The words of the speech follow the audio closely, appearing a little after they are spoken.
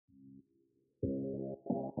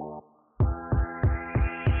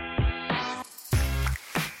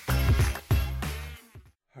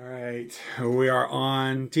All right, we are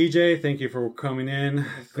on. TJ, thank you for coming in.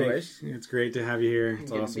 Of course. It's great to have you here. It's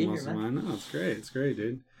Good to be awesome. here, I know, it's great. It's great,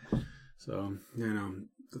 dude. So,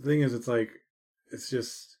 the thing is, it's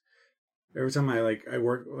just, every time I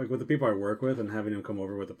work, like with the people I work with and having them come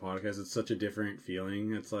over with the podcast, it's such a different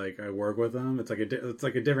feeling. It's like I work with them. It's like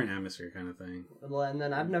a different atmosphere kind of thing. Well, and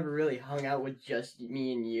then I've never really hung out with just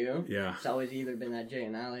me and you. Yeah. It's always either been at Jay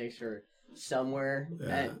and Alex or somewhere.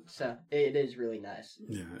 Yeah. And so it is really nice.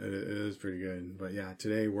 Yeah, it is pretty good. But yeah,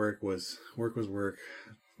 today work was work.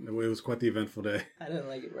 It was quite the eventful day. I didn't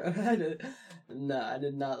like it, bro. I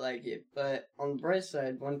did not like it. But on the bright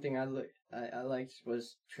side, one thing I liked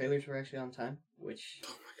was trailers were actually on time, which Oh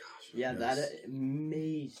my gosh. yeah, yes. that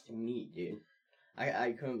amazed me, dude.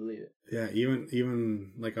 I couldn't believe it. Yeah,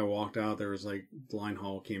 even like I walked out, there was like line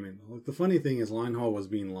haul came in. Like, the funny thing is, line haul was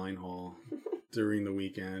being line haul during the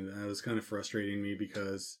weekend. It was kind of frustrating me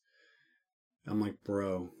because I'm like,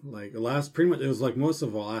 bro, like pretty much it was like most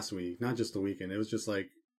of last week, not just the weekend. It was just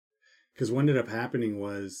like, because what ended up happening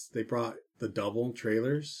was they brought the double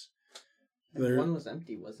trailers. One was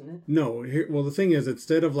empty, wasn't it? No, well, the thing is,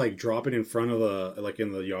 instead of like dropping in front of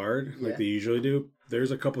in the yard like Yeah. they usually do,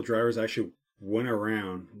 there's a couple drivers actually went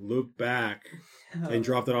around, looked back, and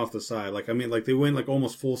dropped it off the side. They went like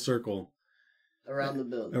almost full circle around the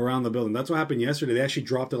building. around the building. That's what happened yesterday. They actually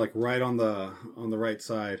dropped it like right on the right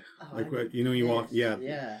side. You walk. Yeah.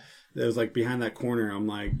 It was like behind that corner. I'm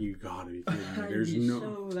like, you gotta be kidding me. There's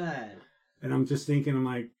so bad. And I'm just thinking, I'm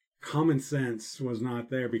like, common sense was not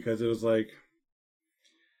there, because it was like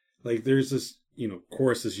there's this, of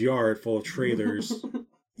course, this yard full of trailers.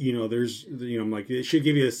 I'm like, it should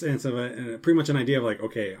give you a sense of pretty much an idea of like,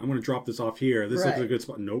 okay, I'm going to drop this off here. This looks like a good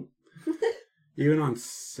spot. Nope. Even on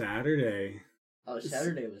Saturday. Oh,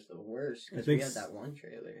 Saturday was the worst because we had that one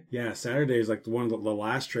trailer. Yeah, Saturday is like the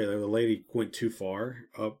last trailer. The lady went too far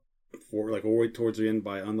up for like all the way towards the end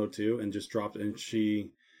by unload 2 and just dropped it. And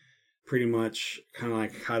she pretty much kind of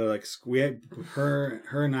like had to like, her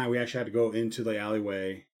and I, we actually had to go into the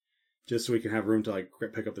alleyway just so we can have room to like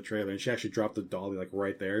pick up the trailer. And she actually dropped the dolly like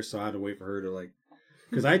right there. So I had to wait for her to like,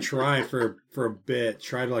 because I tried for a bit,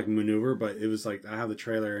 tried to like maneuver, but it was like I have the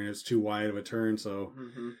trailer and it was too wide of a turn. So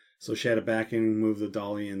so she had to back in, move the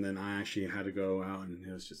dolly, and then I actually had to go out, and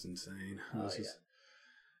it was just insane.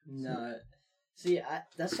 No, see,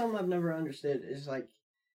 that's something I've never understood. Is like,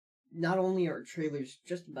 not only are trailers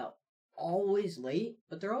just about always late,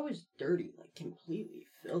 but they're always dirty, like completely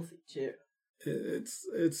filthy too.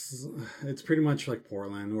 It's pretty much like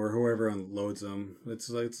Portland or whoever unloads them. It's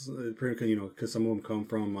pretty, because some of them come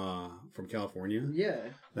from California. Yeah,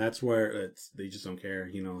 that's where they just don't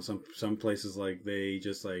care. Some places like they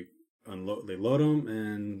just like unload, they load them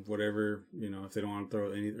and whatever. If they don't want to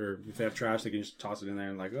throw any, or if they have trash, they can just toss it in there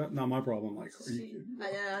and like, oh, not my problem. Like,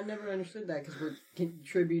 I never understood that, because we're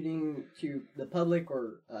contributing to the public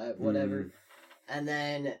or whatever, and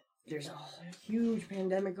then there's a huge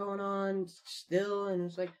pandemic going on still, and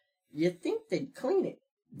it's like, you'd think they'd clean it.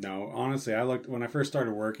 No, honestly, when I first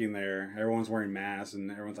started working there, everyone's wearing masks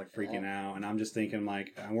and everyone's like freaking out, and I'm just thinking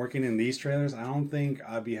like, I'm working in these trailers, I don't think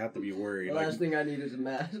have to be worried. The last thing I need is a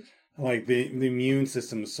mask. Like the immune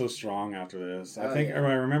system is so strong after this. I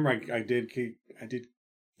remember I did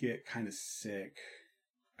get kind of sick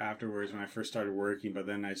afterwards when I first started working, but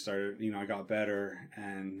then I started, I got better,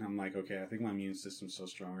 and I'm like, okay, I think my immune system's so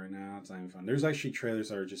strong right now, it's not even fun. There's actually trailers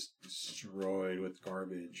that are just destroyed with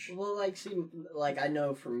garbage. Well, I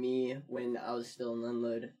know for me, when I was still in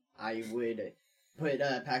unload, I would put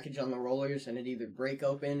a package on the rollers, and it'd either break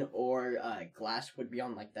open or glass would be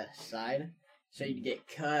on like the side, so you'd get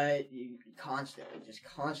cut, you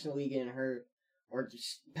constantly getting hurt, or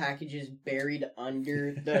just packages buried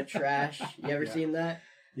under the trash. You ever seen that?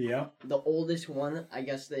 Yeah. The oldest one, I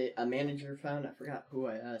guess a manager found, I forgot who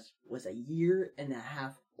I asked, was 1.5 years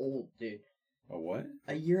old, dude. A what?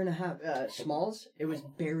 1.5 years. Smalls, it was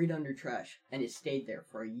buried under trash, and it stayed there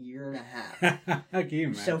for 1.5 years. Can you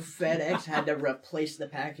imagine? So FedEx had to replace the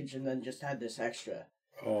package and then just had this extra.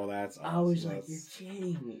 Oh, that's awesome. I was like, you're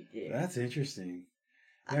kidding me, dude. That's interesting.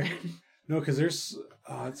 Yeah. No, because it's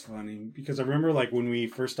funny, because I remember like when we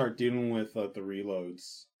first started dealing with the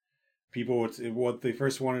reloads, people what they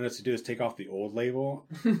first wanted us to do is take off the old label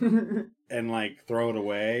and like throw it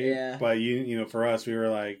away. Yeah. But for us, we were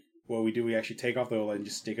like, what we do, we actually take off the old light and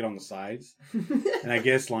just stick it on the sides. And I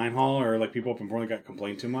guess Linehaul or like people up in Portland got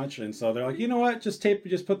complained too much, and so they're like, you know what, just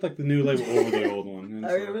put like the new label over the old one. And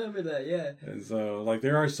I remember that, yeah. And so like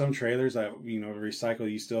there are some trailers that recycle.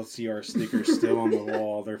 You still see our stickers still on the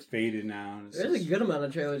wall. They're faded now. There's a good amount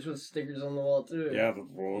of trailers with stickers on the wall too. Yeah,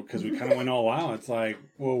 because we kind of went all out. It's like,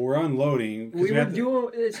 well, we're unloading.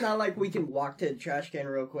 It's not like we can walk to the trash can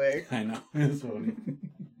real quick. I know, it's funny.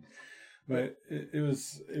 But it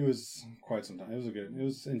was quite some time. It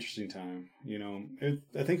was an interesting time.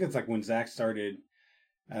 I think it's like when Zach started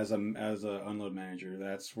as a unload manager.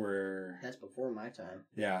 That's before my time.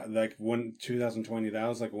 Yeah, like 2020. That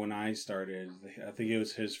was like when I started. I think it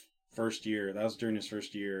was his first year. That was during his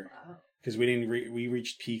first year. Wow. Because we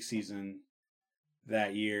reached peak season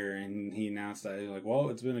that year, and he announced that like,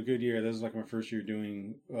 well, it's been a good year. This is like my first year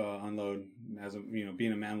doing unload as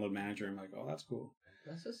being a unload manager. I'm like, oh, that's cool.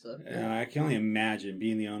 That's just stuff. I can only imagine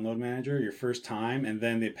being the unload manager your first time, and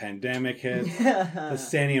then the pandemic hits, the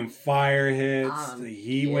Santiam fire hits, the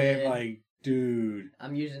heat wave. Like, dude,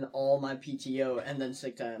 I'm using all my PTO and then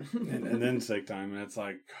sick time, and then sick time, and it's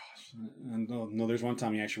like, gosh. And no, there's one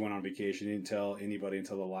time he actually went on vacation. He didn't tell anybody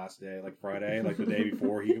until the last day, like Friday, like the day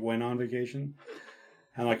before he went on vacation.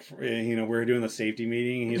 And like, we were doing the safety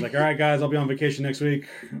meeting. And he's like, all right, guys, I'll be on vacation next week.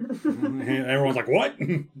 And everyone's like, what?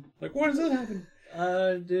 Like, when does that happen?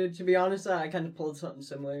 Dude, to be honest, I kind of pulled something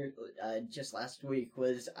similar just last week.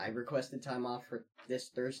 I requested time off for this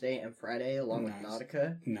Thursday and Friday along with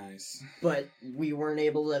Nautica. Nice. But we weren't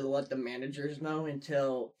able to let the managers know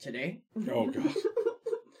until today. Oh, God.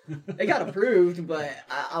 It got approved, but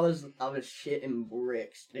I was shitting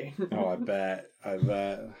bricks, dude. Oh, I bet.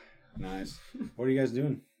 Nice. What are you guys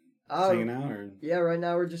doing? Hanging out, or? Yeah, right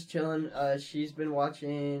now we're just chilling. She's been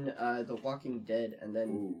watching The Walking Dead, and then...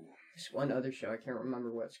 Ooh. There's one other show, I can't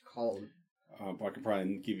remember what it's called. I could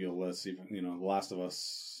probably give you a list, even, The Last of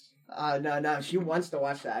Us. No, she wants to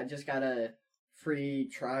watch that. I just got a free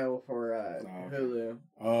trial for okay. Hulu.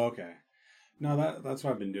 Oh, okay. No, that's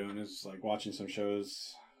what I've been doing, is like watching some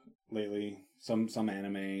shows lately, some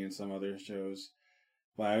anime and some other shows.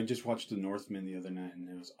 But I just watched The Northman the other night, and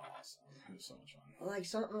it was awesome. It was so much fun. Like,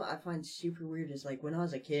 something I find super weird is, like, when I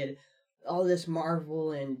was a kid, all this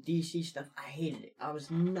Marvel and DC stuff, I hated it. I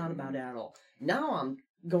was not about it at all. Now I'm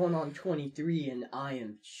going on 23, and I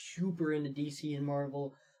am super into DC and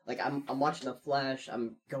Marvel. Like, I'm watching The Flash,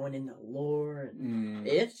 I'm going into lore, and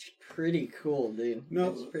it's pretty cool, dude.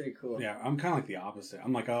 No, it's pretty cool. Yeah, I'm kind of like the opposite.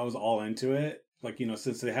 I'm like, I was all into it. Like,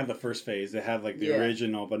 since they have the first phase, they have, like, the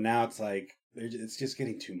original, but now it's like, it's just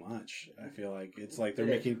getting too much. I feel like it's like they're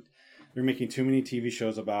making too many TV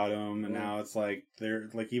shows about them, and now it's like they're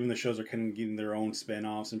like, even the shows are kind of getting their own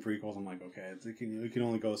spin-offs and prequels. I'm like, okay, it can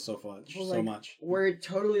only go so much. Where it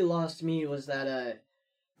totally lost me was that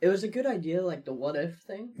it was a good idea, like the what if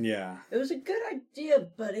thing. Yeah, it was a good idea,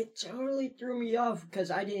 but it totally threw me off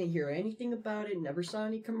because I didn't hear anything about it, never saw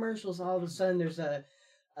any commercials. All of a sudden, there's a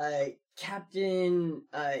Captain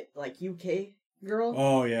like UK girl.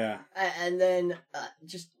 Oh yeah, and then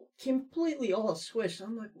just completely all switched.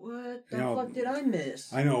 I'm like, what the fuck did I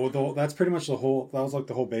miss? I know. That's pretty much that was like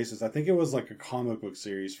the whole basis. I think it was like a comic book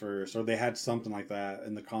series first, or they had something like that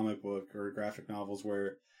in the comic book or graphic novels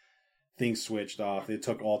where things switched off. They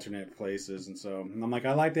took alternate places, and so I'm like,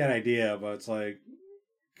 I like that idea, but it's like,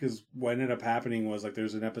 because what ended up happening was like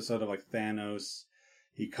there's an episode of like Thanos.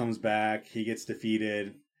 He comes back, he gets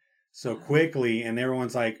defeated so quickly, and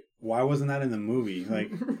everyone's like, why wasn't that in the movie?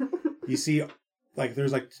 Like, you see, like,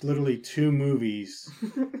 there's like literally 2 movies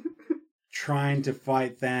trying to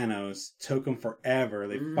fight Thanos. Took them forever.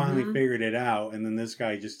 They finally figured it out, and then this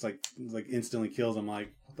guy just like instantly kills him.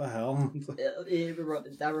 Like, what the hell?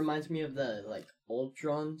 That reminds me of the like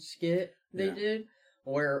Ultron skit they did,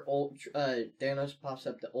 where Thanos pops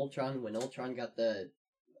up to Ultron when Ultron got the,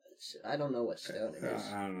 I don't know what stone it is.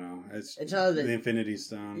 I don't know. It's how the Infinity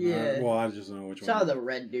Stone. Yeah. I just don't know which one. It's how the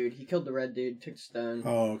red dude. He killed the red dude, took the stone.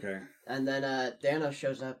 Oh, okay. And then Thanos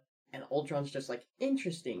shows up, and Ultron's just like,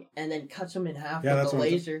 interesting, and then cuts him in half with the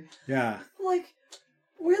laser. Yeah. I'm like,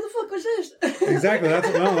 where the fuck was this? Exactly. That's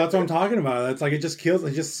what I'm talking about. That's like, it just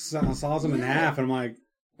saws him in half, and I'm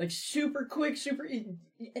like super quick,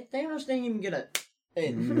 Thanos didn't even get a.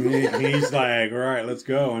 He's like, all right, let's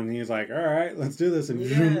go, and he's like, all right, let's do this, and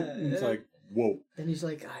it's like, whoa. And he's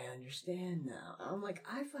like, I understand now. I'm like,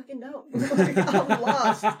 I fucking know. Like, I'm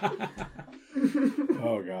lost.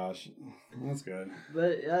 Oh gosh, that's good.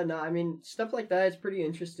 But no, I mean, stuff like that is pretty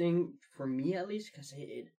interesting for me, at least, because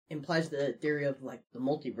it implies the theory of like the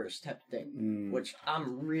multiverse type thing, which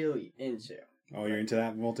I'm really into. Oh, you're into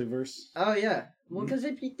that multiverse? Oh yeah, well, because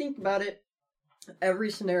if you think about it,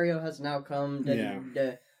 every scenario has an outcome.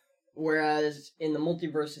 Whereas in the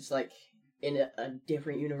multiverse, it's like in a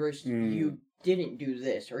different universe, you didn't do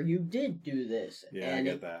this, or you did do this, and I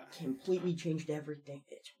get that. Completely changed everything.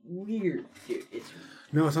 It's weird, dude.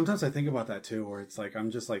 No, sometimes I think about that too, where it's like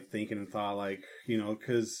I'm just like thinking and thought, like, you know,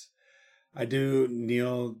 because I do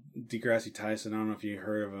Neil deGrasse Tyson. I don't know if you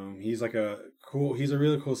heard of him. He's like he's a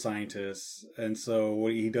really cool scientist, and so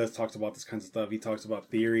what he does talks about this kinds of stuff. He talks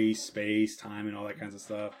about theory, space, time, and all that kinds of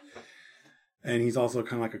stuff. And he's also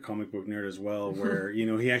kind of like a comic book nerd as well, where, you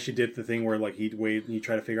know, he actually did the thing where, like, he'd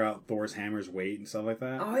try to figure out Thor's hammer's weight and stuff like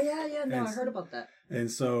that. Oh, yeah, no, I heard about that.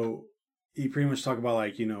 And so he pretty much talked about,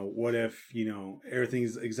 like, you know, what if, you know,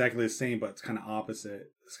 everything's exactly the same, but it's kind of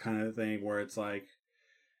opposite. It's kind of the thing where it's like,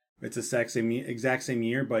 it's the exact same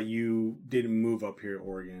year, but you didn't move up here to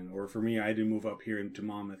Oregon. Or for me, I didn't move up here into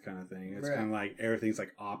Monmouth kind of thing. It's kind of like everything's,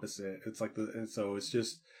 like, opposite. It's like and so it's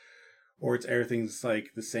just, or it's everything's,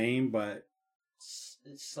 like, the same, but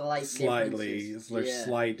slightly there's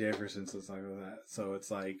slight differences like that. So it's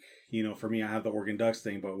like, you know, for me I have the Oregon Ducks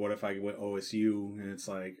thing, but what if I went OSU and it's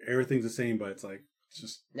like everything's the same, but it's like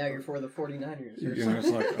just now you're for the 49ers or something. It's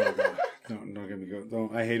like, oh god, don't get me going.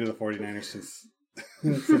 I hated the 49ers since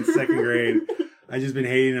second grade. I just been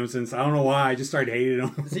hating them since, I don't know why, I just started hating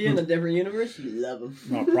them. See, in a different universe, you love them.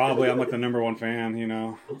 No, probably. I'm like the number one fan, you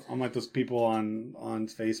know. I'm like those people on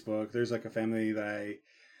Facebook. There's like a family that I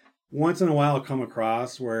once in a while come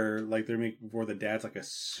across where like where the dad's like a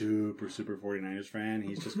super 49ers fan.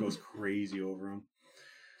 He just goes crazy over them.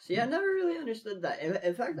 See, I never really understood that.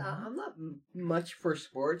 In fact, I'm not much for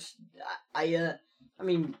sports. I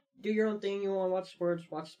mean, do your own thing. You want to watch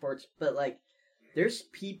sports. But like, there's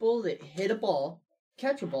people that hit a ball,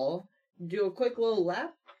 catch a ball, do a quick little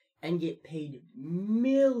lap, and get paid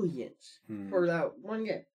millions for that one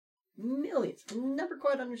game. Millions. Never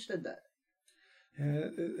quite understood that. Yeah,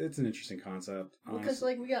 it's an interesting concept. Because,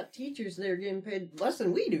 like, we got teachers that are getting paid less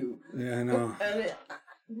than we do. Yeah, I know. I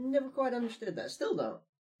never quite understood that. Still don't.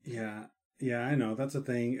 Yeah, I know. That's a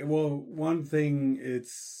thing. Well, one thing,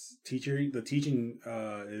 the teaching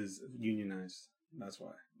is unionized. That's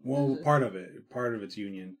why. Well, part of it's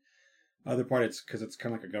union. Other part, it's because it's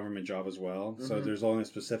kind of like a government job as well. Mm-hmm. So there's only a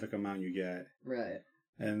specific amount you get. Right.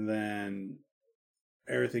 And then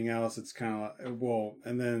everything else, it's kind of like, well,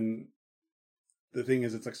 and then the thing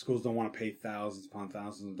is, it's like schools don't want to pay thousands upon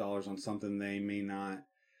thousands of dollars on something they may not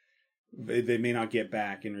get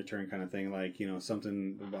back in return, kind of thing. Like, you know,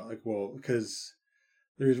 something about like, well, because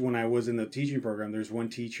when I was in the teaching program, there's one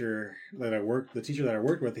teacher that I worked with,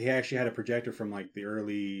 he actually had a projector from like the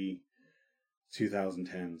early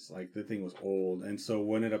 2010s. Like the thing was old. And so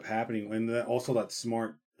what ended up happening, and also that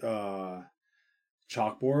smart chalkboard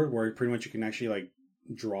where pretty much you can actually like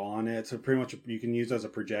draw on it. So pretty much you can use it as a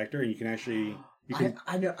projector, and you can actually...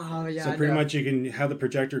 I know. Oh, yeah. So pretty much you can have the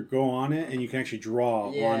projector go on it, and you can actually draw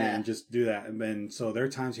on it and just do that. And then so there are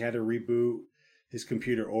times he had to reboot his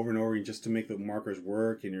computer over and over just to make the markers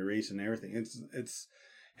work and erase and everything. It's.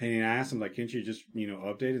 And I asked him, like, can't you just, you know,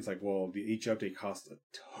 update? It's like, well, each update costs a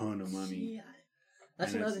ton of money. Yeah,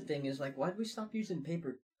 that's another thing. Is like, why did we stop using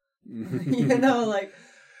paper? You know, like.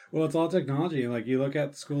 Well, it's all technology. Like, you look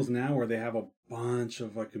at schools now where they have a bunch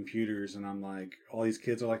of like computers, and I'm like, all these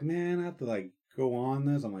kids are like, man, I have to like go on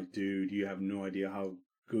this. I'm like, dude, you have no idea how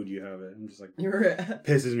good you have it. I'm just like,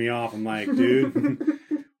 pisses me off. I'm like, dude,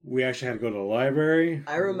 we actually had to go to the library.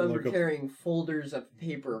 I remember carrying folders of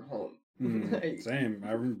paper home. Same.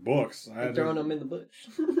 I remember books. I had throwing them in the bush.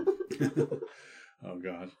 Oh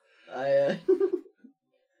gosh.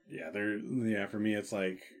 Yeah, for me, it's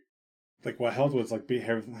like what helped was like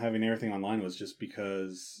having everything online was just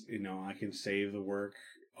because, you know, I can save the work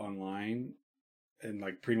online and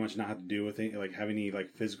like pretty much not have to do with it, like have any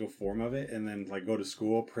like physical form of it, and then like go to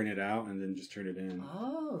school, print it out, and then just turn it in.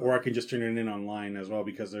 Oh. Or I can just turn it in online as well,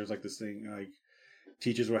 because there's like this thing, like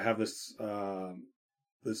teachers will have this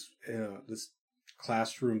this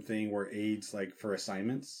classroom thing where aids like for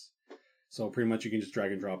assignments. So pretty much you can just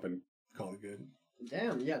drag and drop and call it good.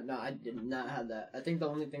 Damn, yeah, no, I did not have that. I think the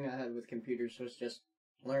only thing I had with computers was just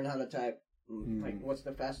learn how to type. Like, what's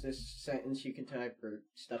the fastest sentence you can type or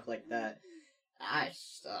stuff like that. I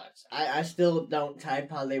sucked. I still don't type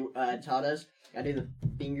how they taught us. I do the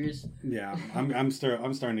fingers. Yeah, I'm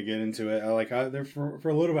starting to get into it. There for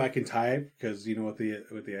a little bit I can type, because you know with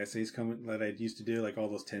the essays coming that I used to do, like all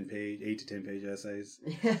those 8 to 10 page essays.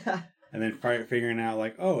 Yeah. And then figuring out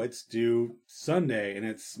like, oh, it's due Sunday and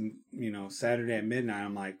it's, you know, Saturday at midnight.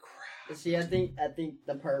 I'm like, crap. See, I think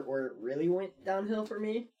the part where it really went downhill for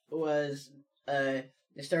me was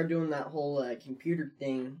they started doing that whole computer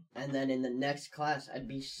thing, and then in the next class, I'd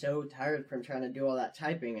be so tired from trying to do all that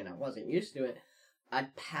typing, and I wasn't used to it.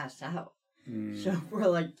 I'd pass out. So for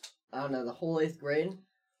like, I don't know, the whole 8th grade,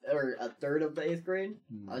 or a third of the 8th grade,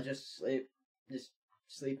 I was just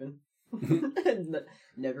sleeping.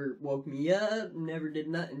 Never woke me up, never did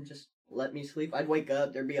nothing, just let me sleep. I'd wake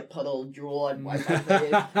up, there'd be a puddle of drool, I'd wipe my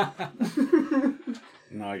face.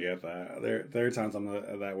 No, I get that. There are times I'm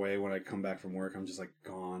that way when I come back from work. I'm just like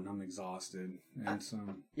gone. I'm exhausted, and so.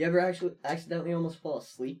 You ever actually accidentally almost fall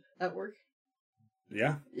asleep at work?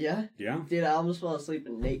 Yeah. Yeah? Yeah. Dude, I almost fell asleep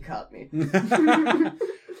and Nate caught me.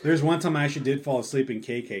 There's one time I actually did fall asleep and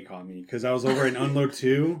KK caught me because I was over in Unload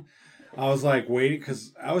 2. I was like waiting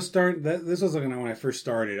because I was starting. This was like when I first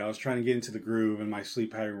started. I was trying to get into the groove and my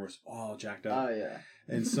sleep pattern was all jacked up. Oh, yeah.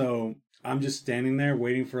 And so I'm just standing there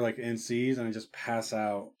waiting for like NCs and I just pass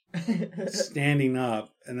out standing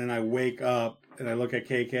up. And then I wake up and I look at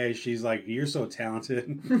KK. She's like, "You're so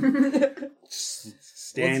talented."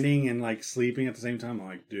 Standing and like sleeping at the same time. I'm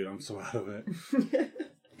like, dude, I'm so out of it.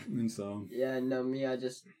 And so. Yeah, no, me, I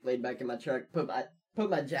just laid back in my truck, put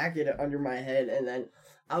my jacket under my head, and then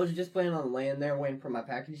I was just planning on laying there waiting for my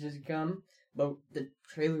packages to come, but the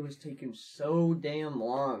trailer was taking so damn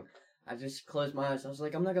long. I just closed my eyes. I was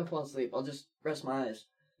like, I'm not gonna fall asleep. I'll just rest my eyes.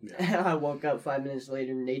 Yeah. And I woke up 5 minutes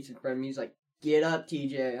later, and Nate's in front of me. He's like, "Get up,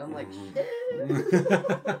 TJ." I'm like, shit.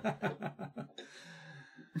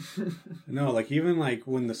 No, like even like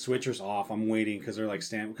when the switcher's off, I'm waiting because they're like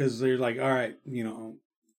because they're like, all right,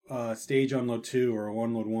 stage unload 2 or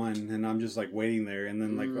unload 1, and I'm just like waiting there, and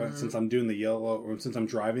then like since I'm doing the yellow, or since I'm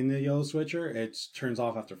driving the yellow switcher, it turns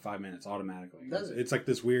off after 5 minutes automatically. It's like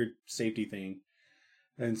this weird safety thing,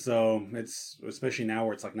 and so it's especially now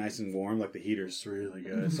where it's like nice and warm, like the heater's really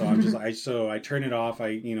good. So I'm just I turn it off.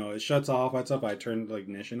 It shuts off. What's up? I turn the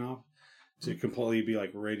ignition off to completely be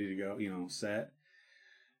like ready to go, set,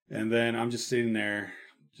 and then I'm just sitting there,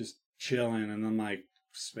 just chilling, and I'm like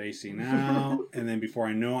spacing out, and then before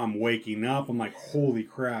I know I'm waking up, I'm like, holy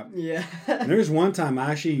crap. Yeah. And there's one time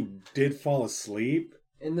I actually did fall asleep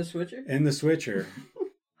in the switcher.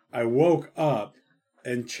 I woke up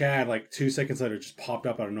and Chad like 2 seconds later just popped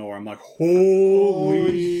up out of nowhere. I'm like,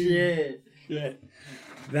 holy shit.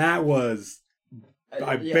 That was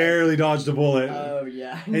I barely dodged a bullet. Oh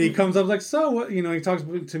yeah. And he comes up like, so what? He talks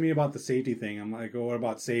to me about the safety thing. I'm like, oh, what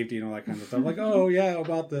about safety and all that kind of stuff. I'm like, oh yeah,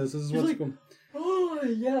 about this is what's going. Oh,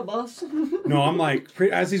 yeah, boss. No, I'm like,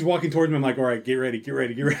 as he's walking towards me, I'm like, all right, get ready.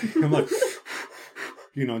 I'm like,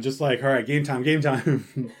 just like, all right, game time.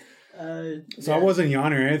 So I wasn't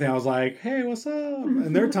yawning or anything. I was like, hey, what's up?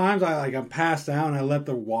 And there are times I'm passed out and I let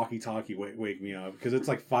the walkie-talkie wake me up because it's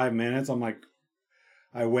like 5 minutes. I'm like,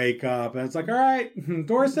 I wake up and it's like, all right,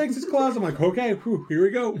 door 6 is closed. I'm like, okay, here we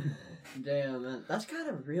go. Damn, man. That's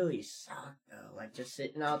gotta really suck, though. Like, just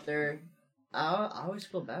sitting out there. I always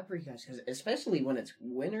feel bad for you guys, because especially when it's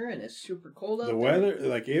winter and it's super cold out there. The weather,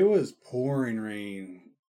 like, it was pouring rain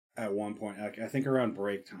at one point. Like, I think around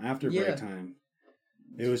break time, after break time,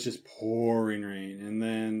 it was just pouring rain. And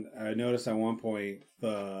then I noticed at one point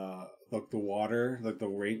the water, like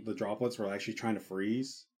the droplets were actually trying to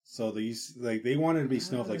freeze. So they wanted to be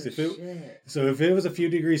snowflakes. If it was a few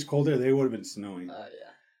degrees colder, they would have been snowing. Oh yeah.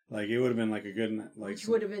 Like, it would have been like a good... Which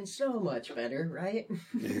would have been so much better, right?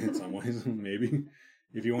 In some ways, maybe.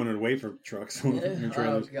 If you wanted to wait for trucks.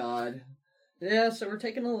 Oh, God. Yeah, so we're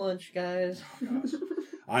taking a lunch, guys. Oh,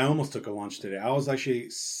 I almost took a lunch today. I was actually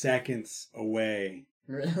seconds away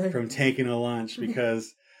from taking a lunch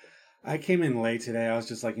because I came in late today. I was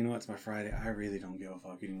just like, it's my Friday. I really don't give a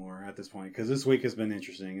fuck anymore at this point because this week has been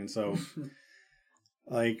interesting. And so,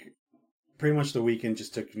 like... pretty much the weekend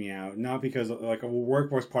just took me out. Not because like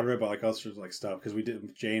work was part of it, but like also like stuff because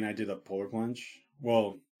Jay and I did a polar plunge.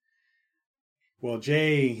 Well,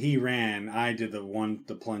 Jay he ran. I did the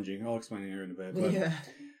plunging. I'll explain it here in a bit. But,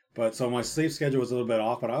 but so my sleep schedule was a little bit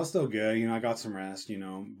off, but I was still good. I got some rest.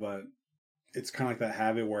 But it's kind of like that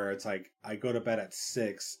habit where it's like I go to bed at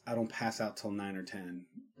 6. I don't pass out till 9 or 10.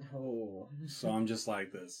 Oh. So I'm just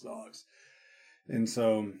like, this sucks. And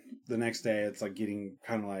so the next day it's like getting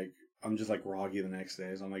kind of like. I'm just like groggy the next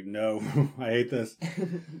day. So I'm like, no, I hate this.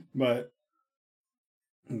 But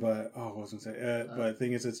oh, I wasn't saying. But the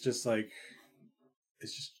thing is, it's just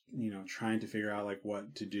trying to figure out like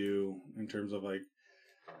what to do in terms of like,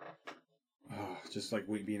 just like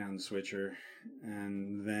being on the switcher,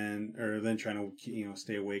 and then trying to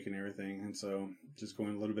stay awake and everything, and so just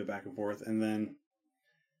going a little bit back and forth, and then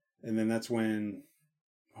that's when,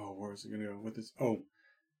 where is it gonna go with this?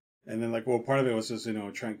 And then, part of it was just,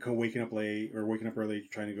 waking up late or waking up early,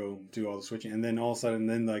 trying to go do all the switching. And then all of a sudden,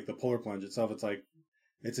 the polar plunge itself, it's like,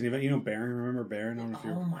 It's an event. You know Barron? Remember Barron? I don't know if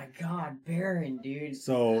Oh my God, Baron, dude.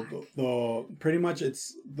 So the pretty much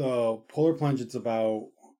it's the polar plunge. It's about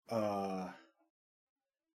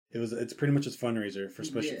it's pretty much a fundraiser for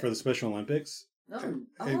for the Special Olympics.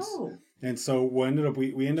 And so what ended up So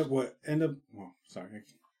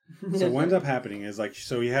what ended up happening is like,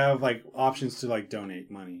 so you have like options to like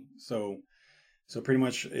donate money. So pretty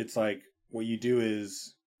much it's like what you do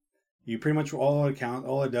is you pretty much all it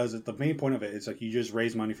does is the main point of it is like you just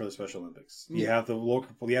raise money for the Special Olympics. You have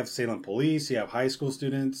you have Salem Police, you have high school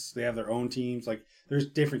students, they have their own teams. Like there's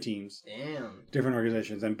different teams, different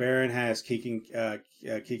organizations. And Barron has Kicking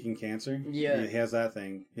Cancer. Yeah, he has that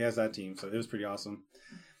thing. He has that team. So it was pretty awesome.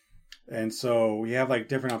 And so we have like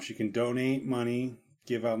different options. You can donate money,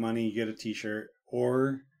 give out money, you get a T-shirt,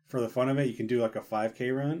 or for the fun of it, you can do like a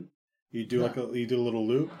 5K run. You do you do a little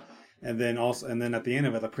loop. And then at the end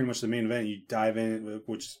of it, like pretty much the main event, you dive in,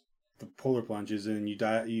 which the polar plunge is, and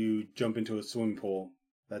you jump into a swimming pool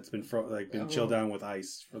that's been chilled down with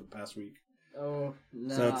ice for the past week. Oh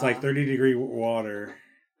no! So it's like 30-degree water.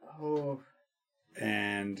 Oh.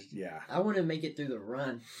 And yeah, I want to make it through the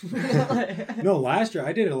run. No, last year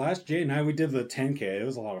I did it. Jay and I we did the 10K. It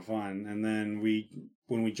was a lot of fun. And then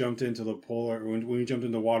when we jumped into the polar, when we jumped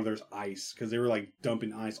into the water, there's ice because they were like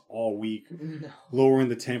dumping ice all week, lowering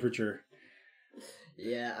the temperature.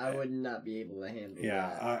 Yeah, I would not be able to handle that.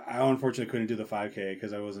 Yeah, I unfortunately couldn't do the 5K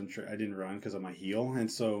because I didn't run because of my heel,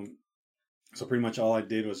 and so pretty much all I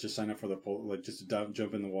did was just sign up for the pool, like just to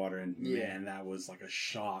jump in the water, and man, that was like a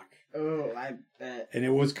shock. Oh, I bet. And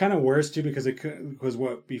it was kind of worse too because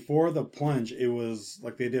before the plunge, it was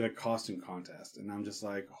like they did a costume contest, and I'm just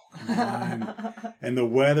like, oh, come on. And the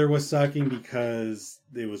weather was sucking because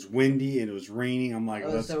it was windy and it was raining. I'm like,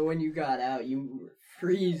 so when you got out, you were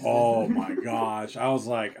freezing. Oh my gosh, I was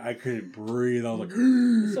like, I couldn't breathe. I was like,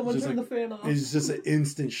 someone turn the fan off. It's just an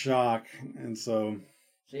instant shock, and so.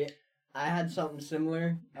 See, I had something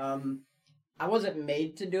similar. I wasn't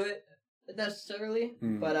made to do it necessarily,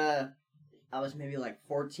 but I was maybe like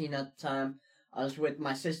 14 at the time. I was with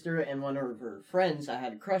my sister and one of her friends I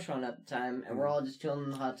had a crush on at the time, and we're all just chilling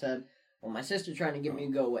in the hot tub. Well, my sister trying to get me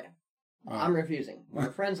to go away. I'm refusing. My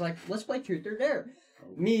friend's like, let's play Truth or Dare.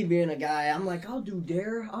 Me being a guy, I'm like, I'll do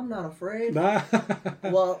Dare. I'm not afraid.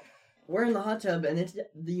 Well, we're in the hot tub, and it's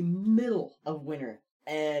the middle of winter.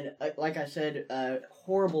 And like I said,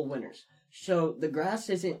 horrible winters. So the grass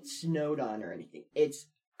isn't snowed on or anything. It's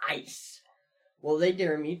ice. Well, they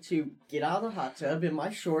dare me to get out of the hot tub in my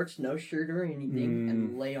shorts, no shirt or anything,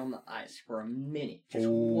 and lay on the ice for a minute. Just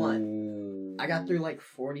one. I got through like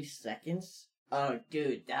 40 seconds. Oh,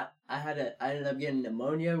 dude, I ended up getting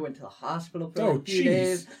pneumonia, went to the hospital for a few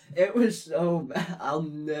days. It was so bad. I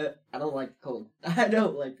don't like the cold. I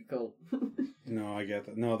don't like the cold. No, I get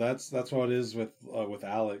that. No, that's what it is with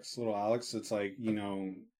Alex, little Alex. It's like, you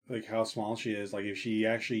know, like how small she is. Like if she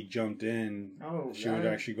actually jumped in, she would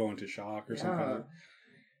actually go into shock or something.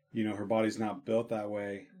 You know, her body's not built that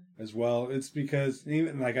way as well. It's because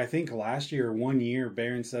even like I think last year, 1 year,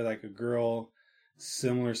 Barron said like a girl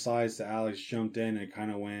similar size to Alex jumped in and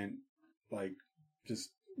kind of went like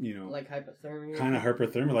just, you know, like hypothermia, kind of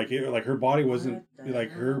hypothermia, like her body wasn't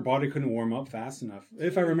like her body couldn't warm up fast enough,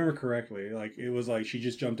 if I remember correctly. Like it was like she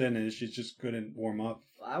just jumped in and she just couldn't warm up.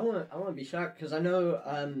 I want to be shocked because I know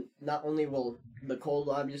not only will the cold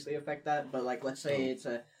obviously affect that, but like let's say it's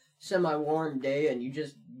a semi-warm day and you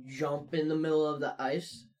just jump in the middle of the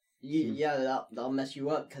ice, that'll mess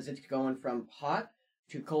you up because it's going from hot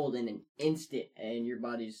to cold in an instant, and your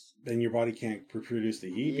body can't produce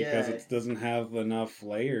the heat because it doesn't have enough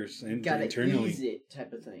layers internally. Ease it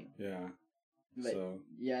type of thing. Yeah. But,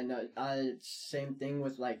 same thing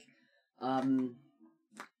with like,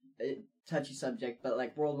 touchy subject, but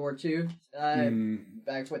like World War II,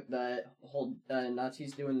 back with the whole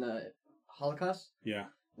Nazis doing the Holocaust. Yeah.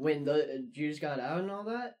 When the Jews got out and all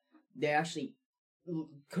that, they actually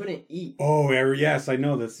couldn't eat. Oh, yes, I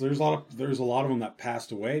know this. There's a lot of them that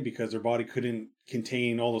passed away because their body couldn't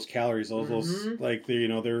contain all those calories. Those like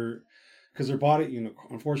they're because their body,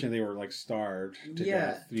 unfortunately they were like starved to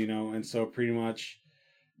death, and so pretty much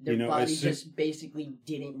their body just basically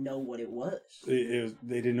didn't know what it was. They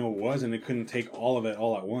didn't know what it was, and they couldn't take all of it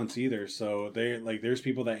all at once either. So there's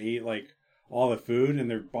people that ate like all the food,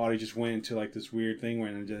 and their body just went into like this weird thing where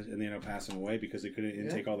and they ended up passing away because they couldn't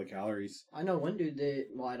intake all the calories. I know one dude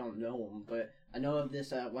I don't know him, but I know of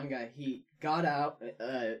this one guy. He got out,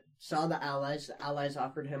 saw the Allies. The Allies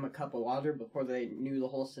offered him a cup of water before they knew the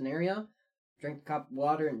whole scenario. Drank the cup of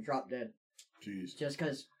water and dropped dead. Jeez. Just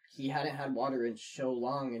because he hadn't had water in so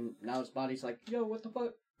long, and now his body's like, yo, what the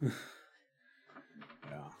fuck?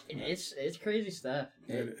 Yeah. It's crazy stuff.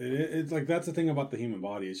 It's like that's the thing about the human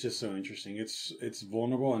body. It's just so interesting. It's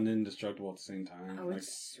vulnerable and indestructible at the same time. Oh,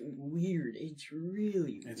 it's weird. It's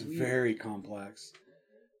really it's weird. very complex.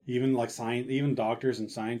 Even like even doctors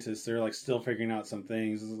and scientists, they're like still figuring out some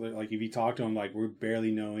things. Like if you talk to them, like we're barely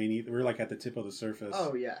knowing. We're like at the tip of the surface.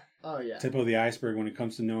 Oh yeah. Tip of the iceberg when it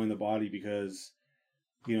comes to knowing the body, because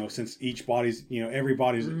since each body's every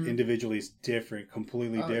body's individually is different,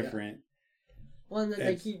 completely different. Yeah. Well, and then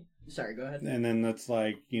they keep. Sorry, go ahead. And then that's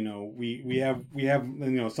like we have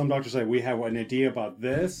some doctors say we have an idea about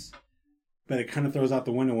this, but it kind of throws out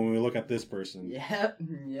the window when we look at this person. Yeah.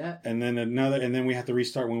 And then we have to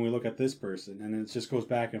restart when we look at this person, and it just goes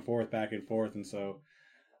back and forth, and so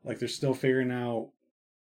like they're still figuring out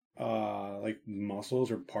like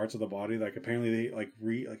muscles or parts of the body. Like apparently they like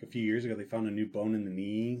a few years ago they found a new bone in the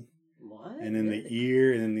knee. What? And in the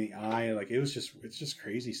ear and in the eye. Like it's just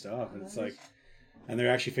crazy stuff. And it's like, and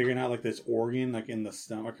they're actually figuring out like this organ like in the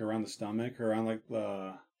stomach, around the stomach, around like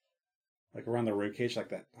around the rib cage, like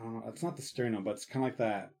that. It's not the sternum, but it's kind of like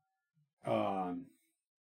that.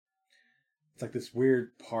 It's like this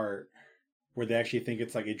weird part where they actually think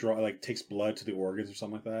it's like takes blood to the organs or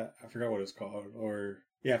something like that. I forgot what it's called,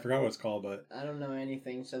 I forgot what it's called, but I don't know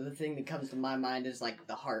anything. So the thing that comes to my mind is like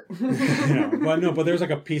the heart. but there's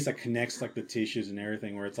like a piece that connects like the tissues and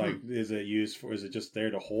everything. Where it's like, is it just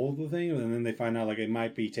there to hold the thing? And then they find out like it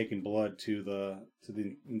might be taking blood to the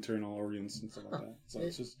internal organs and stuff like that. So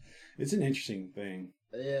it's an interesting thing.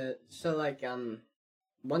 Yeah. So like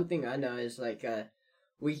one thing I know is like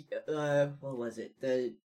what was it?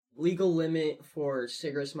 The legal limit for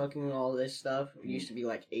cigarette smoking and all this stuff used to be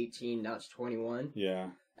like 18, now it's 21. Yeah.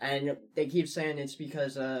 And they keep saying it's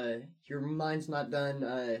because your mind's not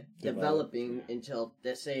done developing until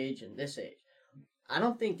this age and this age. I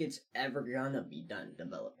don't think it's ever gonna be done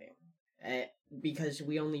developing. Because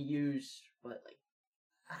we only use,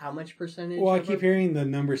 how much percentage? Well, I keep hearing the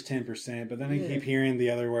number's 10%, but then I keep hearing the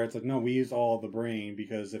other where it's like, no, we use all the brain,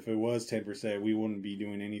 because if it was 10%, we wouldn't be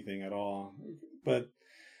doing anything at all. But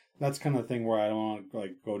that's kind of the thing where I don't want to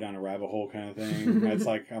like go down a rabbit hole kind of thing. It's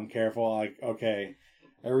like I'm careful. Like, okay,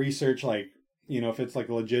 I research if it's like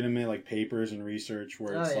legitimate like papers and research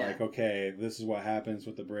where it's like, okay, this is what happens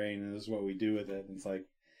with the brain and this is what we do with it. And it's like,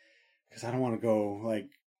 because I don't want to go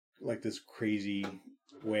like this crazy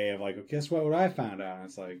way of like, guess what I found out? And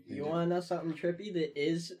it's like, you want to know something trippy that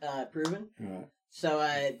is proven? Right. So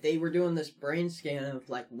they were doing this brain scan of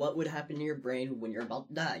like what would happen to your brain when you're about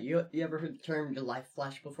to die. You ever heard the term "your life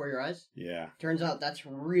flash before your eyes"? Yeah. Turns out that's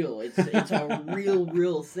real. It's a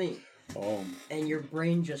real thing. Oh. And your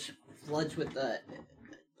brain just floods with like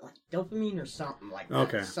dopamine or something like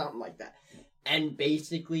that. Okay. Something like that. And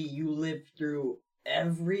basically, you live through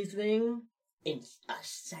everything in a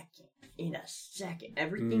second.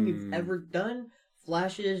 Everything you've ever done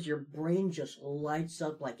flashes, your brain just lights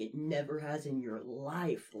up like it never has in your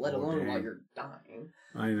life, let alone while you're dying.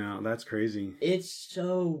 I know, that's crazy. It's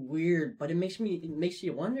so weird, but it makes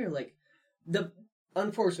you wonder, like,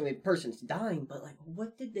 unfortunately the person's dying, but like,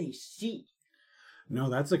 what did they see?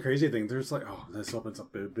 No, that's the crazy thing. There's like, this opens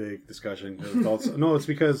up a big discussion. It's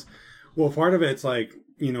because, well, part of it's like,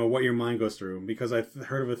 what your mind goes through. Because I've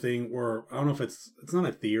heard of a thing where, I don't know if it's not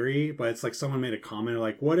a theory, but it's like someone made a comment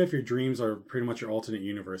like, what if your dreams are pretty much your alternate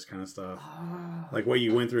universe kind of stuff? Like what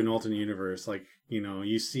you went through in an alternate universe. Like,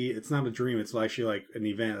 you see, it's not a dream. It's actually like an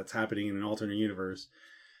event that's happening in an alternate universe.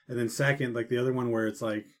 And then second, like the other one where it's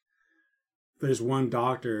like, there's one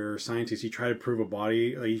doctor or scientist, he tried to prove a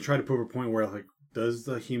point where like, does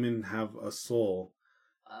the human have a soul?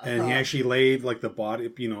 And he actually laid like the body,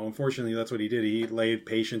 unfortunately that's what he did. He laid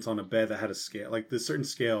patients on a bed that had a scale, like this certain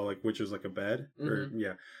scale, like which was like a bed.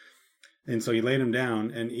 And so he laid them down,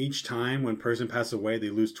 and each time when person passes away, they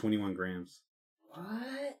lose 21 grams.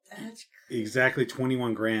 What? That's crazy. Exactly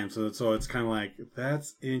 21 grams. So it's kind of like,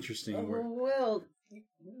 that's interesting. Well,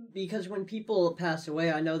 because when people pass away,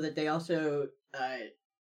 I know that they also,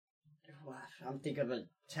 I'm thinking of a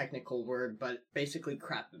technical word, but basically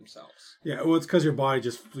crap themselves. Yeah, well, it's because your body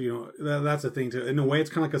just, that's the thing too. In a way, it's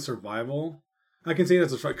kind of like a survival. I can say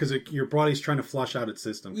that's because your body's trying to flush out its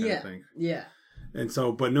system kind of thing. Yeah. And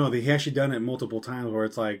so, but no, he actually done it multiple times where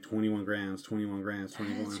it's like 21 grams, 21 grams,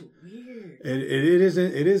 21. That's weird.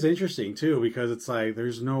 It is interesting too, because it's like,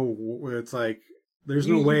 there's no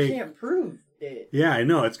way. You can't prove it. Yeah, I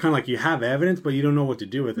know. It's kind of like you have evidence, but you don't know what to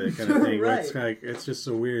do with it kind of thing. Right. It's like, it's just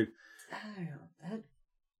so weird. I don't know.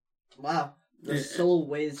 Wow. The soul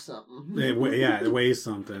weighs something. It weighs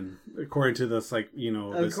something. According to this, like,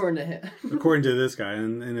 according to him. according to this guy.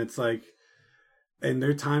 And it's like, And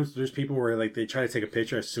there are times, there's people where like they try to take a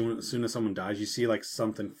picture as soon as someone dies, you see like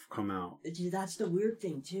something come out. Dude, that's the weird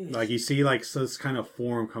thing too. Like you see like this kind of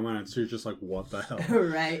form come out, and so you're just like, what the hell?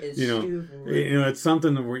 Right? It's super weird. It's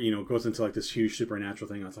something that goes into like this huge supernatural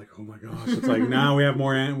thing. It's like, oh my gosh, it's like now we have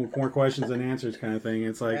more questions than answers kind of thing.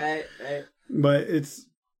 It's like, right. But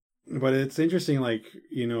it's interesting, like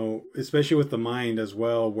especially with the mind as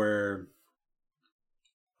well, where.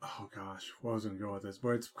 Oh gosh, where was I gonna go with this?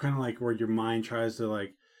 But it's kind of like where your mind tries to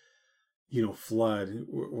like, flood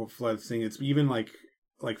this thing. It's even like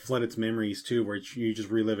flood its memories too, where you just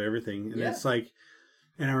relive everything. And it's like,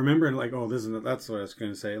 and I remember like, that's what I was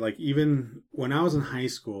gonna say. Like even when I was in high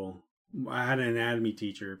school, I had an anatomy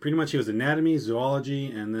teacher. Pretty much he was anatomy, zoology,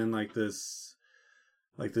 and then like this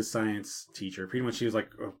science teacher. Pretty much he was like,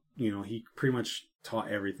 he pretty much taught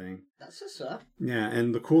everything. That's what's up. Yeah,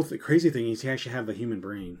 and the crazy thing is he actually had the human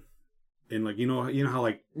brain, and like you know how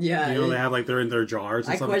like they have like they're in their jars.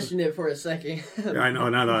 And I questioned it for a second. I know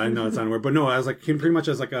it's not weird, but no, I was like pretty much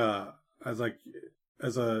as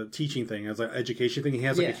a teaching thing, as an education thing. He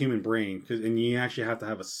has like a human brain, and you actually have to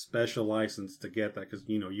have a special license to get that because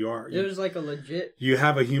it was like a legit. You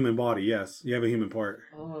have a human body, yes. You have a human part.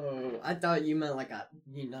 Oh, I thought you meant like a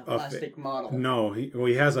plastic model. No,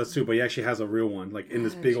 he has that too, but he actually has a real one, like in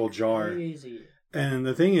this big old jar. Crazy. And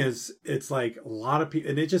the thing is, it's like a lot of people,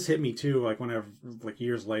 and it just hit me too. Like whenever, like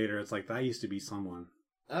years later, it's like that used to be someone.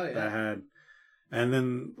 Oh yeah. That had. And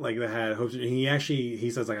then, like, they had hopes.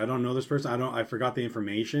 He says, like, I don't know this person. I forgot the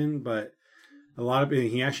information, but a lot of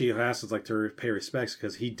he actually asked us, like, to pay respects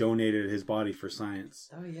because he donated his body for science.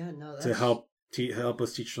 Oh yeah, no, that's... to help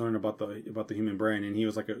us teach learn about the human brain. And he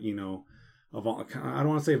was like I don't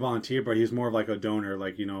want to say volunteer, but he was more of like a donor,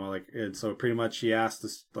 like and so pretty much he asked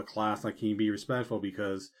the class, like, can you be respectful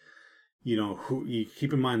because, you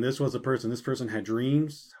keep in mind this was a person. This person had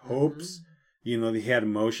dreams, hopes. Mm-hmm. He had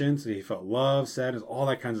emotions. He felt love, sadness, all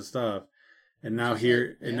that kinds of stuff. And now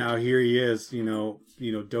now here he is,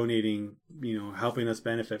 donating, helping us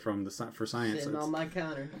benefit for science. Sitting on my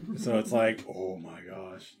counter. So it's like, oh my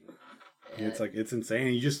gosh, it's like it's insane.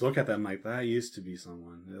 And you just look at them like that used to be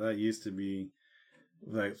someone. That used to be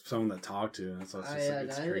like someone that talked to. And so it's just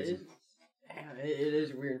it's crazy. It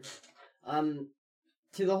is weird. To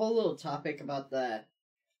the whole little topic about the.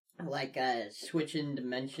 Like switching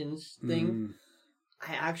dimensions thing.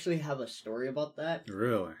 I actually have a story about that.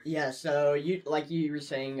 Really? Yeah, so you were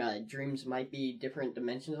saying dreams might be different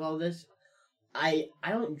dimensions, all this. I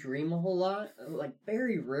don't dream a whole lot. Like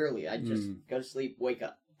very rarely. I just go to sleep, wake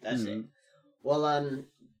up. That's it. Well,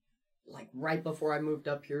 like right before I moved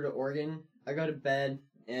up here to Oregon, I go to bed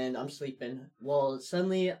and I'm sleeping. Well,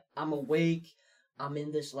 suddenly I'm awake. I'm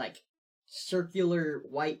in this like circular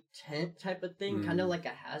white tent type of thing, kind of like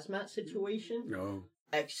a hazmat situation. No.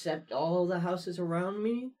 Except all the houses around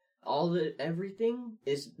me, everything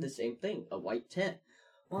is the same thing, a white tent.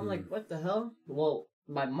 Well, I'm like, what the hell? Well,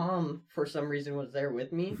 my mom, for some reason, was there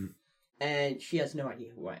with me, and she has no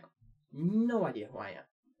idea who I am. No idea who I am.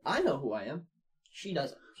 I know who I am. She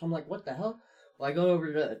doesn't. So I'm like, what the hell? Well, I go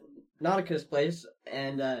over to Nautica's place,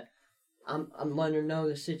 and I'm letting her know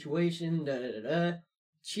the situation,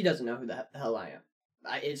 She doesn't know who the hell I am.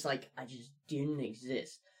 It's like I just didn't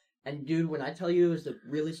exist. And dude, when I tell you it was the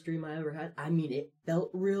realest dream I ever had, I mean it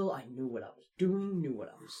felt real. I knew what I was doing, knew what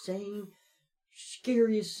I was saying.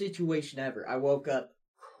 Scariest situation ever. I woke up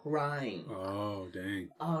crying. Oh, dang.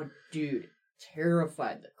 Oh, dude.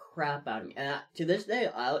 Terrified the crap out of me. And to this day,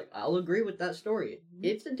 I'll agree with that story.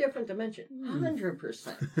 It's a different dimension.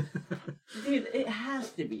 100%. Dude, it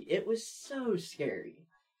has to be. It was so scary.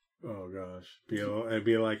 Oh gosh, it'd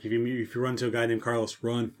be like if you run to a guy named Carlos,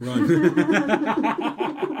 run.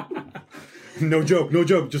 No joke,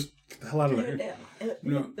 just get the hell out of there.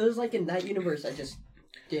 It was like in that universe, I just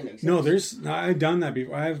didn't exist. No, I've done that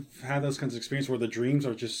before. I've had those kinds of experiences where the dreams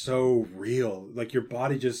are just so real, like your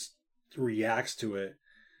body just reacts to it.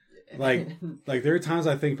 Like there are times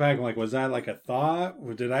I think back, like, was that like a thought?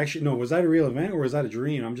 Or did I actually was that a real event or was that a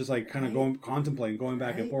dream? I'm just like kind of contemplating, going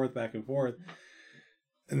back and forth.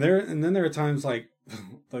 And then there are times like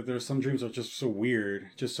there's some dreams that are just so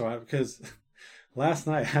weird. Because last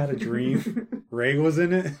night I had a dream. Ray was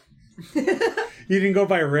in it. He didn't go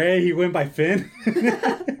by Ray. He went by Finn.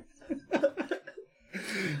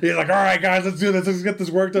 He's like, all right, guys, let's do this. Let's get this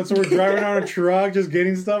work done. So we're driving on a truck, just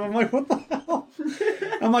getting stuff. I'm like, what the hell?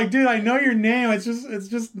 I'm like, dude, I know your name. It's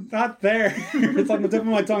just not there. It's on the tip of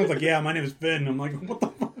my tongue. It's like, yeah, my name is Finn. I'm like, what the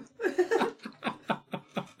fuck?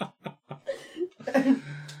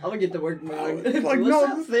 I'm gonna get to work tomorrow. Like,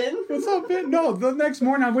 What's up, Finn? What's up, Finn? No, the next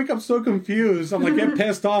morning I wake up so confused. I'm like, get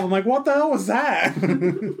pissed off. I'm like, what the hell was that?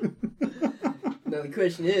 Now the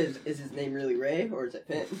question is his name really Ray or is it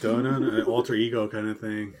Finn? An alter ego kind of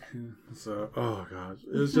thing. So, oh gosh,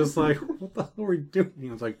 it was just like, what the hell are we doing?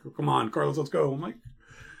 I was like, come on, Carlos, let's go. I'm like,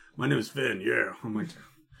 my name is Finn. Yeah. I'm like,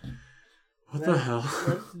 what the hell?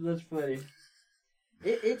 That's funny.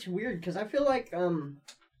 It's weird because I feel like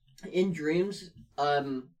in dreams,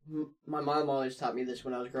 my mom always taught me this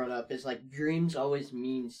when I was growing up. Is like dreams always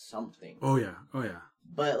mean something. Oh yeah.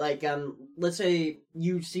 But like let's say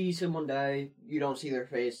you see someone die, you don't see their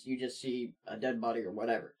face, you just see a dead body or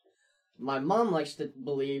whatever. My mom likes to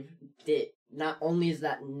believe that not only is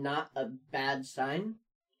that not a bad sign,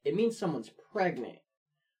 it means someone's pregnant.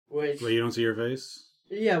 Which But you don't see your face.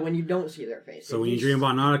 Yeah, when you don't see their face. So when you dream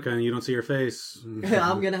about Nautica and you don't see your face,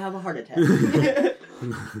 I'm gonna have a heart attack.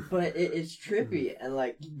 But it's trippy, and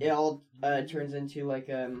like it all turns into like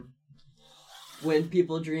when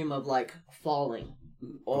people dream of like falling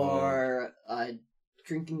or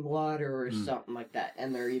drinking water or something like that,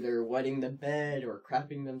 and they're either wetting the bed or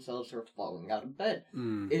crapping themselves or falling out of bed.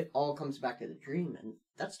 It all comes back to the dream, and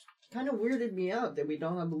that's kind of weirded me out that we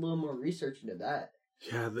don't have a little more research into that.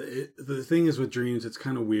 Yeah, the thing is with dreams, it's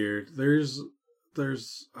kind of weird.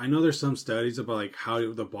 I know there's some studies about like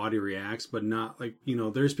how the body reacts, but not like,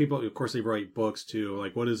 there's people, of course they write books too.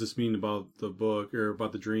 Like, what does this mean about the book or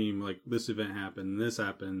about the dream? Like this event happened, this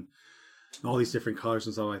happened, all these different colors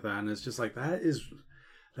and stuff like that. And it's just like, that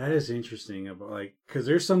is interesting about like, cause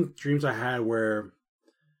there's some dreams I had where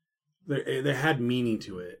they had meaning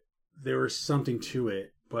to it. There was something to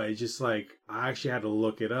it. But it's just like, I actually had to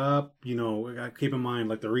look it up. Keep in mind,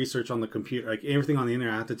 like the research on the computer, like everything on the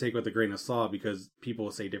internet, I have to take with a grain of salt because people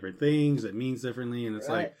say different things. It means differently. And it's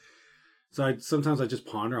like, so sometimes I just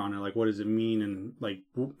ponder on it. Like, what does it mean?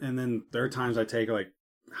 And then there are times I take like,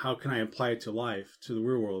 how can I apply it to life, to the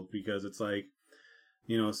real world? Because it's like,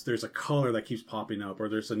 there's a color that keeps popping up, or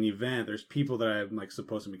there's an event, there's people that I'm like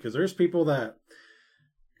supposed to be. Because there's people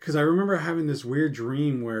because I remember having this weird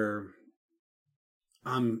dream where, it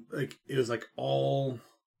was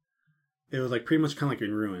pretty much kind of like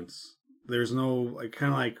in ruins. There's no, like,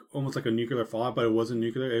 kind of like almost like a nuclear fallout, but it wasn't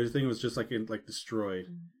nuclear. Everything was just like destroyed.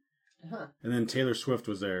 Uh-huh. And then Taylor Swift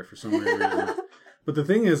was there for some weird reason. But the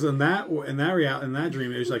thing is, in that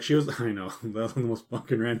dream, it was like she was. I know, that was the most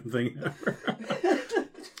fucking random thing ever.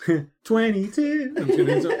 22. I'm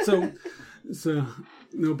kidding. So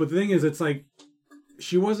no. But the thing is, it's like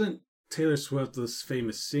she wasn't Taylor Swift, this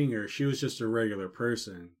famous singer. She was just a regular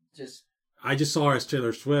person. I just saw her as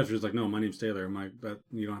Taylor Swift. She was like, "No, my name's Taylor." I'm like, "But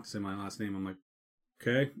you don't have to say my last name." I'm like,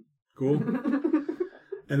 "Okay, cool."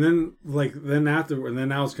 And then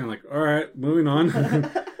I was kind of like, "All right, moving on."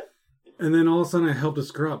 And then all of a sudden, I helped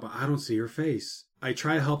this girl out, but I don't see her face. I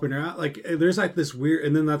tried helping her out. Like, there's like this weird,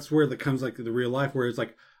 and then that's where it comes like the real life, where it's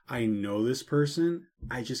like, I know this person,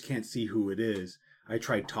 I just can't see who it is. I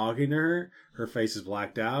tried talking to her, her face is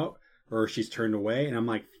blacked out. Or she's turned away, and I'm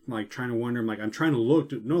like trying to wonder. I'm trying to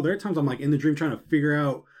look. No, there are times I'm like in the dream trying to figure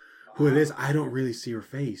out who it is. I don't really see her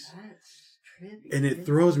face. That's trippy. And it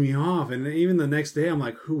throws me off. And even the next day, I'm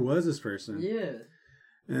like, who was this person? Yeah.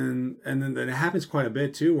 And then it happens quite a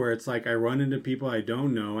bit too, where it's like I run into people I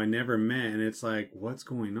don't know, I never met, and it's like, what's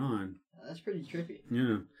going on? That's pretty trippy.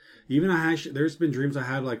 Yeah. Even there's been dreams I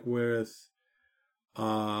had like with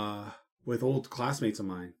old classmates of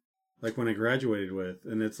mine. Like when I graduated with,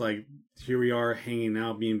 and it's like, here we are hanging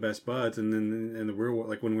out, being best buds, and then in the real world,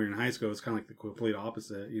 like when we were in high school, it's kind of like the complete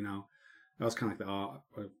opposite, I was kind of like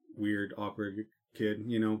the weird, awkward kid,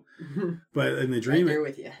 But in the dream, right there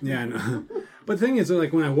with you. Yeah, I know. But the thing is,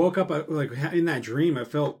 like when I woke up, in that dream, I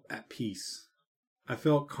felt at peace. I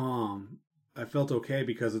felt calm. I felt okay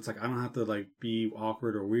because it's like I don't have to like be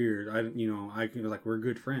awkward or weird. I can like we're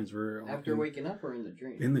good friends. We're after waking up or in the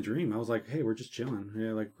dream. In the dream, I was like, hey, we're just chilling.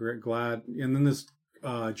 Yeah, like we're glad. And then this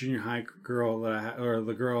junior high girl that I had, or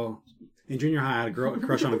the girl in junior high, I had a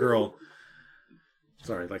crush on a girl.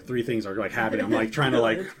 Sorry, like three things are like happening. I'm like trying to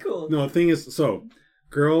like. That's cool. No, the thing is, so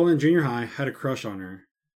girl in junior high had a crush on her.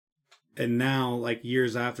 And now, like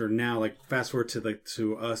years after, like fast forward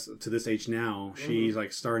to us to this age now, she's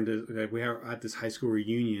like starting to. Like, we are at this high school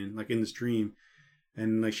reunion, like in this dream,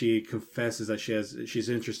 and like she confesses that she's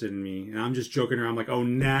interested in me, and I'm just joking around. I'm like, oh,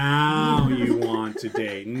 now you want to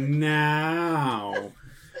date? Now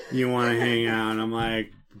you want to hang out? And I'm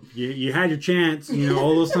like, you had your chance,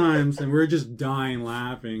 all those times, and we're just dying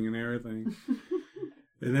laughing and everything.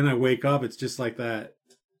 And then I wake up, it's just like that.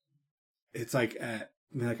 It's like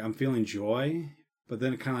I'm feeling joy, but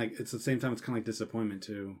then kind of like it's at the same time it's kind of like disappointment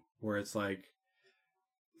too, where it's like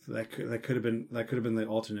that could have been the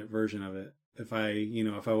alternate version of it. If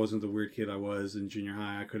I wasn't the weird kid I was in junior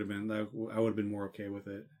high, I would have been more okay with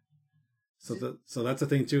it. So that's the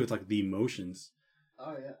thing too. It's like the emotions.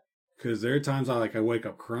 Oh yeah. Because there are times I wake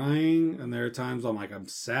up crying, and there are times I'm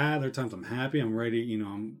sad. There are times I'm happy. I'm ready.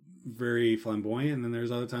 I'm very flamboyant, and then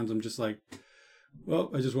there's other times I'm just like, well,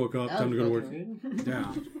 I just woke up. That Time to go to work. weird.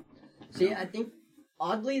 Yeah. See, I think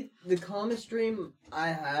oddly the calmest dream I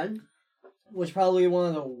had was probably one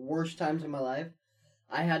of the worst times in my life.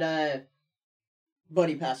 I had a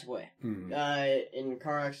buddy pass away in a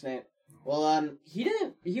car accident. Well,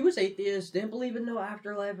 he was atheist, didn't believe in no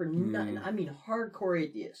afterlife or nothing. I mean, hardcore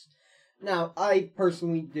atheist. Now, I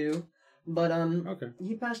personally do, but Okay.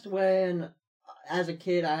 he passed away, and as a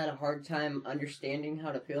kid, I had a hard time understanding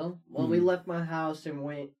how to feel. Well, we left my house and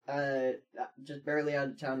went just barely out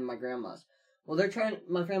of town to my grandma's. Well,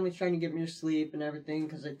 my family's trying to get me to sleep and everything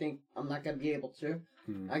because they think I'm not gonna be able to.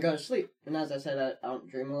 I go to sleep, and as I said, I don't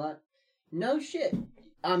dream a lot. No shit.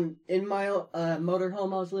 I'm in my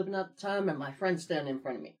motorhome I was living at the time, and my friend's standing in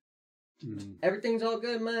front of me. Everything's all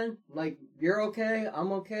good, man. Like, you're okay,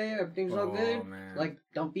 I'm okay, everything's all good. Man. Like,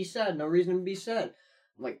 don't be sad, no reason to be sad.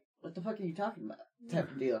 I'm like, what the fuck are you talking about?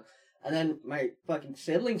 Type of deal. And then my fucking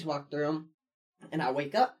siblings walk through them, and I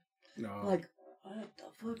wake up. No. Like, what the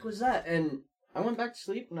fuck was that? And I went back to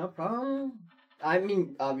sleep, no problem. I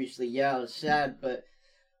mean, obviously, yeah, I was sad, but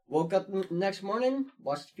woke up the next morning,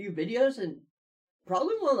 watched a few videos, and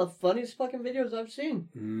probably one of the funniest fucking videos I've seen.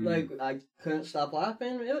 Like, I couldn't stop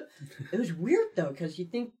laughing. It was weird, though, because you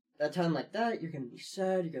think at a time like that, you're going to be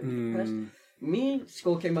sad, you're going to be depressed. Me,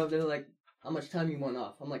 school came up, they're like, how much time you want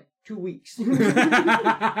off? I'm like, 2 weeks.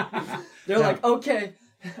 They're like, okay,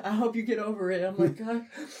 I hope you get over it. I'm like,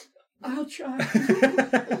 I'll try.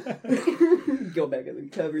 Go back in the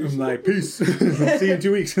covers. I'm like, peace. See you in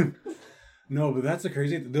 2 weeks. No, but that's the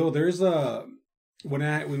crazy. Though there's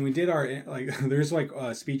when we did our there's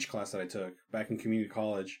a speech class that I took back in community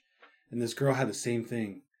college, and this girl had the same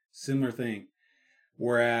thing, similar thing.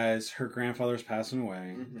 Whereas her grandfather was passing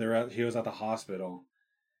away, he was at the hospital,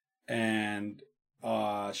 and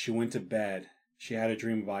she went to bed. She had a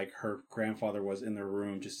dream of like her grandfather was in the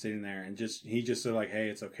room, just sitting there, and he just said like, "Hey,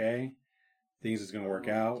 it's okay, things is gonna work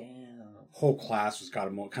out." Damn. Whole class was kind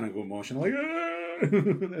of go emotional, like,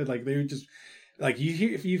 like they were just like you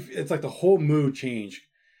hear it's like the whole mood changed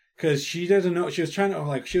because she doesn't know. She was trying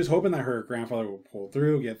to she was hoping that her grandfather would pull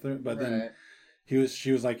through, get through, but then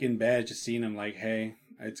she was like in bed, just seeing him like, "Hey,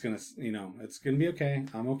 it's gonna be okay.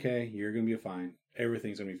 I'm okay. You're gonna be fine.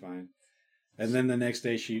 Everything's gonna be fine." And then the next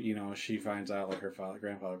day, she finds out like her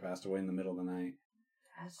grandfather passed away in the middle of the night.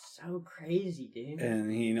 That's so crazy, dude.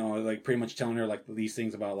 And he, pretty much telling her like these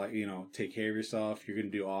things about like, take care of yourself. You're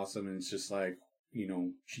gonna do awesome. And it's just like,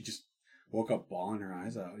 she just woke up bawling her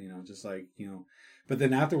eyes out. Just like, But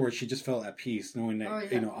then afterwards, she just felt at peace, knowing that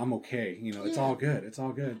I'm okay. It's all good. It's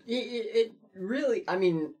all good. It really, I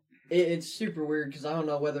mean, it's super weird because I don't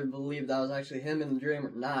know whether to believe that was actually him in the dream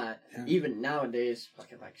or not. Yeah. Even nowadays,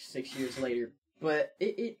 fucking 6 years later. But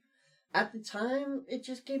it at the time, it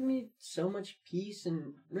just gave me so much peace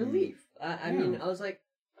and relief. I mean, I was like,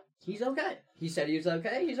 he's okay. He said he was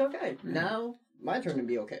okay. He's okay. Now, my turn to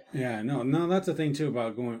be okay. Yeah, no, that's the thing too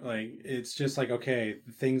about going, it's just like, okay,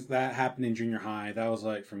 things that happened in junior high, that was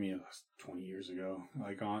for me, it was 20 years ago.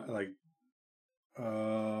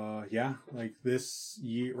 This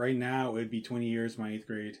year, right now, it would be 20 years, my 8th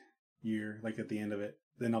grade year, at the end of it.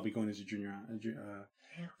 Then I'll be going into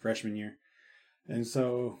freshman year. And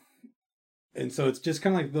so it's just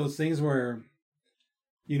kind of like those things where,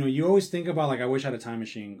 you always think about I wish I had a time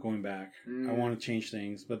machine going back. I want to change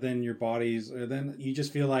things, but then then you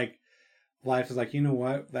just feel like life is like, you know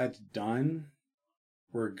what? That's done.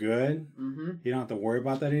 We're good. You don't have to worry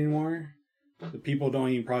about that anymore. The people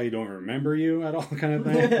probably don't remember you at all, kind of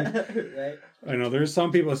thing. Right. I know there's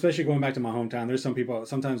some people, especially going back to my hometown. There's some people.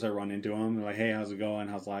 Sometimes I run into them. They're like, "Hey, how's it going?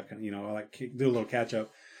 How's life?" I do a little catch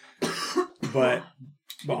up. But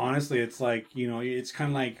honestly, it's like it's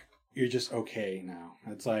kind of like you're just okay now.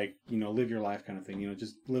 It's like live your life kind of thing.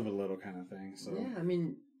 Just live a little kind of thing. So yeah, I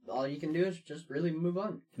mean, all you can do is just really move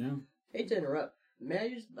on. Yeah. Hate to interrupt. May I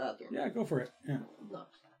use the bathroom? Yeah, go for it. Yeah. No.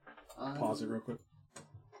 Pause it real quick.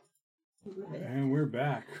 And we're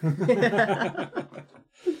back.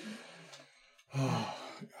 Oh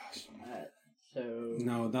gosh. So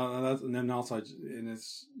no, that's, and then also I just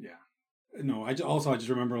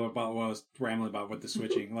remember about what I was rambling about with the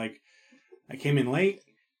switching. I came in late,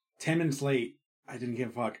 10 minutes late. I didn't give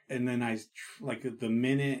a fuck, and then the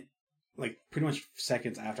minute, pretty much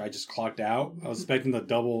seconds after I just clocked out, I was expecting the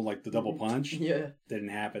double punch. Yeah. Didn't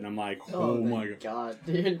happen. I'm like, oh my god,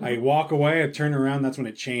 dude. I walk away, I turn around, that's when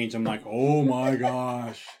it changed. I'm like, oh my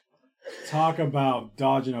gosh. Talk about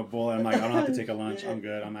dodging a bullet. I'm like, I don't have to take a lunch. I'm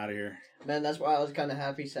good. I'm out of here. Man, that's why I was kind of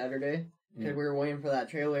happy Saturday. Because Yeah. we were waiting for that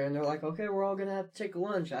trailer, and they're like, okay, we're all going to have to take a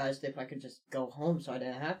lunch. I asked if I could just go home so I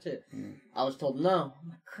didn't have to. Mm. I was told no. I'm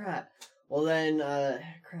like, crap. Well, then,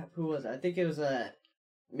 who was it? I think it was,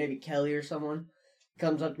 maybe Kelly or someone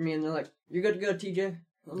comes up to me, and they're like, you're good to go, TJ.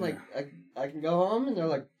 I'm like, I can go home? And they're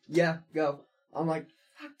like, yeah, go. I'm like,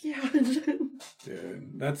 fuck yeah.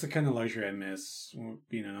 Dude, that's the kind of luxury I miss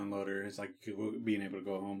being an unloader. It's like being able to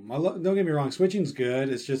go home. Don't get me wrong, switching's good.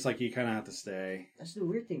 It's just like you kind of have to stay. That's the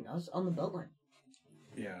weird thing. I was on the Beltline.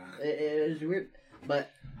 Yeah. It is weird.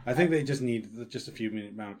 But I think they just need just a few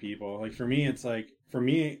amount of people. Like for me, it's like, at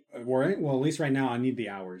least right now, I need the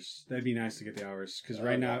hours. That'd be nice to get the hours. Because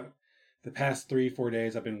right now, the past 3-4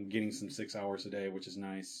 days, I've been getting some 6 hours a day, which is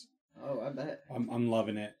nice. Oh, I bet. I'm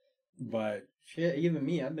loving it. But shit, even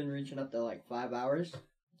me, I've been reaching up to like 5 hours.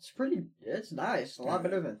 It's nice. A lot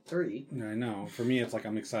better than 3. I know. For me, it's like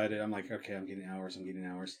I'm excited. I'm like, okay, I'm getting hours.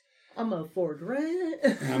 I'm gonna afford rent.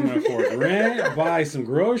 I'm gonna afford rent, buy some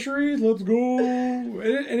groceries. Let's go.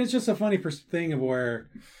 And it's just a funny thing of where,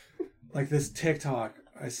 like this TikTok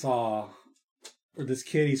I saw, where this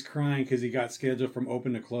kid, he's crying because he got scheduled from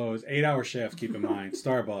open to close, 8-hour shift. Keep in mind,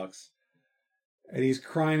 Starbucks, and he's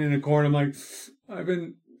crying in a corner. I'm like, I've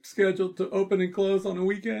been scheduled to open and close on a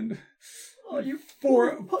weekend. Oh, you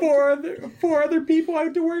four other people I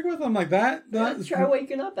have to work with. I'm like that. Try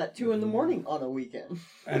waking up at 2 a.m. on a weekend.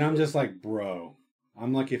 And I'm just like, bro,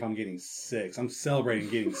 I'm lucky if I'm getting 6. I'm celebrating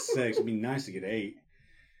getting 6. It'd be nice to get 8.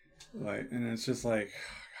 Like, and it's just like,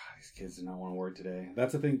 God, these kids do not want to work today.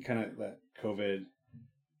 That's the thing, kind of that COVID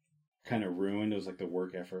kind of ruined. It was like the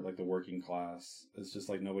work effort, like the working class. It's just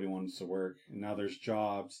like nobody wants to work, and now there's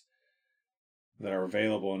jobs that are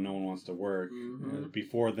available and no one wants to work. Mm-hmm.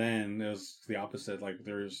 Before then, it was the opposite. Like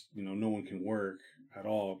there's, no one can work at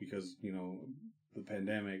all because, the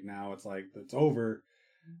pandemic. Now it's like, it's over.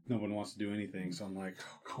 No one wants to do anything. So I'm like,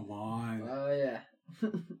 oh, come on. Oh, yeah.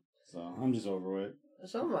 So I'm just over it.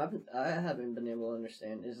 Something I haven't been able to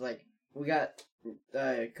understand is like, we got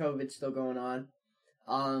COVID still going on.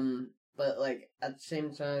 But like at the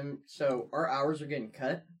same time, so our hours are getting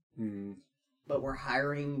cut, but we're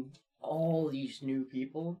hiring all these new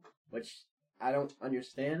people, which I don't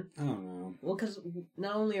understand. I don't know. Well, because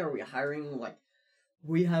not only are we hiring, like,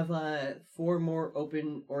 we have 4 more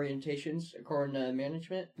open orientations according to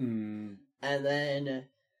management, and then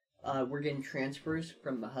we're getting transfers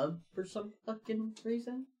from the hub for some fucking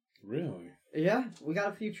reason. Really? Yeah, we got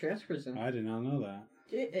a few transfers in. I did not know that.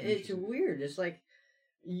 It's weird. It's like,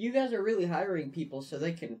 you guys are really hiring people so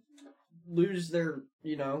they can lose their,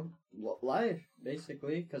 life,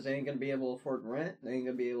 basically, because they ain't gonna be able to afford rent. They ain't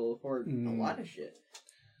gonna be able to afford a lot of shit,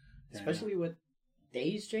 especially with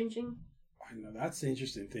days changing. I know, that's the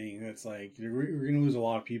interesting thing. It's like we're gonna lose a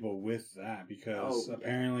lot of people with that because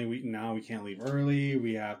apparently we can't leave early.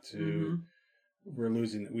 We have to.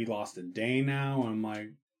 We lost a day now. And I'm like,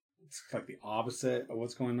 it's like the opposite of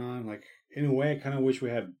what's going on. Like in a way, I kind of wish we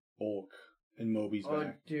had bulk and Moby's back.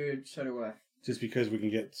 Oh, dude, so do I. Just because we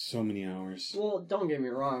can get so many hours. Well, don't get me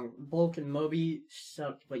wrong. Bulk and Moby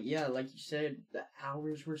sucked. But yeah, like you said, the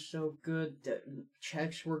hours were so good. The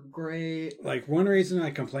checks were great. Like, one reason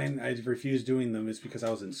I complained, I refused doing them is because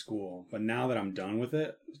I was in school. But now that I'm done with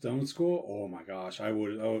school, oh my gosh,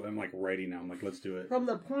 I'm like ready now. I'm like, let's do it. From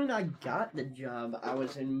the point I got the job, I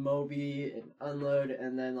was in Moby and Unload.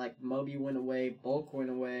 And then, like, Moby went away, Bulk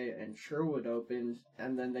went away, and Sherwood opened.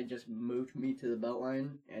 And then they just moved me to the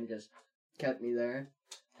Beltline and just kept me there,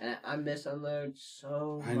 and I miss Unload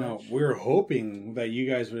so much. I know. We were hoping that you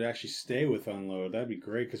guys would actually stay with Unload. That'd be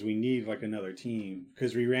great because we need like another team.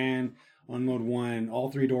 Because we ran Unload 1, all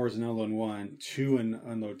 3 doors in Unload 1, 2 in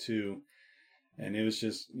Unload 2, and it was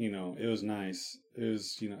just it was nice. It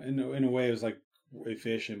was in a way it was like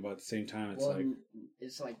efficient, but at the same time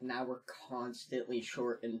it's like now we're constantly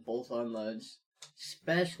short in both unloads,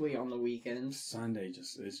 especially on the weekends. Sunday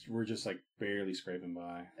we're just like barely scraping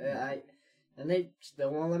by. And they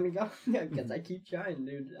still won't let me go because I keep trying,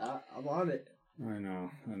 dude. I'm on it. I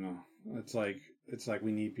know. It's like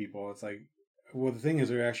we need people. It's like, well, the thing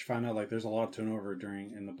is, we actually found out like there's a lot of turnover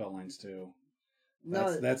in the Beltlines too.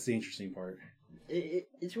 That's the interesting part.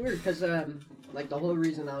 It's weird because like the whole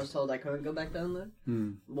reason I was told I couldn't go back to Unload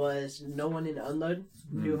was no one in Unload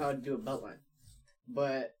knew how to do a Beltline.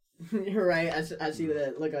 But you're right. I see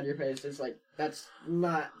the look on your face. It's like that's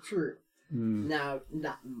not true. Now,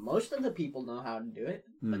 not most of the people know how to do it,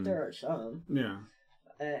 but there are some. Yeah.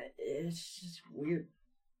 It's just weird.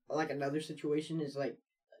 Like, another situation is, like,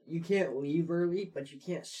 you can't leave early, but you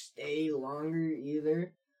can't stay longer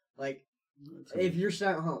either. Like, if you're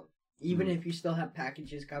sent home, even if you still have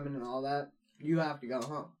packages coming and all that, you have to go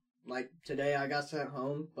home. Like today, I got sent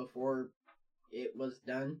home before it was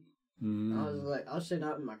done. I was sitting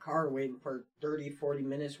out in my car waiting for 30, 40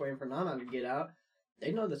 minutes waiting for Nana to get out.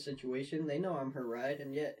 They know the situation. They know I'm her ride,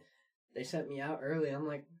 and yet they sent me out early. I'm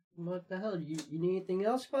like, what the hell? You need anything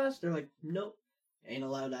else, class? They're like, nope. Ain't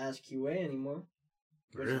allowed to ask QA anymore.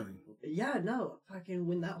 Really? Yeah, no. Fucking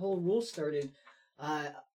when that whole rule started,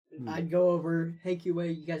 I'd go over, hey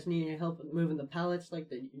QA, you guys need any help with moving the pallets like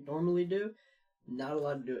they normally do? Not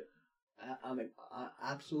allowed to do it. I'm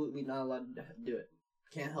absolutely not allowed to do it.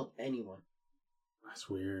 Can't help anyone. That's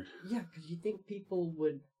weird. Yeah, because you think people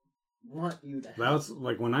would want you to help. That was,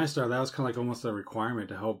 like, when I started, that was kind of like almost a requirement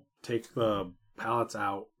to help take the pallets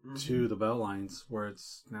out to the belt lines, where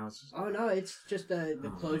it's just... Oh, no, it's just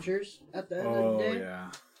the closures at the end of the day. Oh,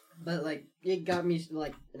 yeah. But, like, it got me,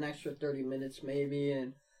 like, an extra 30 minutes maybe,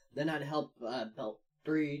 and then I'd help belt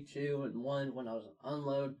 3, 2, and 1 when I was on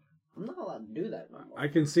unload. I'm not allowed to do that no more. I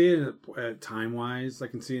can see it at time-wise. I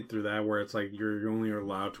can see it through that, where it's like you're only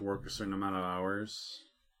allowed to work a certain amount of hours.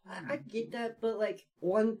 I get that, but, like,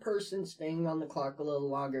 one person staying on the clock a little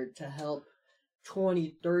longer to help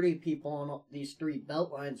 20, 30 people on these 3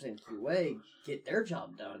 belt lines in QA get their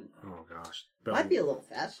job done. Oh, gosh. Might be a little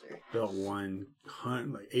faster. Belt 1,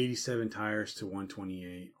 like 87 tires to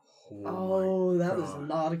 128. Oh, that was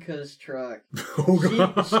Nautica's truck. Oh,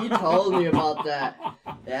 God. She told me about that.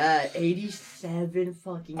 Yeah, 87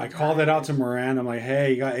 fucking I called it out to Moran. I'm like,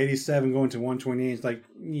 hey, you got 87 going to 128. It's like,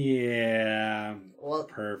 yeah, well,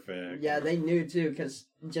 perfect. Yeah, they knew, too, because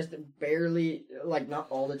just barely, like, not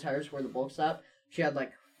all the tires were the bulk stop. She had,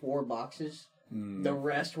 like, 4 boxes. The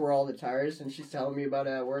rest were all the tires, and she's telling me about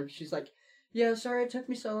it at work. She's like, yeah, sorry it took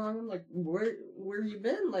me so long. I'm like, where you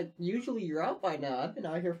been? Like, usually you're out by now. I've been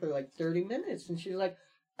out here for like 30 minutes. And she's like,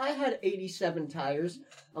 I had 87 tires.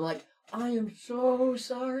 I'm like, I am so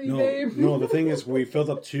sorry, babe. No, the thing is, we filled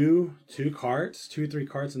up two carts, 3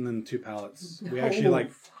 carts, and then 2 pallets. We actually,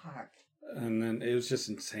 fuck. And then it was just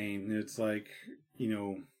insane. It's like,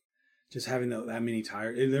 just having that many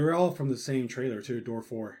tires. They were all from the same trailer, too, door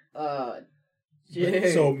 4.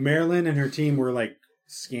 Dude. So Marilyn and her team were like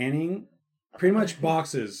scanning pretty much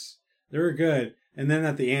boxes. They were good. And then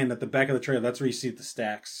at the end, at the back of the trailer, that's where you see the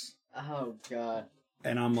stacks. Oh, God.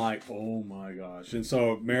 And I'm like, oh, my gosh. And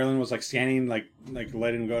so Marilyn was, like, scanning, like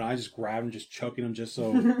letting them go. And I just grabbed them, just choking them just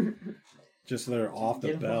so they're off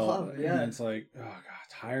the belt. Off, yeah. And it's like, oh, God,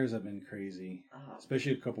 tires have been crazy. Oh.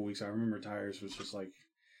 Especially a couple weeks. I remember tires was just, like,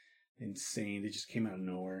 insane. They just came out of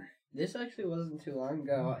nowhere. This actually wasn't too long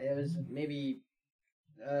ago. It was maybe,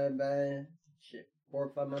 4 or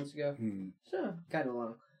 5 months ago. So, kind of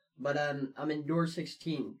long. But I'm in door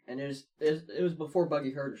 16, and it was before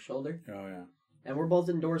Buggy hurt his shoulder. Oh, yeah. And we're both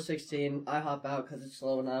in door 16. I hop out because it's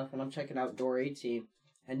slow enough, and I'm checking out door 18.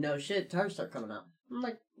 And no shit, tires start coming out. I'm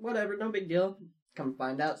like, whatever, no big deal. Come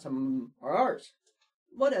find out some of them are ours.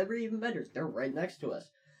 Whatever, even better. They're right next to us.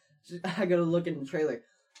 So I gotta look in the trailer.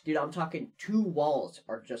 Dude, I'm talking 2 walls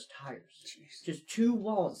are just tires. Jeez. Just 2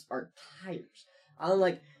 walls are tires. I'm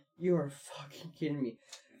like, you are fucking kidding me.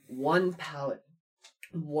 One pallet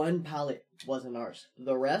wasn't ours.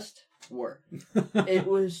 The rest were. It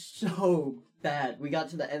was so bad. We got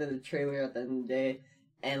to the end of the trailer at the end of the day,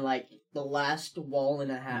 and like the last wall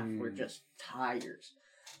and a half were just tires.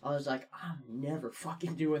 I was like, I'm never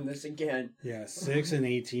fucking doing this again. Yeah, 6 and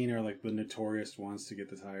 18 are like the notorious ones to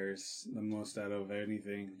get the tires the most out of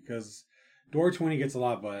anything. Because door 20 gets a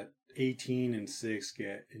lot, but 18 and 6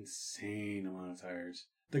 get insane amount of tires.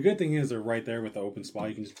 The good thing is they're right there with the open spot.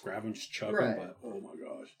 You can just grab them, just chuck them, but oh my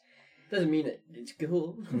gosh. Doesn't mean it's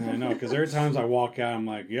cool. I know, because there are times I walk out, I'm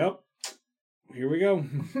like, yep, here we go.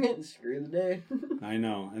 Screw the day. I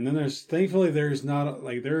know. And then thankfully there's not,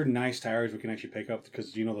 like, there are nice tires we can actually pick up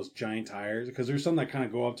because, those giant tires. Because there's some that kind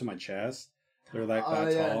of go up to my chest. They're like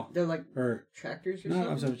that tall. They're like tractors or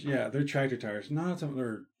something? Yeah, they're tractor tires. Not something,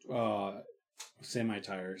 they're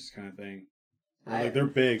semi-tires kind of thing. They're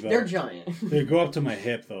big, though. They're giant. They go up to my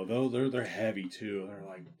hip, though. They're heavy, too. They're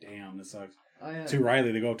like, damn, this sucks. Oh, yeah. To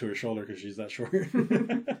Riley, they go up to her shoulder because she's that short.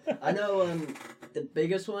 I know the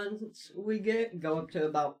biggest ones we get go up to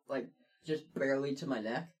about, like, just barely to my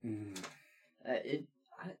neck. I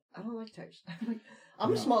don't like tires.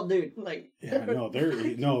 I'm a small dude. Like, yeah,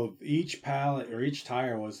 each pallet or each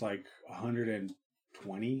tire was like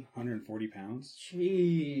 140 pounds.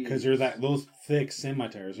 Jeez. Because they're those thick semi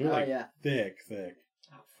tires. They're thick.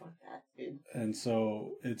 Oh, fuck that, dude. And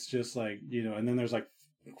so it's just like, and then there's like,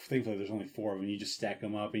 thankfully there's only 4 of them. You just stack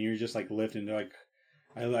them up and you're just like lifting. Like,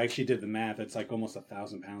 I actually did the math. It's like almost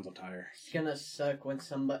 1,000 pounds of tire. It's gonna suck when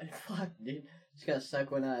somebody, fuck, dude. It's It's gonna suck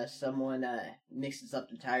when someone mixes up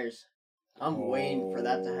the tires. I'm waiting for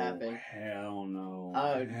that to happen. Hell no.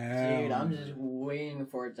 Oh, Hell dude, I'm no. just waiting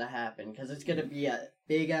for it to happen because it's gonna be a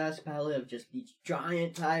big ass pallet of just these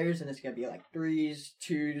giant tires, and it's gonna be like 3s,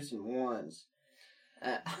 2s, and 1s.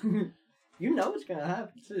 You know it's gonna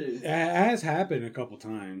happen too. It has happened a couple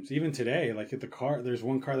times. Even today, like at the car, there's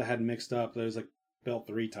one car that had mixed up. There's like Belt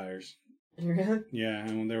 3 tires. Really? Yeah,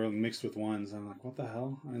 and when they were mixed with ones, I'm like, what the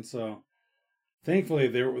hell? And so, thankfully,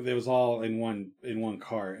 there was all in one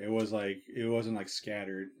car. It wasn't like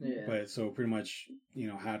scattered. Yeah. But so pretty much,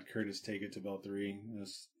 had Curtis take it to Belt 3.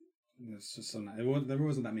 It's just there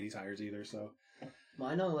wasn't that many tires either. So. Well,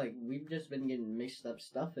 I know, like we've just been getting mixed up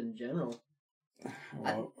stuff in general.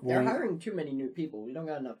 Well, They're hiring too many new people. We don't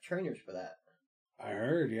got enough trainers for that. I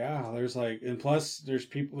heard, yeah. There's and plus there's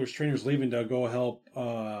trainers leaving to go help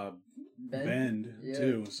Bend Yeah.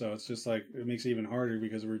 too. So it's just like it makes it even harder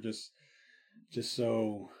because we're just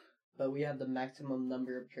so. But we have the maximum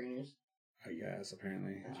number of trainers. I guess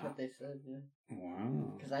apparently. That's what they said. Yeah.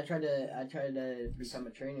 Wow. Because I tried to become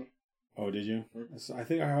a trainer. Oh, did you? Mm-hmm. So I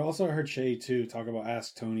think I also heard Shay too talk about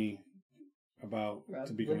ask Tony about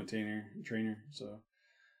to become a trainer.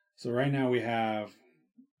 So right now we have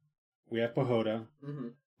Pahoda, Mm-hmm.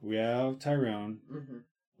 we have Tyrone, Mm-hmm.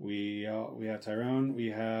 we have Tyrone, we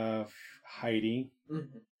have Heidi,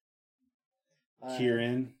 Mm-hmm.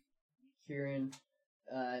 Kieran,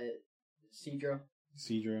 Cedro.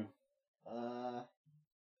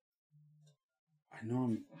 I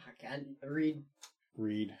know I can't read.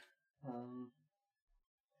 Reed.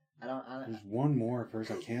 I don't. There's one more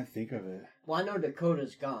person I can't think of it. Well, I know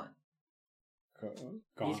Dakota's gone. Gone.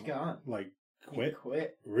 He's gone. Like quit? He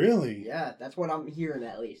quit. Really? Yeah, that's what I'm hearing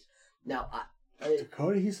at least. Now,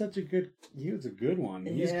 Dakota, he was a good one.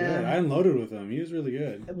 He's Yeah. good. I unloaded with him. He was really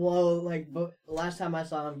good. well, like, but last time I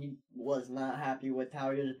saw him, he was not happy with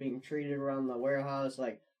how he was being treated around the warehouse.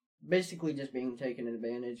 Like, basically just being taken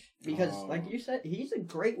advantage. Because, like you said, he's a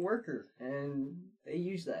great worker, and they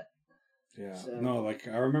use that. Yeah. So- No, like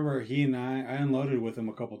I remember I unloaded with him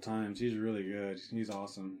a couple times. He's really good. He's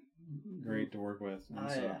awesome. Great to work with. And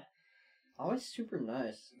Yeah. Always super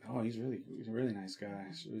nice. he's a really nice guy.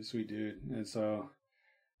 He's a really sweet dude. And so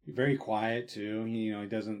very quiet too. He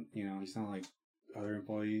doesn't he's not like other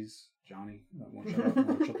employees. Johnny, that won't shut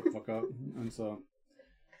the fuck up. And so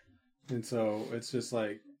it's just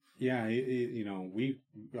like yeah, he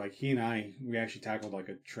and I actually tackled like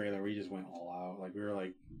a trailer. We just went all out. Like we were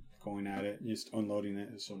like going at it, just unloading it.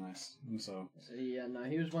 It's so nice. And so yeah, no,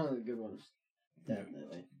 he was one of the good ones.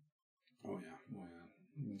 Definitely. Oh yeah.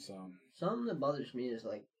 And so something that bothers me is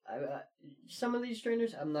like some of these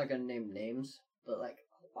trainers. I'm not gonna name names, but like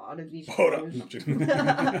a lot of these trainers,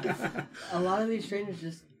 a lot of these trainers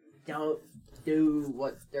just don't do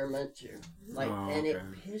what they're meant to. Like, and it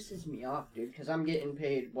pisses me off, dude. Because I'm getting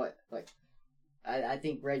paid what? Like, I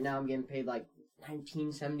think right now I'm getting paid like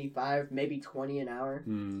 $19.75, maybe $20 an hour,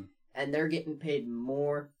 and they're getting paid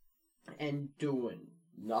more and doing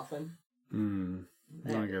nothing.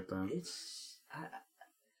 I get that.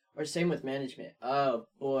 Or same with management. Oh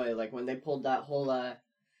boy, like when they pulled that whole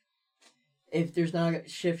if there's not a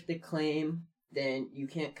shift to claim, then you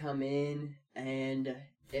can't come in, and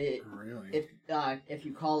really? if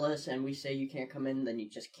you call us and we say you can't come in, then you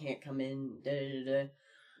just can't come in.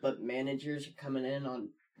 But managers are coming in on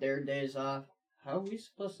their days off. How are we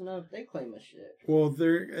supposed to know if they claim a shift? Well,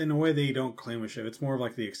 they're in a way they don't claim a shift. It's more of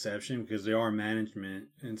like the exception because they are management,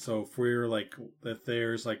 and so if we're like if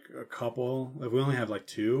there's like a couple, if we only have like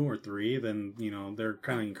 2 or 3, then they're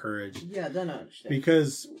kind of encouraged. Yeah, then I understand.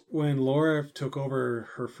 Because when Laura took over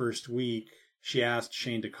her first week, she asked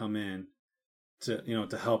Shane to come in to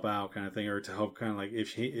to help out kind of thing, or to help kind of like if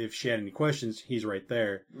she had any questions, he's right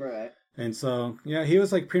there. Right. And so, yeah, he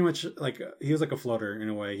was like pretty much like he was like a floater in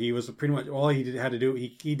a way. He was pretty much all he had to do.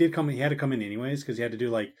 He had to come in anyways because he had to do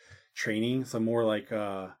like training, some more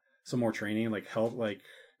training, like health, like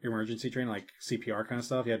emergency training, like CPR kind of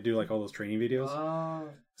stuff. He had to do like all those training videos. Oh.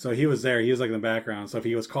 So he was there. He was like in the background. So if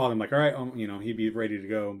he was called, I'm like, all right, he'd be ready to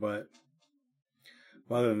go. But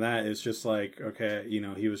other than that, it's just like okay,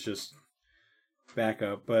 he was just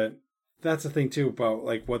backup. But that's the thing too about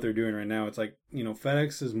like what they're doing right now. It's like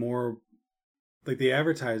FedEx is more like they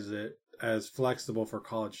advertise it as flexible for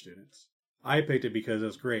college students. I picked it because it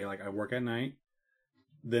was great. Like I work at night,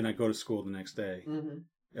 then I go to school the next day. Mm-hmm.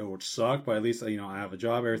 It would suck, but at least I have a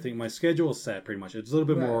job. Everything, my schedule is set pretty much. It's a little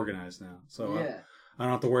bit more organized now, so yeah. I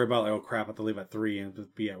don't have to worry about like, oh crap, I have to leave at 3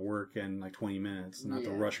 and be at work in like 20 minutes and have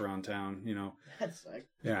to rush around town. That's like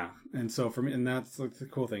yeah. And so for me, and that's like the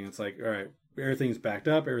cool thing. It's like all right. Everything's backed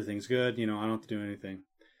up. Everything's good. I don't have to do anything.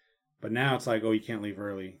 But now it's like, oh, you can't leave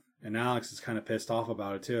early. And Alex is kind of pissed off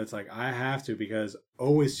about it too. It's like, I have to because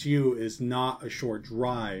OSU is not a short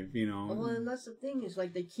drive, you know. Well, and that's the thing is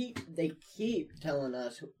like they keep telling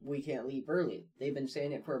us we can't leave early. They've been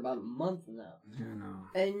saying it for about a month now. I know.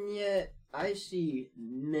 And yet I see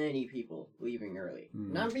many people leaving early,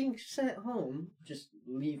 not being sent home, just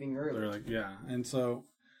leaving early. They're like, yeah, and so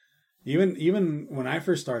even when I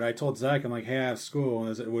first started, I told Zach, I'm like, hey, I have school,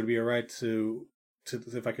 and it would be alright to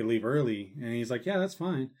if I could leave early, and he's like, yeah, that's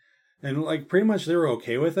fine. And like pretty much they were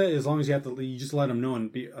okay with it as long as you just let them know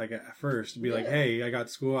and be like at first be like, hey, I got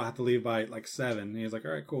school, I have to leave by like 7. And he's like, all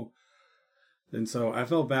right, cool. And so I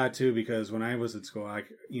felt bad too because when I was at school, I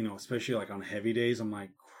especially like on heavy days, I'm like,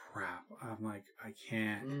 crap. I'm like, I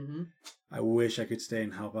can't. Mm-hmm. I wish I could stay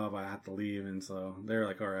and help out, but I have to leave. And so they're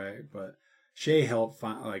like, all right. But Shay helped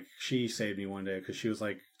she saved me one day because she was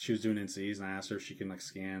doing NCs and I asked her if she can like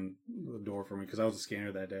scan the door for me because I was a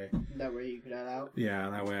scanner that day. That way you could head out? Yeah,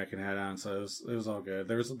 that way I could head out. And so it was all good.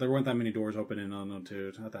 There weren't that many doors open in Unknown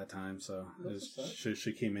 2 at that time. So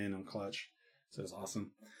she came in on clutch. So it was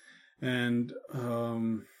awesome. And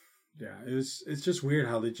yeah, it's just weird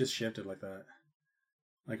how they just shifted like that.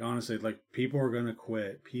 Like honestly, like people are gonna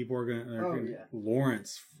quit. People are gonna. Yeah.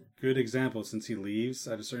 Lawrence, good example since he leaves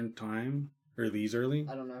at a certain time or leaves early.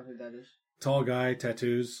 I don't know who that is. Tall guy,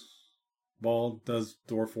 tattoos, bald, does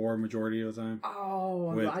door 4 majority of the time. Oh,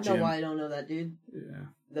 I know why I don't know that dude. Yeah.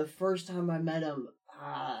 The first time I met him,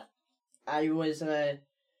 I was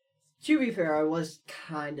to be fair, I was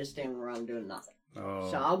kind of standing around doing nothing.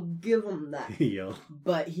 Oh. So I'll give him that. Yeah.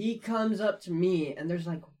 But he comes up to me, and there's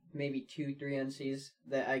like maybe 2-3 NCs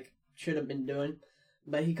that I should have been doing.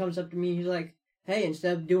 But he comes up to me, he's like, hey,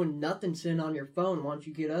 instead of doing nothing sitting on your phone, why don't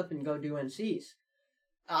you get up and go do NCs?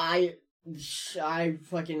 I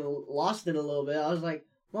fucking lost it a little bit. I was like,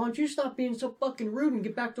 why don't you stop being so fucking rude and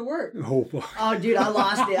get back to work? Oh, boy. Oh, dude, I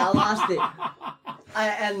lost it.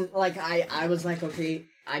 I was like, okay,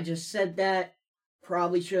 I just said that.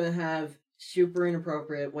 Probably shouldn't have. Super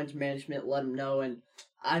inappropriate. Went to management, let him know, and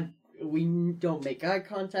we don't make eye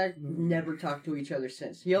contact. Never talk to each other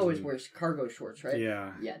since. He always wears cargo shorts, right?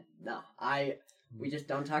 Yeah. Yeah. No, we just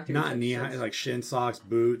don't talk to each Not other. knee high, like shin socks,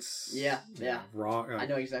 boots. Yeah. Rock. I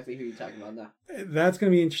know exactly who you're talking about now. That's gonna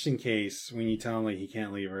be an interesting case when you tell him like he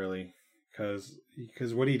can't leave early, because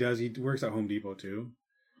what he does, he works at Home Depot too.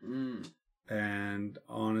 And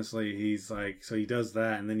honestly, he's like, so he does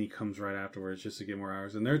that, and then he comes right afterwards just to get more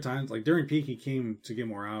hours. And there are times, like during peak, he came to get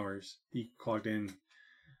more hours. He clocked in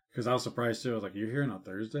because I was surprised too. I was like, "You're here on a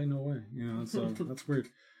Thursday? No way!" So that's weird.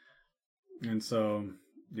 And so,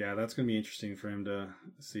 yeah, that's gonna be interesting for him to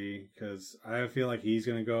see because I feel like he's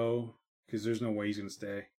gonna go because there's no way he's gonna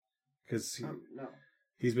stay because no.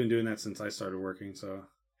 He's been doing that since I started working. So,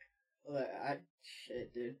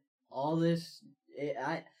 shit, dude, all this,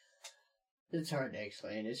 it's hard to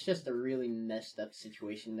explain. It's just a really messed up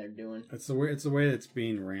situation they're doing. It's the way it's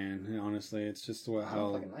being ran. Honestly, it's just how. I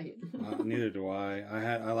don't fucking like it. Neither do I.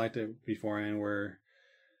 I liked it beforehand, where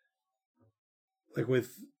like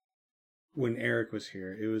when Eric was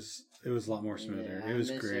here, it was a lot more smoother. Yeah, it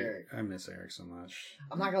was great. Eric. I miss Eric so much.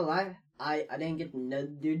 I'm not gonna lie. I didn't get to know the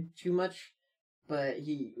dude too much, but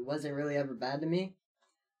he wasn't really ever bad to me.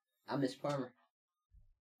 I miss Farmer.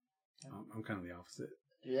 I'm kind of the opposite.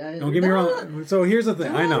 Yeah, don't get me wrong. So here's the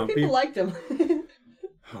thing. I know people liked him.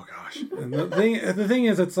 Oh gosh, and the thing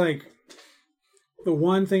is, it's like the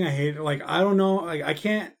one thing I hate. Like I don't know. Like I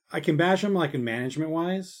can bash him like in management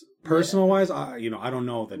wise, personal wise. I don't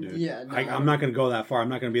know the dude. Yeah, no, I'm not gonna go that far. I'm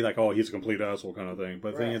not gonna be like, oh, he's a complete asshole kind of thing.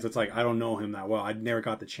 But the thing is, it's like I don't know him that well. I never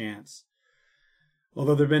got the chance.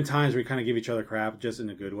 Although there've been times we kind of give each other crap, just in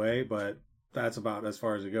a good way. But that's about as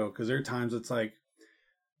far as it goes. Because there are times it's like.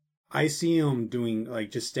 I see him doing,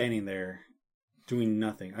 like, just standing there, doing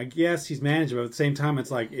nothing. I guess he's managing, but at the same time,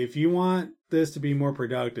 it's like, if you want this to be more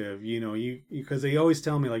productive, because they always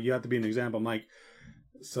tell me, like, you have to be an example. I'm like,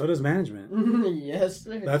 so does management. Yes,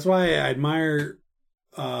 sir. That's why I admire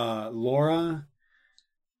Laura,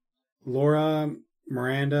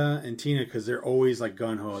 Miranda, and Tina, because they're always, like,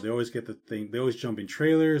 gung-ho. They always get the thing. They always jump in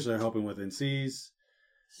trailers. They're helping with NCs.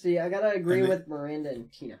 See, I gotta agree with Miranda and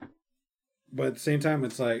Tina. But at the same time,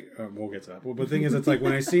 it's like, we'll get to that. But the thing is, it's like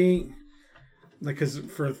when I see, like, because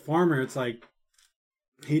for Farmer, it's like,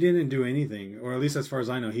 he didn't do anything. Or at least as far as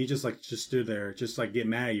I know, he just stood there, just like get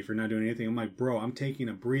mad at you for not doing anything. I'm like, bro, I'm taking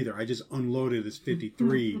a breather. I just unloaded this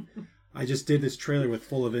 53. I just did this trailer with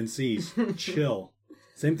full of NCs. Chill.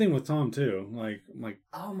 Same thing with Tom, too. Like, I'm like,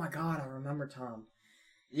 oh my God, I remember Tom.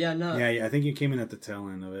 Yeah, no. Yeah, I think you came in at the tail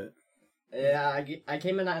end of it. Yeah, I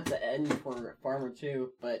came in at the end for Farmer too,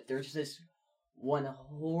 but there's this one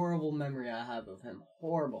horrible memory I have of him.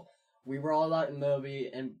 Horrible. We were all out in the movie,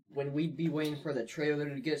 and when we'd be waiting for the trailer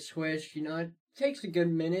to get switched, you know, it takes a good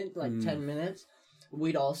minute, like 10 minutes.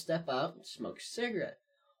 We'd all step out and smoke a cigarette.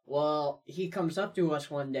 Well, he comes up to us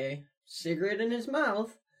one day, cigarette in his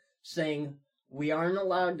mouth, saying, we aren't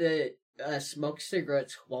allowed to smoke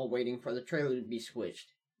cigarettes while waiting for the trailer to be switched.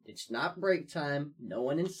 It's not break time. No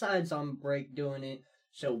one inside's on break doing it,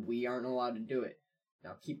 so we aren't allowed to do it.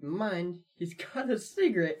 Now, keep in mind, he's got a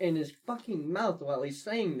cigarette in his fucking mouth while he's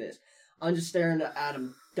saying this. I'm just staring at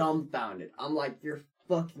him dumbfounded. I'm like, you're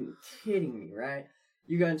fucking kidding me, right?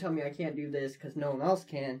 You're gonna tell me I can't do this because no one else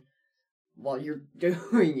can while you're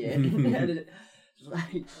doing it. It's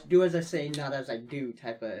like, do as I say, not as I do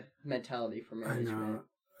type of mentality for management. I know.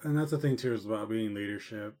 And that's the thing, too, is about being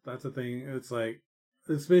leadership. That's the thing. It's like,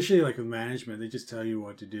 especially like with management, they just tell you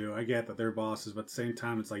what to do. I get that they're bosses, but at the same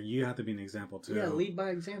time, it's like you have to be an example too. Yeah, lead by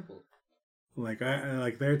example. Like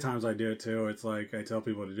there are times I do it too. It's like I tell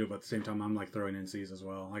people to do it, but at the same time, I'm like throwing NCs as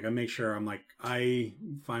well. Like I make sure I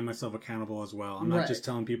find myself accountable as well. I'm not just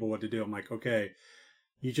telling people what to do. I'm like, okay,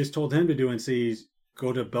 you just told him to do NCs.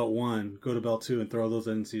 Go to belt 1, go to belt 2, and throw those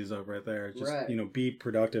NCs up right there. Just be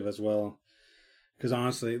productive as well. Because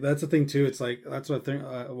honestly, that's the thing too. It's like that's what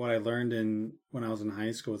I learned when I was in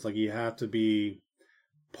high school. It's like you have to be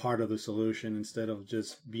part of the solution instead of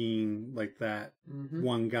just being like that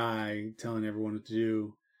one guy telling everyone what to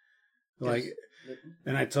do. Like,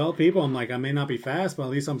 and I tell people, I'm like, I may not be fast, but at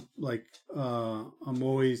least I'm like, I'm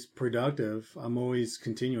always productive. I'm always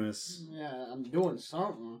continuous. Yeah, I'm doing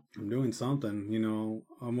something. You know,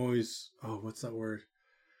 I'm always. Oh, what's that word?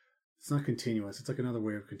 It's not continuous. It's like another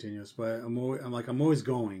way of continuous, but I'm always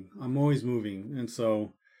going. I'm always moving, and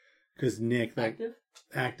so because Nick,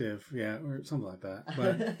 active, yeah, or something like that.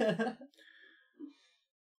 But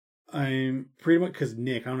I'm pretty much because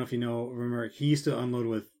Nick. I don't know if you remember, he used to unload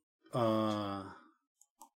with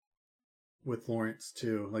Lawrence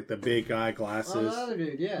too, like the big guy, glasses. Oh, the other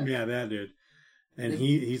dude, yeah, that dude. And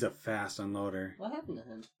he's a fast unloader. What happened to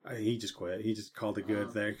him? He just quit. He just called it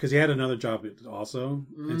good there because he had another job also,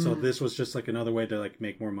 and so this was just like another way to like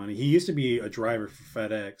make more money. He used to be a driver for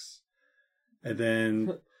FedEx, and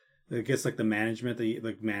then I guess like the manager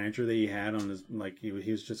that he had on his he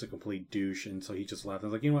was just a complete douche, and so he just left. I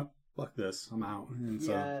was like, you know what, fuck this, I'm out. And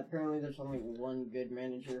so, apparently there's only one good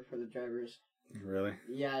manager for the drivers. Really?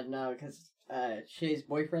 Yeah, no, because Shay's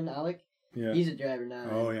boyfriend Alec, he's a driver now.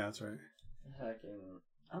 Oh yeah, that's right.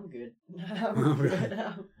 I'm good.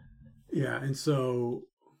 Yeah, and so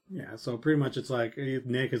pretty much it's like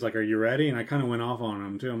Nick is like, "Are you ready?" And I kind of went off on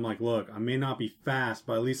him too. I'm like, "Look, I may not be fast,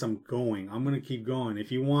 but at least I'm going. I'm gonna keep going.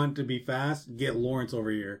 If you want to be fast, get Lawrence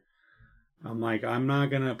over here." I'm like, I'm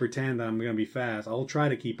not gonna pretend that I'm gonna be fast. I'll try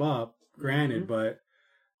to keep up, granted, but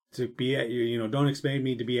to be at your, don't expect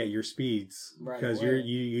me to be at your speeds because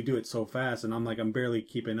you do it so fast, and I'm like, I'm barely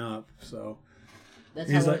keeping up, so.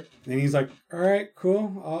 He's like, all right,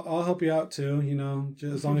 cool. I'll help you out too.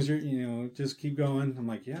 Just as long as you're, just keep going. I'm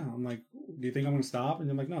like, yeah. I'm like, do you think I'm gonna stop? And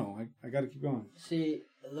I'm like, no, I got to keep going. See,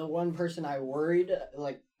 the one person I worried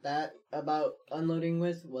like that about unloading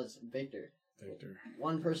with was Victor.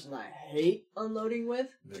 One person I hate unloading with.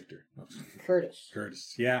 Victor.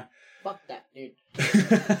 Curtis. Yeah. Fuck that dude.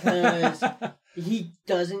 Because he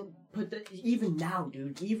doesn't put even now,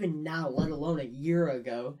 let alone a year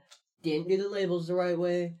ago. Didn't do the labels the right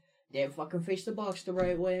way. Didn't fucking face the box the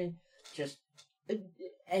right way. Just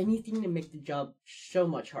anything to make the job so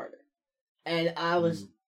much harder. And I was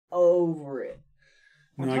over it.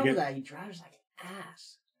 On top of that, he drives like an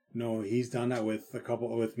ass. No, he's done that with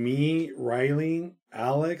with me, Riley,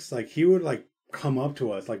 Alex. Like he would like come up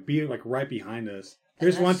to us, like be like right behind us.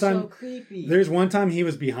 There's one time. So creepy. There's one time he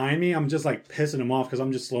was behind me. I'm just like pissing him off because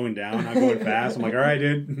I'm just slowing down, not going fast. I'm like, all right,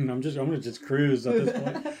 dude. I'm gonna just cruise at this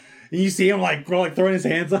point. And you see him like throwing his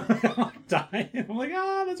hands up, I'm dying. I'm like,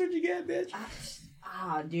 that's what you get, bitch.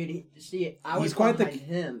 Dude. I was behind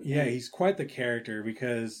him. Yeah, he's quite the character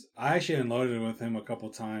because I actually unloaded with him a couple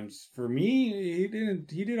times. For me,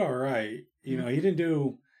 he did all right. He didn't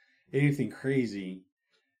do anything crazy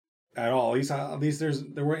at all. At least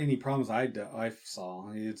there weren't any problems I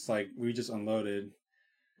saw. It's like we just unloaded.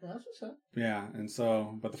 That's what's up. Yeah, and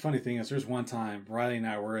so, but the funny thing is, there's one time Riley and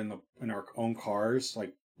I were in our own cars,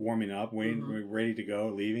 like warming up, waiting, we're ready to go,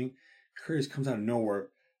 leaving. Curtis comes out of nowhere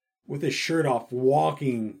with his shirt off,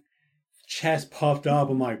 walking, chest puffed up.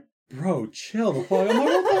 I'm like, bro, chill the fuck. I'm like,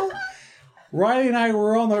 what the? Riley and I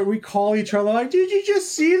were we call each other like, did you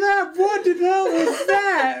just see that? What the hell was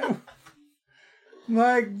that? I'm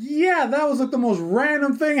like, yeah, that was like the most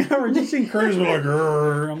random thing ever. Just seeing Curtis was like,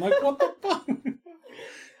 grrr. I'm like, what the fuck?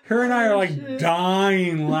 Her and I are like shit.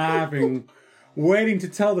 dying laughing, waiting to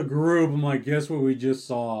tell the group. I'm like, guess what we just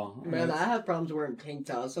saw? Man, I have problems wearing tank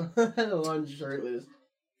tops, I'm shirtless.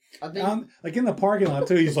 I think, Like in the parking lot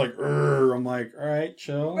too. He's like, "Urgh." I'm like, all right,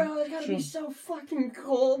 chill. bro, it's gotta chill. be so fucking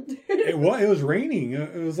cold, dude. It was raining.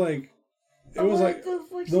 It was like, What the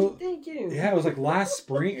fuck's he thinking? yeah, it was like last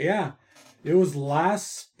spring. Yeah, it was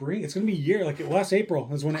last spring. It's gonna be last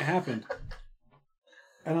April is when it happened.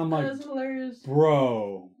 And I'm like, That's hilarious.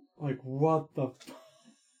 bro, like what the.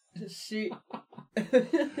 See,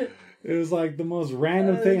 It was like the most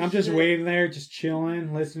random Oh, thing. I'm just shit. waiting there, just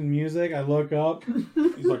chilling, listening to music. I look up.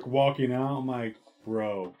 He's like walking out. I'm like,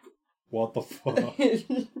 bro, what the fuck?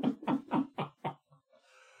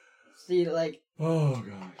 see, like Oh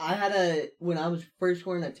god. I had when I was first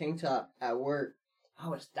wearing a tank top at work, I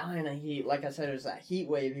was dying of heat. Like I said, it was that heat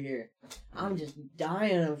wave here. I'm just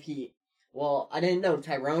dying of heat. Well, I didn't know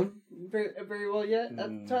Tyrone very well yet at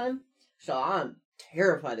the time, so I'm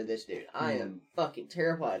terrified of this dude. I am fucking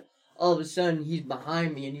terrified. All of a sudden, he's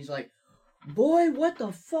behind me and he's like, "Boy, what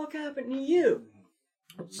the fuck happened to you?"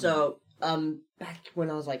 So, back when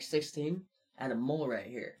I was like 16, I had a mole right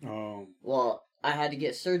here. Oh. Well, I had to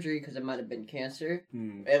get surgery because it might have been cancer.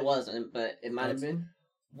 Hmm. It wasn't, but it might have been.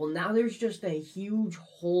 Well, now there's just a huge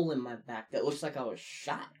hole in my back that looks like I was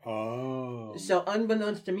shot. Oh. So,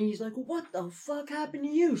 unbeknownst to me, he's like, "What the fuck happened to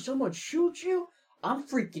you? Someone shoot you?" I'm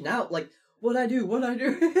freaking out. Like, what'd I do?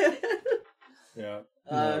 Yeah.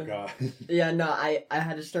 Oh god. Yeah, no, I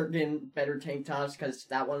had to start getting better tank tops because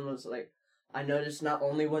that one was like, I noticed not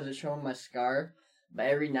only was it showing my scar, but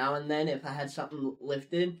every now and then if I had something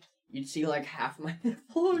lifted, you'd see like half my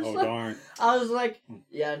nipple or Oh something. darn. I was like,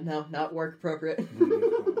 yeah, no, not work appropriate.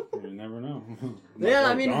 You never know. Yeah,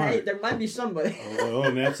 I Oh, mean, darn. hey, there might be somebody. Oh,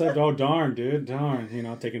 that's like, oh darn, dude, darn. You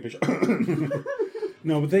know, taking pictures.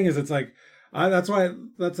 No, but the thing is, it's like, that's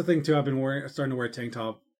the thing too. I've been starting to wear a tank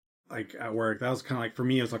top like at work. That was kind of like for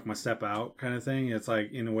me, it was like my step out kind of thing. It's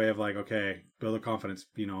like in a way of like, okay, build a confidence,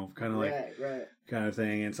 you know, kind of like Right. kind of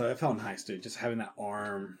thing. And so it felt nice, dude, just having that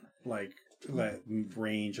arm, like that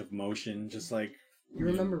range of motion, just like. You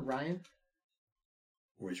remember Ryan?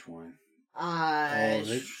 Which one?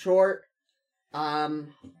 Short.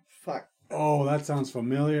 Fuck. Oh, that sounds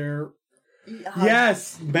familiar. Yeah,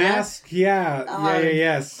 Yes, Mask. Yeah.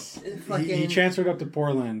 Yes. He fucking- transferred up to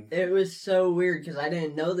Portland. It was so weird because I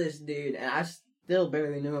didn't know this dude, and I still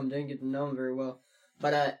barely knew him. Didn't get to know him very well.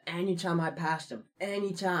 But anytime I passed him,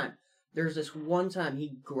 there's this one time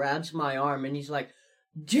he grabs my arm and he's like,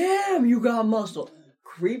 "Damn, you got muscle."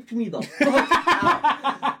 Creeped me the fuck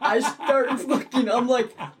out. I start fucking. I'm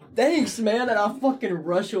like, "Thanks, man," and I fucking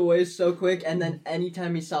rush away so quick. And then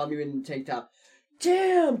anytime he saw me in the tank top,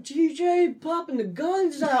 "Damn, TJ popping the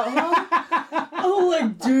guns out, huh?" I'm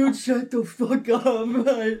like, "Dude, shut the fuck up,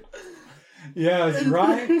 man." Yes,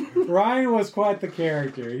 Ryan was quite the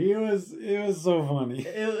character. It was so funny.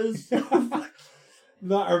 It was so funny.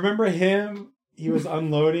 No, I remember him. He was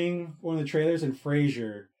unloading one of the trailers in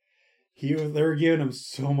Frasier. They were giving him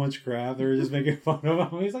so much crap. They were just making fun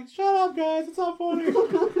of him. He's like, "Shut up, guys! It's not funny."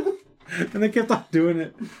 And they kept on doing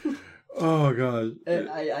it. Oh god. And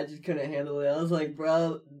I just couldn't handle it. I was like,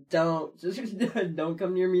 "Bro, don't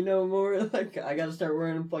come near me no more." Like, I gotta start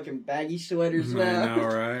wearing fucking baggy sweaters I now. know,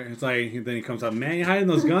 right? It's like then he comes up, "Man, you hiding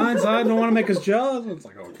those guns? I don't want to make us jealous." It's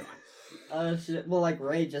like, oh god. Shit. Well, like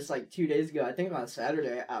Ray, just like 2 days ago, I think on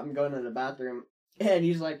Saturday, I'm going to the bathroom, and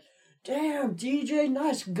he's like, "Damn, DJ,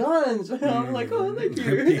 nice guns." And I'm like, "Oh, thank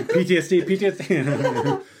you."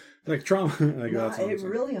 PTSD. Like trauma. Like Nah, that's it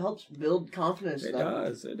really helps build confidence. It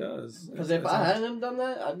does. It does. Because if I hadn't done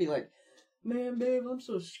that, I'd be like, "Man, babe, I'm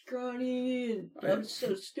so scrawny and I'm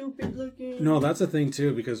so stupid looking." No, that's the thing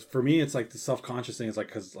too. Because for me, it's like the self-conscious thing. It's like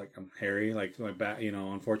because like I'm hairy, like my back. You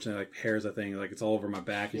know, unfortunately, like hair is a thing. Like it's all over my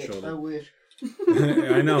back and Shit, shoulder. I wish.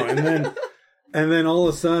 I know. And then all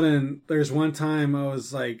of a sudden, there's one time I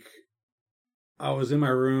was in my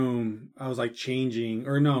room. I was like changing,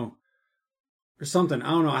 or something. I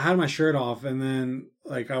don't know. I had my shirt off, and then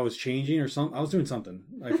like I was changing or something. I was doing something.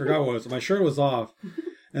 I forgot what it was. My shirt was off,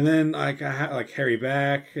 and then like I had like hairy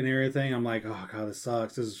back and everything. I'm like, oh god, this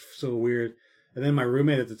sucks. This is so weird. And then my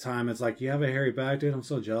roommate at the time, it's like, "You have a hairy back, dude. I'm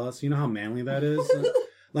so jealous. You know how manly that is."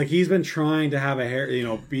 Like he's been trying to have a hair,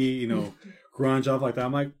 be grunge off like that.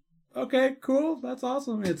 I'm like, okay, cool. That's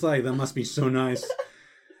awesome. It's like that must be so nice.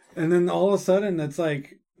 And then all of a sudden, it's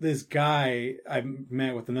like. This guy I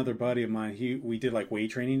met with another buddy of mine. We did like weight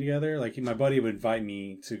training together. Like my buddy would invite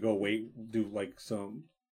me to go do like some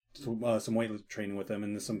weight training with him,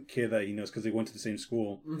 and there's some kid that he knows because they went to the same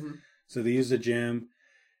school. Mm-hmm. So they used the gym,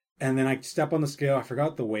 and then I step on the scale. I forgot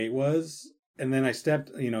what the weight was, and then I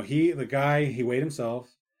stepped, the guy, he weighed himself.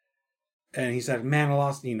 And he said, man, I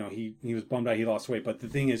lost, he was bummed out he lost weight. But the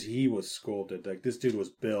thing is, he was sculpted. Like, this dude was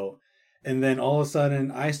built. And then all of a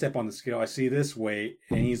sudden, I step on the scale. I see this weight.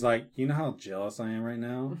 And he's like, you know how jealous I am right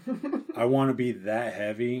now? I want to be that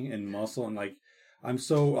heavy and muscle. And, like, I'm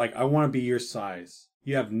so, like, I want to be your size.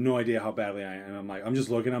 You have no idea how badly I am. And I'm like, I'm just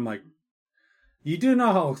looking. I'm like, you do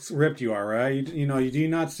know how ripped you are, right? You do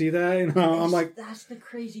not see that? I'm like... That's the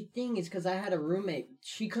crazy thing, is because I had a roommate.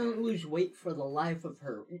 She couldn't lose weight for the life of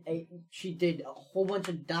her. She did a whole bunch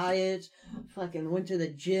of diets, fucking went to the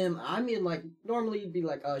gym. I mean, like, normally you'd be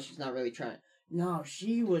like, oh, she's not really trying. No,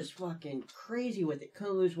 she was fucking crazy with it.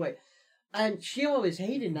 Couldn't lose weight. And she always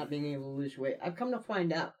hated not being able to lose weight. I've come to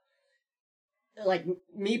find out. Like,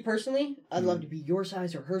 me personally, I'd love to be your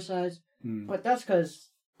size or her size. But that's because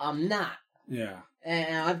I'm not. Yeah.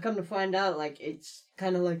 And I've come to find out, like, it's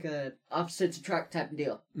kind of like a opposites attract type of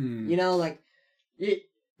deal. Like,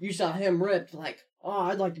 you saw him ripped, like, oh,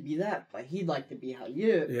 I'd like to be that, but he'd like to be how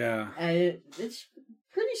you. Yeah. And it's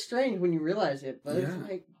pretty strange when you realize it, but it's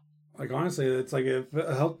like... Like, honestly, it's like it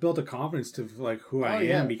helped build a confidence to, like, who I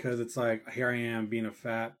am, because it's like, here I am being a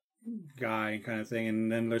fat guy kind of thing,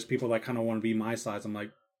 and then there's people that kind of want to be my size. I'm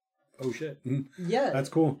like, oh, shit. Yeah. That's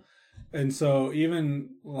cool. And so even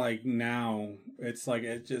like now, it's like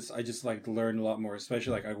I just like learned a lot more.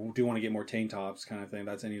 Especially like I do want to get more tank tops kind of thing.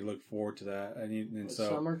 I need to look forward to that. And so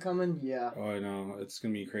summer coming, yeah. Oh, I know, it's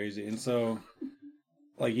gonna be crazy. And so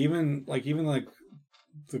like even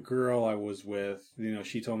the girl I was with,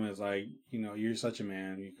 she told me, it's like, you're such a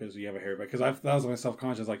man because you have a hairy back. Because that was my self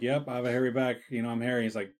conscious. Like, yep, I have a hairy back. I'm hairy.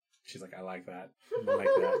 She's like, I like that. I like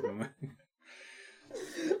that.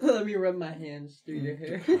 Let me rub my hands through your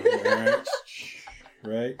hair.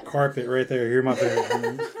 Right, carpet right there. Hear my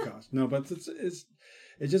hair. Gosh, no, but it's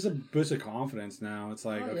just a boost of confidence now. It's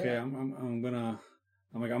like, okay, I'm gonna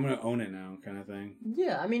own it now, kind of thing.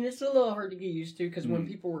 Yeah, I mean, it's a little hard to get used to because when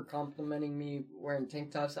people were complimenting me wearing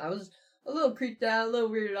tank tops, I was a little creeped out, a little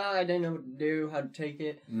weirded out. I didn't know what to do, how to take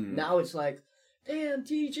it. Now it's like, damn,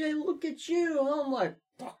 TJ, look at you. I'm like,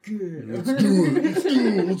 fuck you.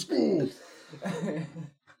 Let's go.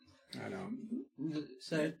 I know.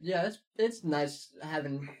 So yeah, it's nice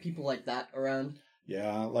having people like that around.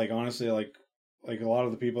 Yeah, like honestly, like a lot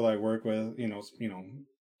of the people I work with,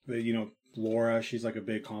 Laura, she's like a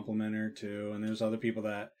big complimenter too, and there's other people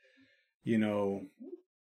that,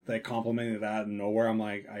 that complimented that out of nowhere. I'm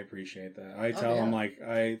like, I appreciate that. I tell them like,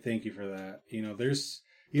 I thank you for that. There's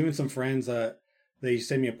even some friends that. They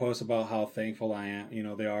send me a post about how thankful I am,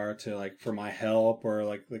 they are to like for my help or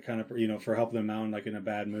like the kind of, for helping them out in, like in a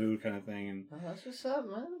bad mood kind of thing. And that's what's up,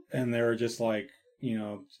 man. And they were just like,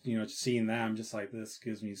 seeing that, I'm just like, this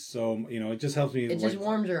gives me so, it just helps me. It just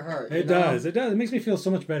warms your heart. It does. It does. It makes me feel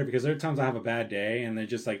so much better because there are times I have a bad day and they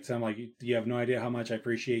just like tell me like, you have no idea how much I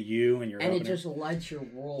appreciate you and your and it just lights your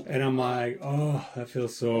world. And I'm like, oh, that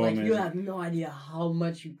feels so amazing. You have no idea how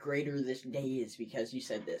much greater this day is because you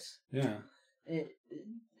said this. Yeah.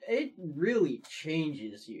 It really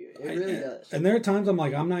changes you. It really does. And there are times I'm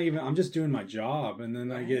like, I'm just doing my job. And then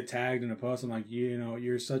I get tagged in a post. I'm like,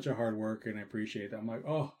 you're such a hard worker and I appreciate that. I'm like,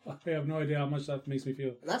 oh, I have no idea how much that makes me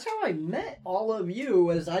feel. That's how I met all of you,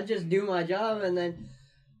 was I just do my job and then,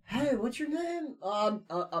 hey, what's your name?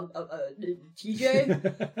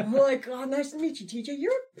 TJ? I'm like, oh, nice to meet you, TJ.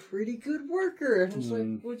 You're a pretty good worker. And it's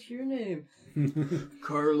like, what's your name?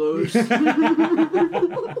 Carlos.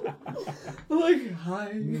 I'm like,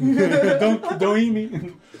 hi. don't eat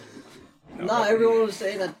me. No, everyone was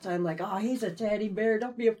saying at the time, like, oh, he's a teddy bear.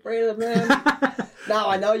 Don't be afraid of him. Now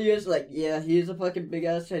I know you. It's like, yeah, he's a fucking big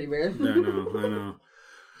ass teddy bear. Yeah,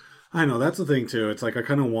 I know. That's the thing too. It's like I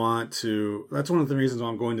kind of want to. That's one of the reasons why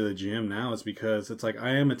I'm going to the gym now. Is because it's like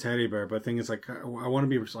I am a teddy bear, but the thing is, like, I want to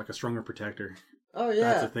be like a stronger protector. Oh yeah,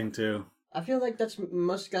 that's the thing too. I feel like that's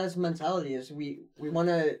most guys' mentality. Is we want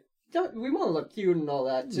to look cute and all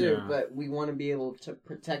that too, but we want to be able to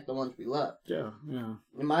protect the ones we love. Yeah.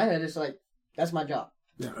 In my head, it's like that's my job.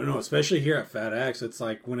 Yeah, I know. Especially here at Fat X, it's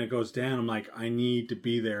like when it goes down, I'm like, I need to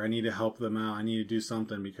be there. I need to help them out. I need to do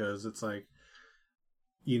something because it's like.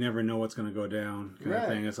 You never know what's going to go down kind of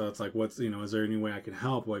thing. And so it's like, is there any way I can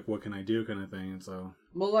help? Like, what can I do kind of thing? And so.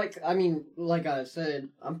 Well, like I said,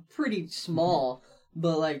 I'm pretty small,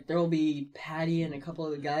 but like there'll be Patty and a couple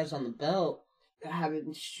of the guys on the belt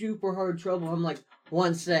having super hard trouble. I'm like,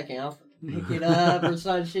 1 second, I'll pick it up or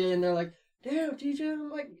some shit. And they're like, damn, TJ.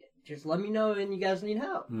 I'm like, just let me know and you guys need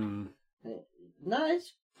help. No,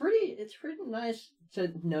 it's pretty nice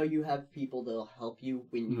to know you have people that'll help you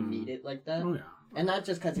when you need it like that. Oh, yeah. And not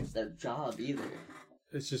just because it's their job either.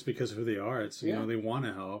 it's just because of who they are. It's, you Yeah. know, they want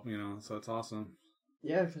to help, you know, so it's awesome.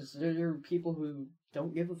 Yeah, because there are people who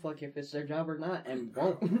don't give a fuck if it's their job or not and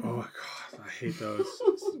won't. Oh my god, I hate those.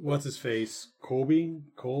 What's his face? Colby?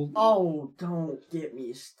 Cole? Oh, don't get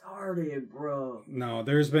me started, bro. No,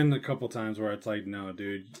 there's been a couple times where it's like, no,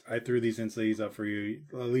 dude, I threw these NCAAs up for you.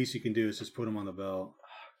 The least you can do is just put them on the belt.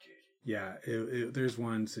 Yeah, there's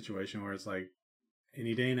one situation where it's like,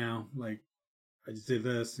 any day now, like, I just did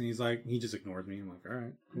this, and he's like, he just ignored me. I'm like, all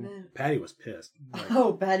right, cool. Man. Patty was pissed. Like,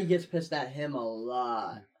 Oh, Patty gets pissed at him a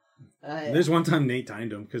lot. there's one time Nate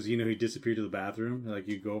timed him because, you know, he disappeared to the bathroom. Like,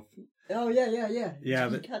 you go. Oh, yeah. Yeah,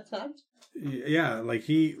 He got times? Yeah,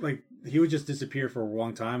 he would just disappear for a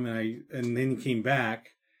long time, and then he came back,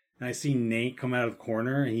 and I see Nate come out of the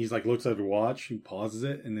corner, and he's like looks at the watch, he pauses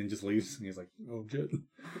it, and then just leaves. And he's like, "Oh shit."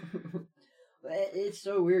 It's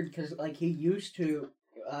so weird because, like, he used to,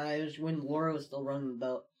 it was when Laura was still running the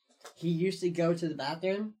belt, he used to go to the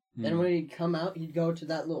bathroom, then when he'd come out, he'd go to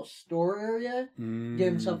that little store area, get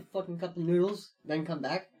himself a fucking cup of noodles, then come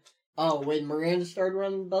back. Oh, when Miranda started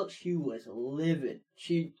running the belt, she was livid.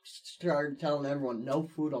 She started telling everyone no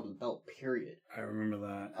food on the belt, period. I remember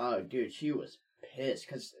that. Oh, dude, she was pissed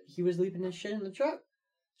because he was leaving his shit in the truck.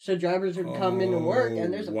 So drivers would come into work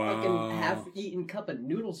and there's a fucking half-eaten cup of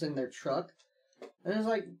noodles in their truck. And it's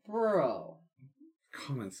like, bro.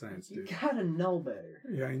 Common sense, dude. You gotta know better.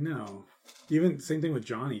 Yeah, I know. Even same thing with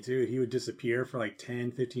Johnny too. He would disappear for like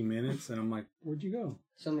 10, 15 minutes, and I'm like, "Where'd you go?"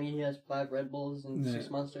 Suddenly he has 5 Red Bulls and 6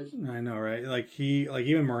 Monsters. I know, right? Like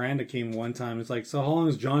even Miranda came one time. It's like, so how long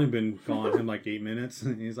has Johnny been gone? Him like 8 minutes.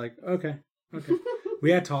 And he's like, okay.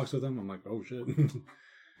 We had talks with him. I'm like, oh shit.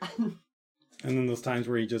 And then those times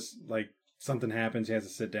where he just like something happens, he has to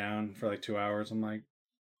sit down for like 2 hours. I'm like,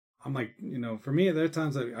 you know, for me, there are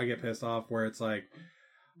times that I get pissed off where it's like,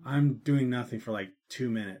 I'm doing nothing for like 2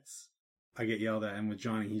 minutes. I get yelled at. And with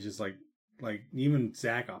Johnny, he's just like even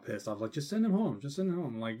Zach got pissed off. Like, just send him home.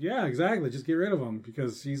 I'm like, yeah, exactly. Just get rid of him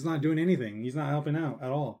because he's not doing anything. He's not helping out at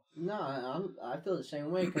all. No, I feel the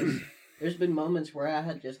same way because there's been moments where I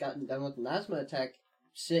had just gotten done with an asthma attack,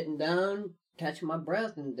 sitting down, catching my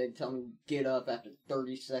breath, and they'd tell me get up after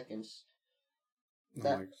 30 seconds.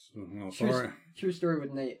 That, sorry. True story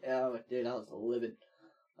with Nate. Oh, dude, I was livid.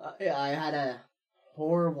 Yeah, I had a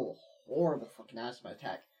horrible fucking asthma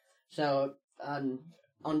attack. So,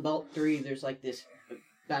 on belt 3, there's like this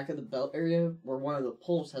back of the belt area where one of the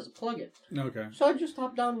poles has a plug-in. Okay. So I just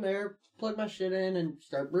hop down there, plug my shit in, and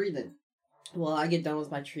start breathing. Well, I get done with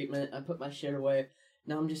my treatment. I put my shit away.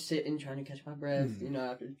 Now I'm just sitting, trying to catch my breath, you know,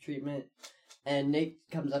 after the treatment. And Nate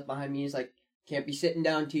comes up behind me. He's like, can't be sitting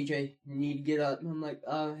down, TJ. You need to get up. And I'm like,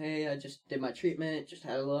 oh, hey, I just did my treatment. Just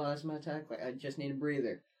had a little asthma attack. Like, I just need a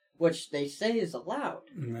breather. Which they say is allowed.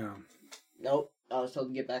 No. Nope. I was told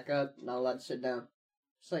to get back up. Not allowed to sit down.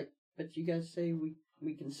 It's like, but you guys say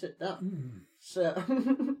we can sit down. So,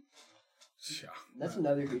 that's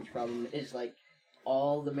another huge problem. Is like,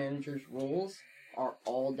 all the managers' rules are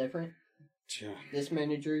all different. Yeah. This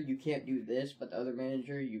manager, you can't do this, but the other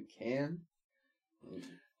manager, you can.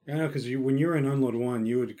 I know, because when you were in Unload 1,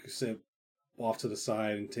 you would sit off to the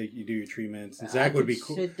side and do your treatments. And Zach would be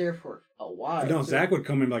cool. Sit there for a while. No, Zach would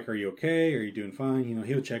come in like, are you okay? Are you doing fine? You know,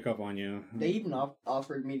 he would check up on you. They even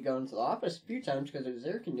offered me to go into the office a few times because it was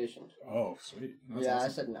air conditioned. Oh, sweet. That's yeah, awesome.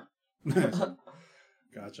 I said no.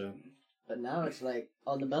 Gotcha. But now it's like,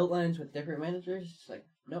 on the belt lines with different managers, it's like,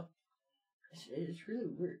 nope. It's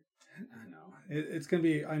really weird. I know. It's going to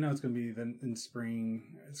be, I know it's going to be then in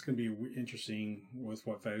spring. It's going to be interesting with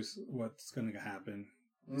what's going to happen.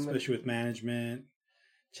 Especially with management,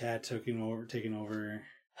 Chad taking over.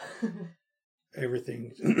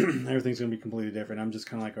 Everything's going to be completely different. I'm just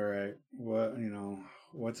kind of like, all right,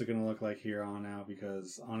 what's it going to look like here on out?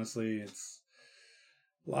 Because honestly, it's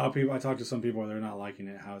a lot of people. I talked to some people, they're not liking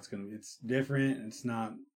it. How it's different. It's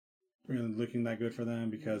not really looking that good for them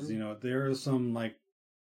because there are some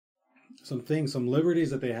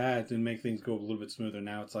liberties that they had to make things go a little bit smoother.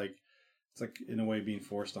 Now it's like in a way being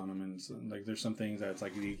forced on them, and it's like there's some things that it's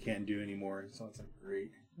like you can't do anymore. So it's like great.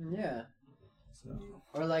 Yeah. So.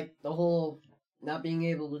 Or like the whole not being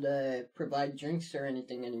able to provide drinks or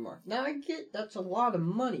anything anymore. Now I get that's a lot of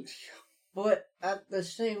money, but at the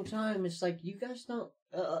same time, it's like you guys don't.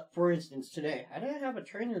 For instance, today I didn't have a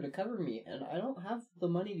trainer to cover me, and I don't have the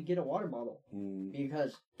money to get a water bottle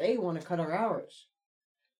because they want to cut our hours.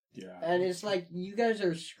 Yeah. And it's like, you guys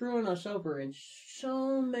are screwing us over in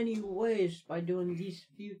so many ways by doing these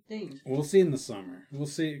few things. We'll see in the summer. We'll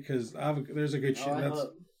see, because there's a good chance.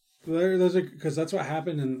 Because that's what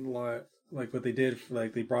happened in, like, what they did.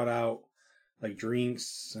 Like, they brought out, like,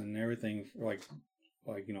 drinks and everything, like,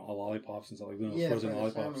 like lollipops and stuff like Yeah, frozen for the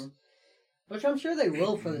lollipops. summer. Which I'm sure they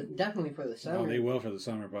will definitely for the summer. Oh, they will for the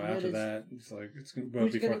summer, but after that, it's like it's gonna.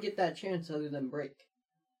 Who's gonna get that chance other than break?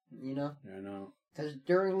 You know. Yeah, I know. Because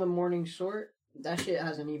during the morning sort, that shit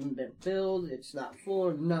hasn't even been filled. It's not full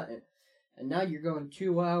or nothing. And now you're going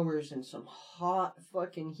 2 hours in some hot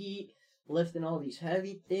fucking heat, lifting all these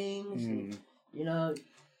heavy things, and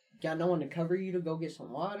got no one to cover you to go get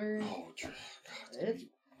some water. Oh, God, it's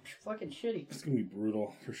fucking shitty. It's gonna be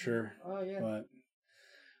brutal for sure. Oh yeah. But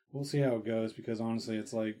we'll see how it goes because honestly,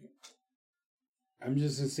 it's like I'm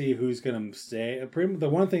just to see who's gonna stay. The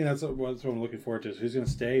one thing that's what I'm looking forward to is who's gonna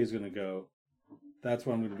stay, who's gonna go. That's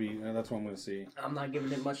what I'm gonna be. That's what I'm gonna see. I'm not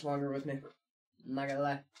giving it much longer with me. I'm not gonna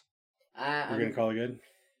lie. You're gonna call it good?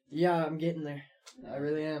 Yeah, I'm getting there. I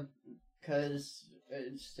really am. Because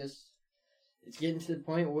it's getting to the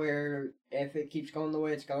point where if it keeps going the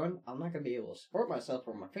way it's going, I'm not going to be able to support myself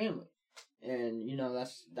or my family. And,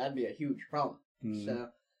 that'd be a huge problem. Mm. So,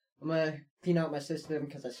 I'm going to clean out my system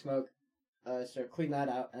because I smoke. So, clean that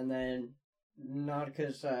out. And then, not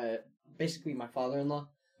because, basically my father-in-law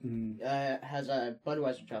has a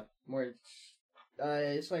Budweiser job where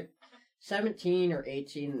it's like 17 or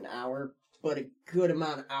 18 an hour, but a good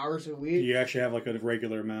amount of hours a week. You actually have like a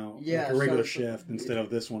regular amount, yeah, like a regular shift instead of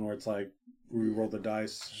this one where it's like we roll the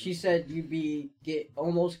dice. She said you'd get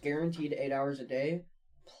almost guaranteed 8 hours a day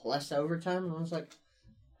plus overtime. And I was like,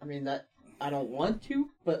 I mean that I don't want to,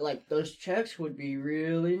 but like those checks would be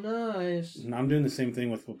really nice. And I'm doing the same thing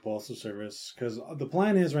with Postal Service because the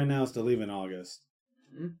plan is right now is to leave in August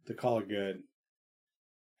to call it good,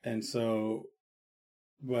 and so.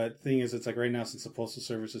 But thing is, it's like right now, since the Postal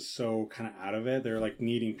Service is so kind of out of it, they're like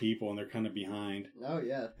needing people and they're kind of behind. Oh,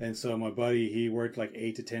 yeah. And so my buddy, he worked like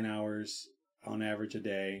 8 to 10 hours on average a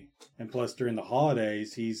day. And plus during the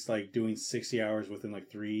holidays, he's like doing 60 hours within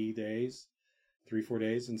like 4 days.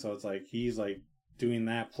 And so it's like, he's like doing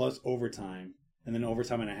that plus overtime and then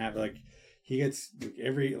overtime and a half. Like he gets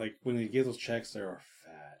like when he gets those checks, they are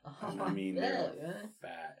fat. I mean, they're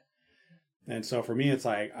fat. And so for me, it's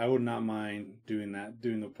like, I would not mind doing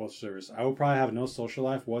the Postal Service. I would probably have no social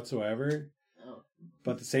life whatsoever. Oh.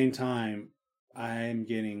 But at the same time, I'm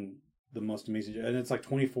getting the most amazing, and it's like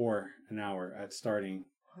 24 an hour at starting.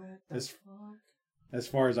 What the fuck? As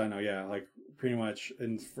far as I know, yeah, like pretty much.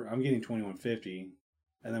 And I'm getting $21.50.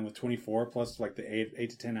 And then with 24 plus like the 8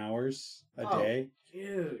 to 10 hours a day.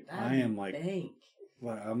 Dude, I am like, bank.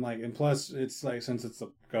 I'm like, and plus it's like, since it's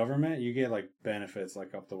the government, you get like benefits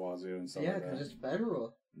like up the wazoo and stuff like that. Yeah, because it's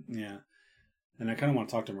federal. Yeah. And I kind of want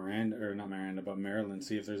to talk to but Maryland,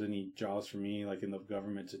 see if there's any jobs for me like in the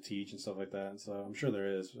government to teach and stuff like that. So I'm sure there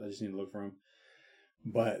is. I just need to look for them.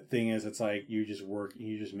 But thing is, it's like you just work,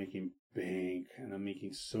 you're just making bank, and I'm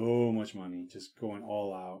making so much money, just going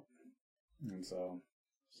all out. And so.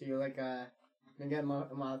 So you're like, again,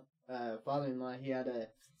 my father-in-law, he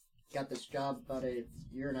got this job about a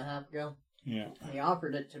year and a half ago. Yeah. He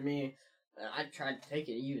offered it to me. I tried to take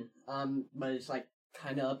it even. But it's like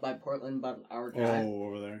kind of up by Portland, about an hour drive. Oh,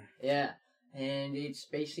 over there. Yeah. And it's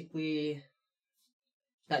basically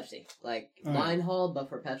Pepsi. Like line haul, but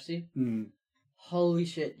for Pepsi. Mm. Holy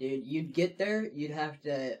shit, dude. You'd get there, you'd have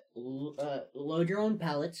to load your own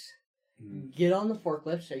pallets, get on the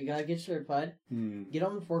forklift, so you gotta get certified, get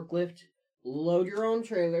on the forklift, load your own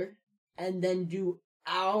trailer, and then do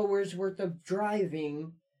hours worth of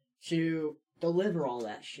driving to deliver all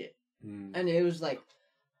that shit. And it was like,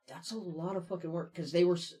 that's a lot of fucking work, because they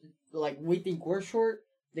were, like, we think we're short,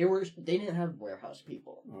 they didn't have warehouse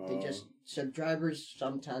people. So drivers,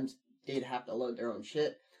 sometimes they'd have to load their own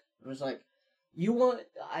shit. It was like,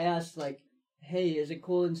 I asked, like, hey, is it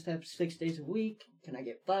cool instead of 6 days a week? Can I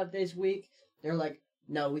get 5 days a week? They're like,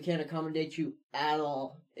 no, we can't accommodate you at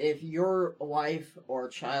all. If your wife or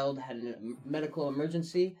child had a medical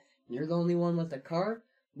emergency, and you're the only one with a car,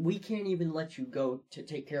 we can't even let you go to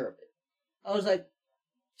take care of it. I was like,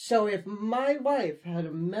 so if my wife had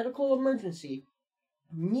a medical emergency,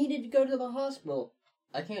 needed to go to the hospital,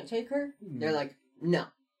 I can't take her? They're like, no.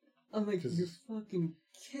 I'm like, you're fucking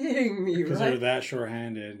kidding me, right? Because they're that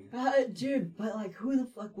short-handed. Dude, but like, who the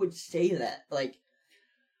fuck would say that? Like,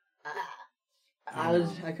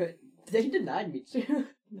 they denied me too.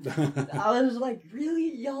 I was like,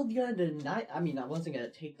 really? Y'all gonna deny? I mean, I wasn't gonna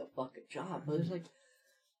take the fucking job, but it was like,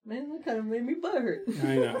 man, that kind of made me butthurt.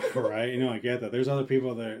 I know, right? I get that. There's other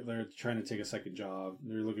people that they're trying to take a second job.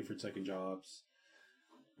 They're looking for second jobs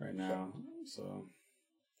right now. So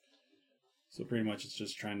pretty much it's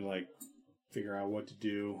just trying to like figure out what to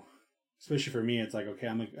do. Especially for me, it's like, okay,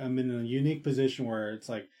 I'm in a unique position where it's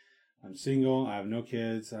like I'm single, I have no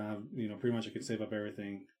kids, pretty much I can save up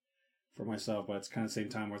everything. for myself, but it's kind of the same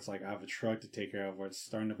time where it's like I have a truck to take care of where it's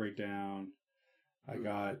starting to break down. I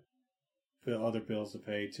got other bills to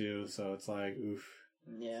pay too, so it's like oof.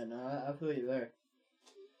 Yeah, no, I feel you there.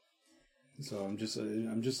 So I'm just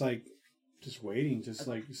like just waiting, just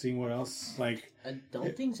like seeing what else. Like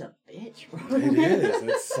adulting's a bitch, bro. It is.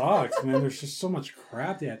 It sucks, man. There's just so much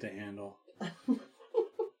crap they have to handle.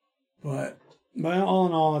 But all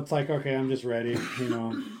in all, it's like okay, I'm just ready. You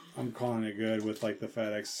know, I'm calling it good with like the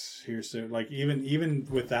FedEx here soon. Like even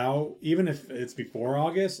if it's before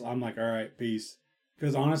August, I'm like, all right, peace.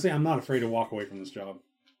 Because honestly, I'm not afraid to walk away from this job.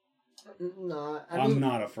 No, I'm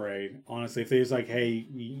not afraid. Honestly, if there's like, hey,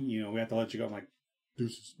 you know, we have to let you go, I'm like,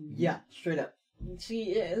 deuces. Yeah, straight up.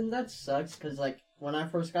 See, and that sucks because like when I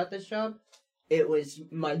first got this job, it was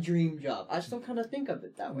my dream job. I still kind of think of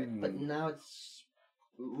it that way, but now it's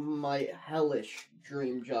my hellish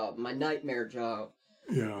dream job, my nightmare job.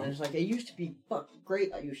 Yeah. And it's like, it used to be fucking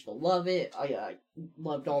great. I used to love it. I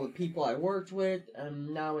loved all the people I worked with.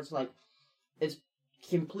 And now it's like, it's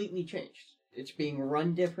completely changed. It's being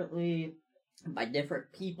run differently by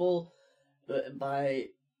different people, by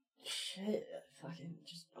shit, fucking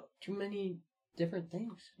just too many different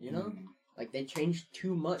things, you know? Like, they changed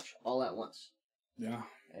too much all at once. Yeah.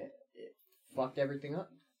 It fucked everything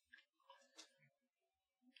up.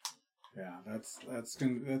 Yeah, that's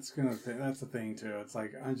the thing too. It's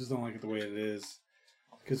like I just don't like it the way it is,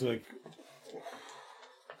 because like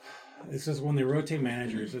it's just when they rotate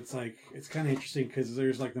managers, it's like it's kind of interesting because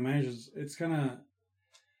there's like the managers. It's kind of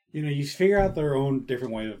you know you figure out their own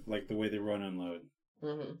different way of like the way they run and unload.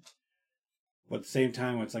 Mm-hmm. But at the same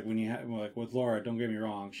time, it's like when you have like with Laura, don't get me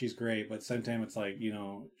wrong, she's great. But at the same time, it's like you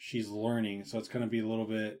know she's learning, so it's gonna be a little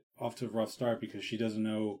bit off to a rough start because she doesn't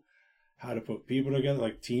know how to put people together,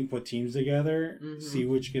 like put teams together, see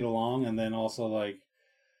which get along, and then also like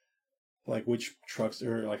which trucks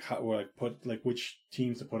or like how or like put like which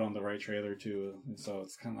teams to put on the right trailer too. And so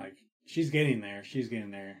it's kind of like she's getting there.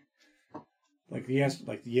 Like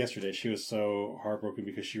yesterday, she was so heartbroken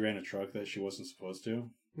because she ran a truck that she wasn't supposed to.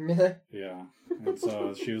 Yeah, and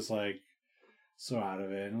so she was like so out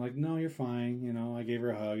of it. And I'm like, no, you're fine. You know, I gave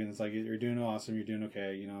her a hug, and it's like you're doing awesome. You're doing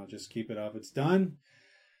okay. You know, just keep it up. It's done.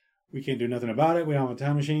 We can't do nothing about it. We don't have a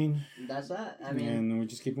time machine. That's that. I mean, and we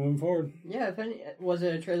just keep moving forward. Yeah. Was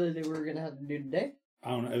it a trailer that we were gonna have to do today?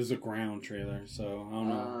 I don't know. It was a ground trailer, so I don't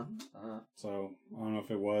know. So I don't know if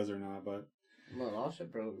it was or not, but well, also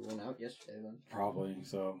probably went out yesterday then. Probably.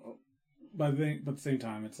 So, but at the same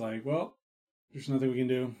time, it's like, well, there's nothing we can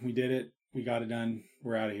do. We did it. We got it done.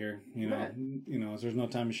 We're out of here. You know. Right. You know. There's no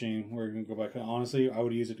time machine. We're gonna go back. Honestly, I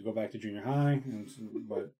would use it to go back to junior high,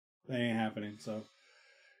 but that ain't happening. So.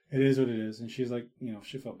 It is what it is, and she's like, you know,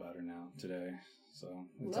 she felt better now today, so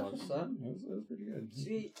it's all. It was pretty good.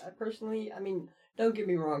 See, I mean, don't get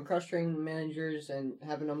me wrong, cross-training managers and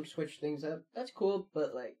having them switch things up, that's cool,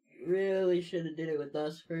 but like, really should have did it with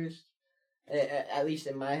us first. At least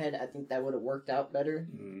in my head, I think that would have worked out better.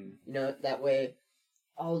 You know, that way,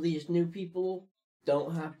 all these new people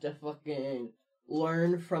don't have to fucking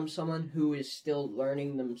learn from someone who is still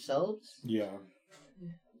learning themselves. Yeah.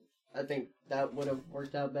 I think that would have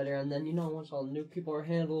worked out better. And then, you know, once all the new people are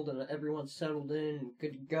handled and everyone's settled in and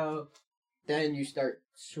good to go, then you start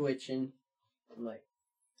switching. I'm like,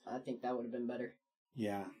 I think that would have been better.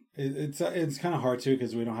 Yeah. It's kind of hard, too,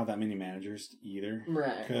 because we don't have that many managers either.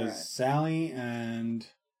 Right. Because Sally and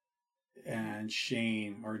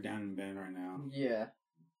Shane are down in Bend right now. Yeah.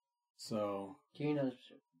 So. Tina's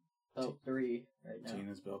built 3 right now.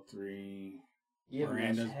 Tina's built 3.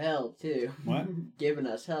 Giving us hell, too. What? Giving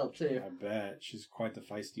us hell, too. I bet. She's quite the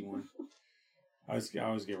feisty one. I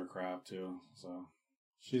always give her crap, too. So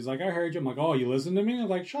she's like, I heard you. I'm like, oh, you listen to me? I'm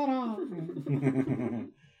like, shut up.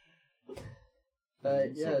 But,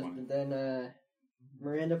 yeah, so then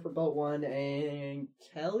Miranda for Belt 1 and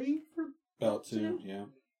Kelly for Belt 2, yeah.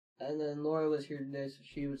 And then Laura was here today, so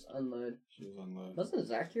she was unload. Wasn't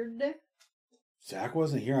Zach here today? Zach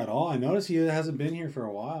wasn't here at all. I noticed he hasn't been here for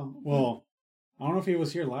a while. Well... I don't know if he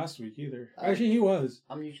was here last week either. Actually, he was.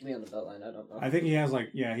 I'm usually on the Beltline. I don't know. I think he has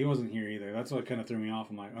he wasn't here either. That's what kind of threw me off.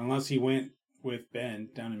 I'm like, unless he went with Ben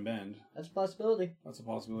down in Bend. That's a possibility. That's a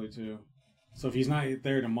possibility too. So if he's not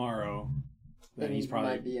there tomorrow, then he's probably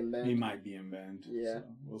might be in Bend. He might be in Bend. Yeah, so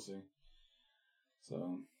we'll see.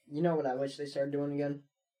 So you know what I wish they started doing again?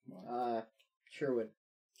 What? Sherwood.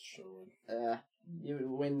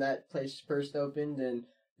 When that place first opened and.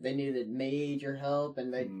 They needed major help,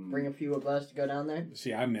 and they'd bring a few of us to go down there.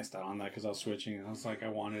 See, I missed out on that because I was switching. I was like, I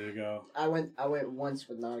wanted to go. I went once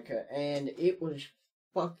with Nautica, and it was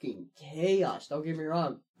fucking chaos. Don't get me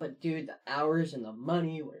wrong, but dude, the hours and the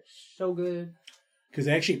money were so good.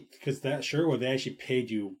 because that Sherwood, they actually paid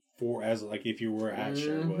you for as like if you were at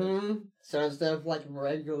Sherwood. So instead of like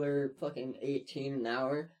regular fucking 18 an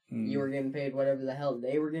hour, you were getting paid whatever the hell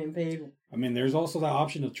they were getting paid. I mean, there's also that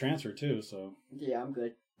option of transfer too. So yeah, I'm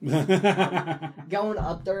good. Going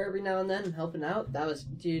up there every now and then and helping out, that was,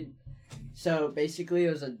 dude. So basically,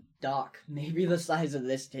 it was a dock, maybe the size of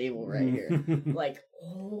this table right here, like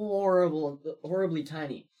horribly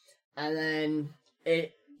tiny. And then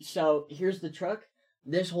so here's the truck.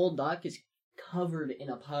 This whole dock is covered in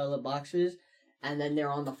a pile of boxes, and then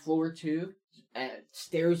they're on the floor too. And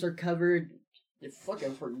stairs are covered.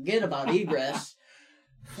 Fucking forget about egress.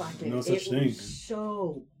 Fucking, no such thing. Was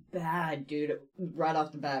so bad, dude. Right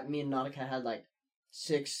off the bat, me and Nautica had like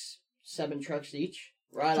 6-7 trucks each.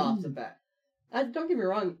 Right off the bat. Don't get me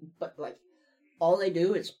wrong, but like all they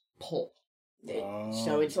do is pull.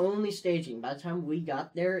 So it's only staging. By the time we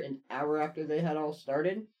got there, an hour after they had all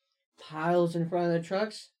started, piles in front of the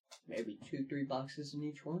trucks, maybe 2-3 boxes in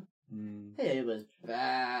each one. It was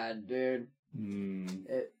bad, dude.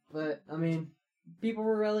 But I mean, people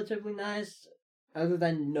were relatively nice. Other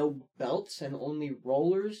than no belts and only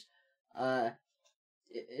rollers, that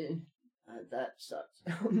sucks.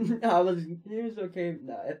 It was okay.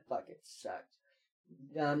 No, it fucking sucked.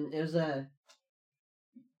 It was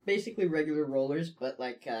basically regular rollers, but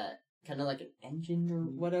like kind of like an engine or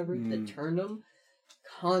whatever that turned them.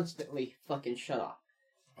 Constantly fucking shut off.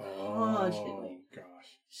 Constantly.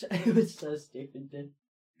 Gosh. So, it was so stupid, dude.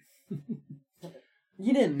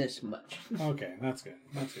 You didn't miss much. Okay, that's good.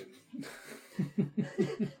 That's good.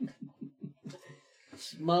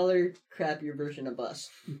 Smaller, crappier version of us.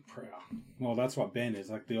 Well, that's what Ben is,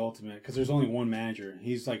 like the ultimate, because there's only one manager.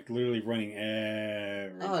 He's like literally running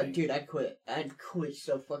everything. Oh, dude, I'd quit. I'd quit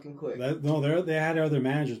so fucking quick. They had other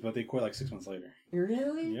managers, but they quit like 6 months later.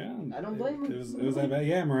 Really? Yeah. I don't blame them. It was that bad.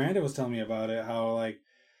 Yeah, Miranda was telling me about it, how like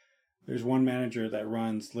there's one manager that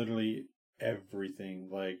runs literally everything.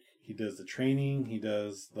 Like he does the training, he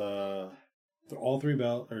does all 2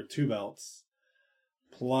 belts,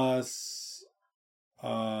 plus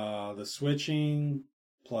the switching,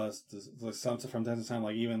 plus the something from time to time,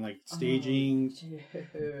 like even like staging.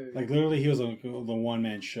 Like literally, he was the one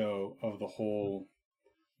man show of the whole.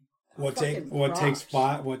 What takes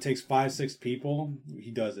 5-6 people,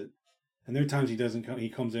 he does it, and there are times he doesn't come. He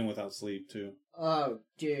comes in without sleep too. Oh,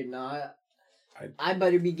 dude, no. I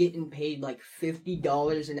better be getting paid like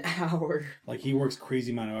 $50 an hour. Like he works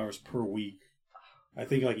crazy amount of hours per week. I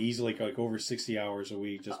think like easily like over 60 hours a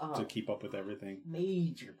week just to keep up with everything.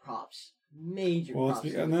 Major props. Props.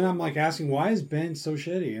 And then I'm like asking, why is Ben so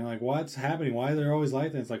shitty? And like, what's happening? Why they're always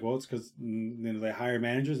like that? It's like, well, it's because they hire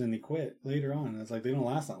managers and they quit later on. And it's like they don't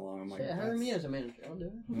last that long. I'm like, hire me as a manager. I'll do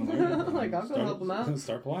it. Like I'll go help them out.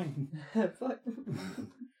 Start playing. Fuck.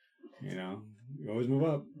 You always move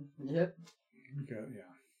up. Yep. Okay,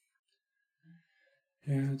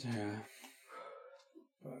 yeah.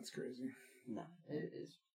 But that's crazy. No, it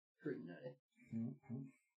is pretty nutty.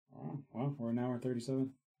 Mm-hmm. Well, we're an hour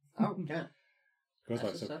 37. Oh, yeah. Goes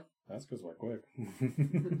by quick.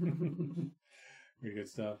 Pretty good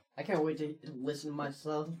stuff. I can't wait to listen to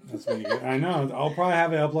myself. That's pretty good. I know. I'll probably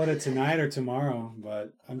have it uploaded tonight or tomorrow,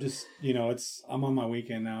 but I'm just, I'm on my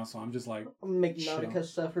weekend now, so I'm just like... Make Nautica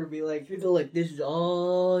suffer, be like, this is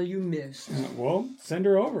all you missed. Well, send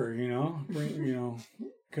her over,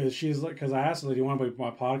 because I asked her, do you want to be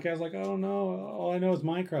my podcast? Like, I don't know. All I know is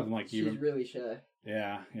Minecraft. I'm like, she's really shy.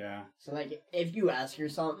 Yeah. So, like, if you ask her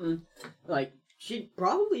something, like, she'd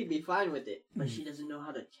probably be fine with it, but she doesn't know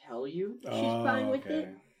how to tell you she's fine with it.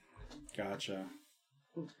 Gotcha.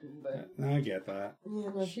 But, I get that. Yeah,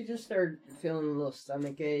 no, she just started feeling a little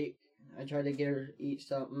stomach ache. I tried to get her to eat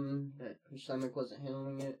something, but her stomach wasn't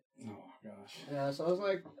handling it. Oh, gosh. Yeah, so I was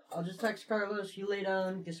like, I'll just text Carlos, you lay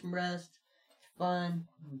down, get some rest. It's fine.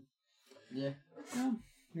 Yeah.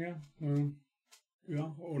 Yeah. I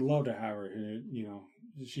would love to have her.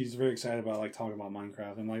 She's very excited about like talking about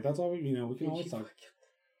Minecraft. I'm like, that's all we can always talk.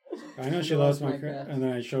 I know she loves Minecraft, and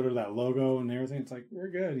then I showed her that logo and everything. It's like we're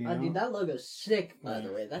good. Dude, that logo's sick. By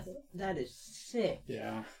the way, that is sick.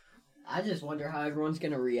 Yeah. I just wonder how everyone's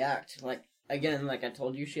gonna react. Like again, like I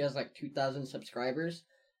told you, she has like 2,000 subscribers.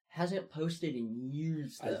 Hasn't posted in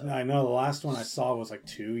years though. I know the last one I saw was like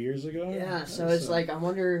 2 years ago. Yeah, so it's like I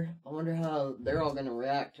wonder how they're all gonna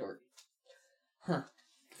react. Or,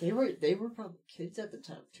 they were probably kids at the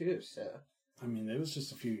time too. So I mean, it was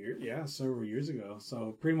just a few years, several years ago.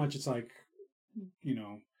 So pretty much, it's like,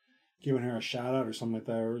 giving her a shout out or something like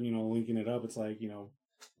that, or linking it up. It's like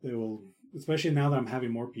they will, especially now that I'm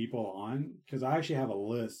having more people on, because I actually have a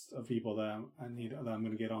list of people that I'm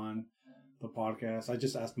going to get on the podcast. I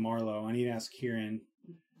just asked Marlo. I need to ask Kieran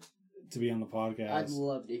to be on the podcast. I'd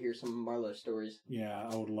love to hear some of Marlo's stories. Yeah,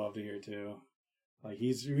 I would love to hear too. Like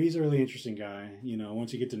he's a really interesting guy. You know,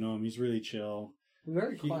 once you get to know him, he's really chill.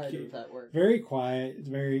 Very quiet with that work. Very quiet.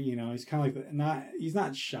 Very, he's kind of like he's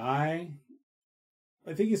not shy.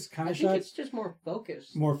 I think he's kind of shy. It's just more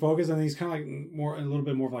focused. More focused, and he's kind of like a little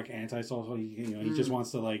bit more of like anti-social. He just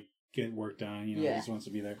wants to like get work done. He just wants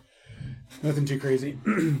to be there. Nothing too crazy,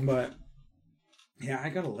 but yeah, I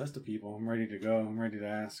got a list of people. I'm ready to go. I'm ready to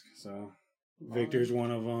ask. So Victor's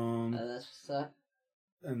one of them. That's what's up.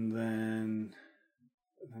 And then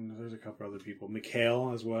there's a couple other people.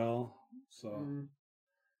 Mikhail as well. So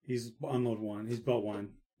he's unload one. He's belt one.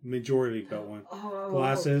 Majority belt one.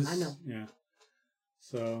 Glasses. I know. Yeah.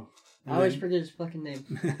 So I always forget his fucking name.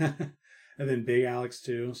 And then Big Alex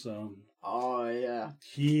too. So oh yeah.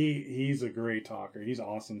 He's a great talker. He's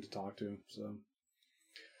awesome to talk to.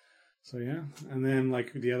 So yeah. And then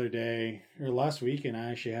like the other day or last weekend,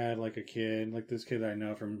 I actually had like a kid, like this kid that I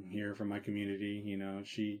know from here, from my community.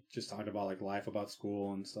 She just talked about like life, about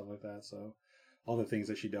school and stuff like that. So all the things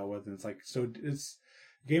that she dealt with, and it's like it's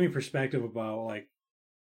gave me perspective about like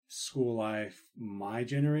school life, my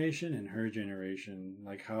generation and her generation,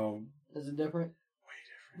 like how is it different?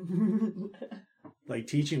 Way different. Like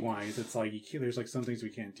teaching wise, it's like there's like some things we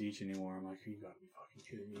can't teach anymore. I'm like, you gotta be fucking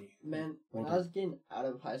kidding me. Man, when I was getting out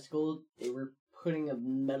of high school, they were putting a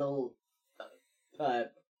metal,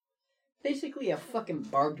 basically a fucking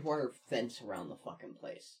barbed wire fence around the fucking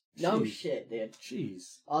place. No shit, dude.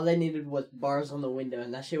 Jeez. All they needed was bars on the window,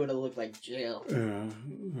 and that shit would have looked like jail. Yeah,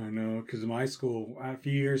 I know, because my school, a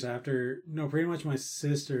few years after, pretty much my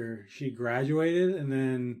sister, she graduated, and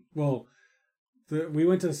then, we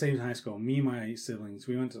went to the same high school. Me and my siblings,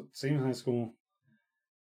 we went to the same high school.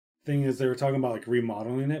 Thing is, they were talking about like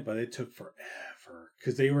remodeling it, but it took forever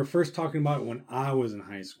because they were first talking about it when I was in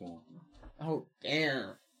high school. Oh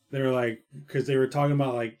damn! They were like, because they were talking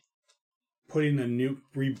about like pretty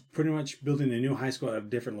much building a new high school at a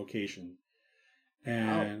different location,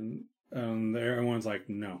 and everyone's like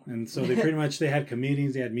no, and so they pretty much they had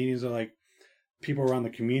meetings of like people around the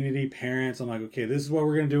community, parents. I'm like, okay, this is what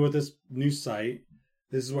we're gonna do with this new site.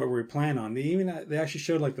 This is what we plan on. They actually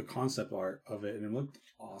showed like the concept art of it, and it looked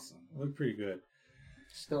awesome. It looked pretty good.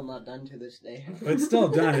 Still not done to this day. It's still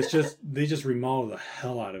done. It's just they just remodeled the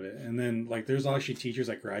hell out of it, and then like there's actually teachers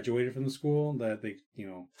that graduated from the school that they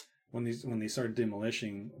when they started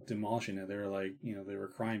demolishing it, they were like they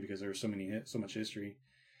were crying because there was so much history.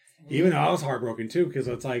 Even though I was heartbroken too, because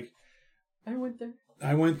it's like I went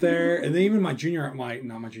there, and then even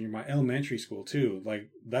my elementary school too. Like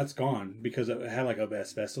that's gone because it had like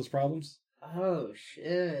asbestos problems. Oh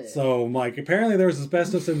shit! So like apparently there was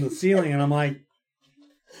asbestos in the ceiling, and I'm like,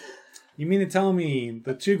 you mean to tell me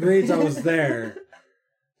the 2 grades I was there,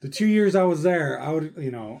 the 2 years I was there, I would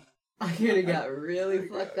I could have got really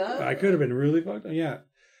fucked up. I could have been really fucked up. Yeah,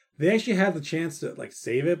 they actually had the chance to like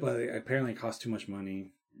save it, but apparently it cost too much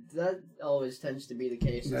money. That always tends to be the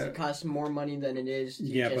case. It costs more money than it is to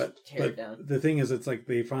just tear it down. The thing is, it's like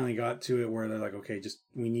they finally got to it where they're like, okay,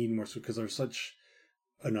 we need more, because there's such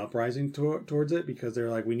an uprising towards it, because they're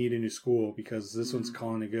like, we need a new school because this one's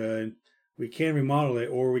calling it good. We can remodel it,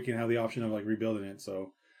 or we can have the option of like rebuilding it.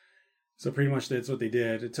 So pretty much that's what they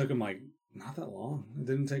did. It took them like not that long.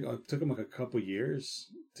 It took them like a couple years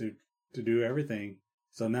to do everything.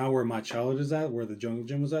 So now where my childhood is at, where the jungle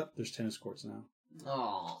gym was at, there's tennis courts now.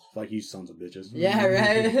 Oh, like you sons of bitches. Yeah,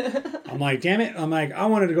 right. I'm like, damn it. I'm like, I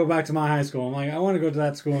wanted to go back to my high school. I'm like, I want to go to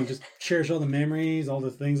that school and just cherish all the memories, all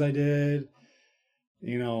the things I did.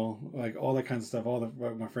 Like all that kind of stuff. All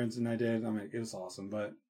what my friends and I did. I mean, it was awesome,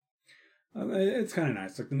 but it's kind of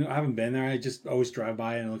nice. Like I haven't been there. I just always drive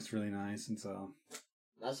by and it looks really nice, and so.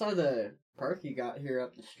 I saw the park you got here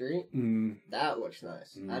up the street. That looks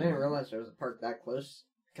nice. I didn't realize there was a park that close,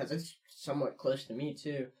 because it's somewhat close to me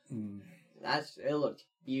too. It looked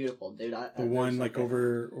beautiful, dude. The one like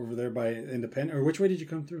over there by Independent, or which way did you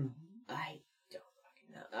come through? I don't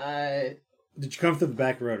fucking know. Did you come through the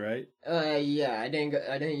back road, right? Yeah. I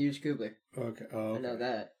didn't use Kubler. Okay. Oh, okay. I know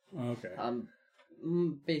that. Okay.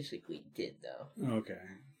 Basically did though. Okay.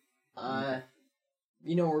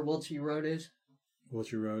 You know where Wiltshire Road is?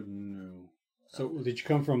 Wiltshire Road? No. So did you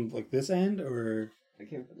come from like this end, or? I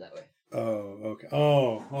came from that way. Oh, okay.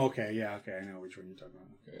 Oh, okay. Yeah, okay. I know which one you're talking about.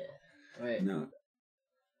 Okay. Yeah. Wait. No.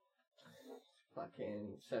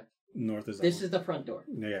 Fucking so. North is. This is the front door.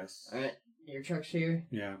 Yes. All right. Your truck's here.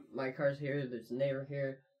 Yeah. My car's here. There's a neighbor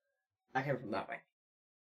here. I came from that way.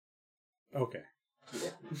 Okay. Yeah.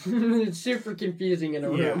 It's super confusing in a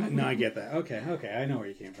room. Yeah, no, I get that. Okay, I know where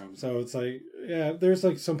you came from. So it's like, yeah, there's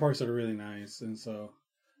like some parks that are really nice, and so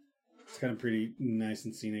it's kind of pretty nice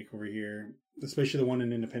and scenic over here. Especially the one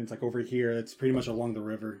in Independence, like over here, it's pretty much along the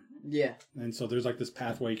river. Yeah. And so there's like this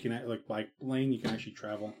pathway you can, like bike lane, you can actually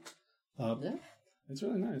travel up. Yeah. It's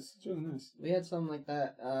really nice. It's really nice. We had something like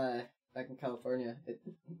that back in California.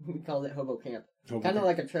 We called it Hobo Camp. Hobo Kind of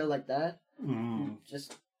Camp. like a trail like that. Oh.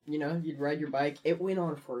 Just, you'd ride your bike. It went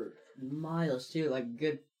on for miles, too. Like,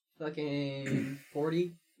 good fucking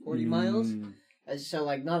 40 miles. And so,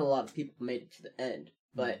 like, not a lot of people made it to the end.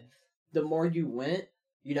 But the more you went,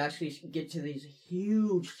 you'd actually get to these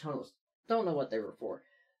huge tunnels. Don't know what they were for.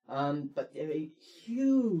 But they were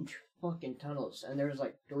huge fucking tunnels. And there was,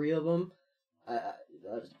 like, 3 of them. That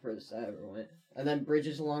was the furthest I ever went. And then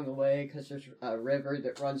bridges along the way, because there's a river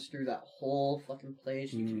that runs through that whole fucking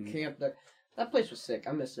place. You can camp there. That place was sick.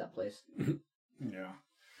 I missed that place. Yeah.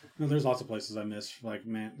 No, there's lots of places I miss. Like,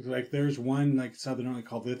 man, like there's one like Southern Oregon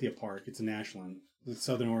called Lithia Park. It's in Ashland, it's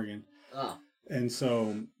Southern Oregon. Oh. And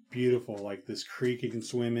so beautiful, like this creek you can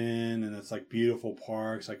swim in, and it's like beautiful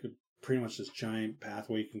parks, like pretty much this giant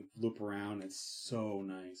pathway you can loop around. It's so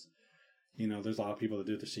nice. There's a lot of people that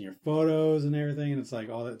do their senior photos and everything, and it's like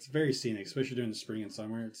all that. It's very scenic, especially during the spring and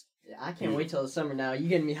summer. Yeah, I can't wait till the summer now. You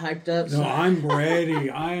getting me hyped up? No, I'm ready.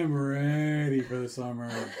 I am ready for the summer.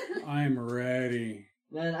 I am ready.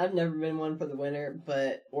 Man, I've never been one for the winter,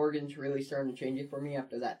 but Oregon's really starting to change it for me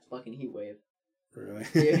after that fucking heat wave. Really?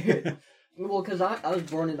 Yeah. Well, because I was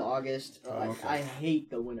born in August. Okay. I hate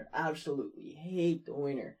the winter. Absolutely hate the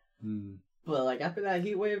winter. Hmm. But, like, after that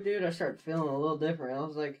heat wave, dude, I started feeling a little different. I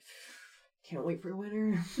was like, can't wait for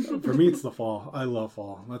winter. For me, it's the fall. I love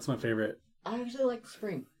fall. That's my favorite. I actually like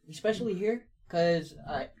spring, especially here, because,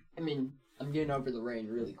 I mean, I'm getting over the rain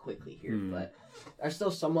really quickly here, but I still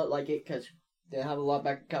somewhat like it because they have a lot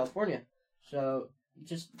back in California. So,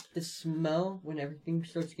 just the smell when everything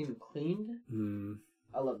starts getting cleaned,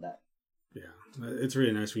 I love that. Yeah, it's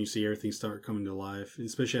really nice when you see everything start coming to life,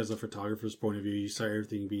 especially as a photographer's point of view. You start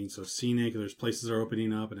everything being so scenic. There's places that are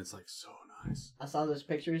opening up, and it's like so nice. I saw those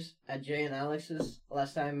pictures at Jay and Alex's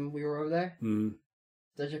last time we were over there.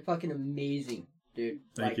 Those are fucking amazing, dude.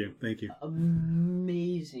 Thank you.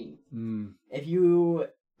 Amazing. If you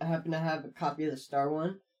happen to have a copy of the Star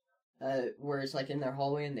one, where it's like in their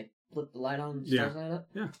hallway and they flip the light on and the stars light up,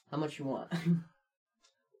 how much you want?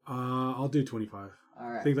 I'll do 25. All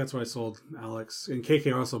right. I think that's what I sold Alex, and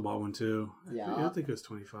KK also bought one too. Yeah, I think it was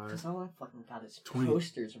 25. Because all I fucking got is 20.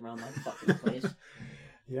 posters around my fucking place.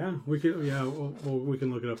 Yeah, we can. Yeah, we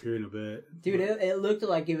can look it up here in a bit. Dude, it looked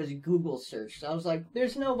like it was a Google search. So I was like,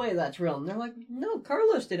 "There's no way that's real." And they're like, "No,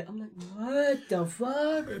 Carlos did it." I'm like, "What the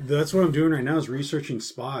fuck?" That's what I'm doing right now is researching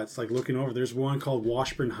spots, like looking over. There's one called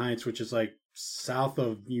Washburn Heights, which is like south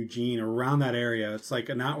of Eugene, around that area. It's like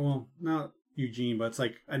not Eugene, but it's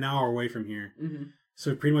like an hour away from here. Mm-hmm.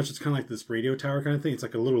 So pretty much it's kind of like this radio tower kind of thing. It's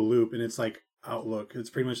like a little loop, and it's like outlook. It's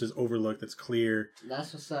pretty much this overlook that's clear.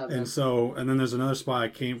 That's what's up. And so, and then there's another spot I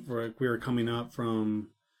came for. We were coming up from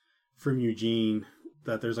Eugene.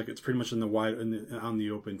 That there's like it's pretty much in the wide on the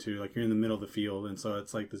open too. Like you're in the middle of the field, and so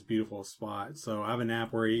it's like this beautiful spot. So I have an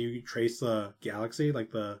app where you trace the galaxy,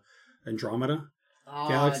 like the Andromeda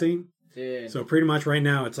galaxy. Dude. So pretty much right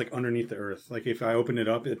now it's like underneath the Earth. Like if I open it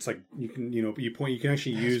up, it's like you can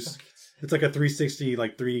actually use. It's like a 360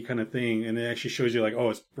 like 3D kind of thing, and it actually shows you like,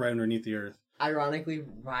 oh, it's right underneath the Earth. Ironically,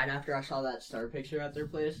 right after I saw that star picture at their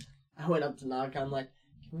place, I went up to Naka. I'm like,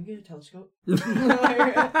 "Can we get a telescope?"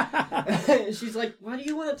 She's like, "Why do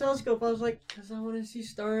you want a telescope?" I was like, "Because I want to see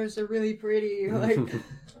stars. They're really pretty." Like,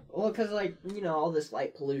 well, because like all this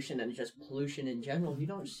light pollution and just pollution in general, you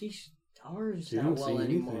don't see stars that well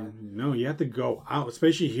anymore. No, you have to go out,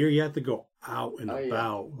 especially here. You have to go out and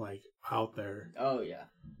about, like out there. Oh yeah,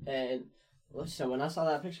 and so when I saw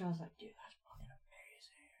that picture, I was like, "Dude, that's fucking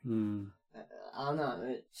amazing." I don't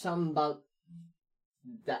know, something about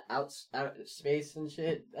that out space and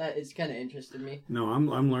shit. It's kind of interested me. No,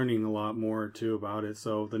 I'm learning a lot more too about it.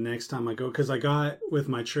 So the next time I go, because I got with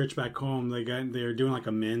my church back home, they're doing like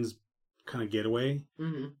a men's kind of getaway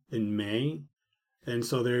in May. And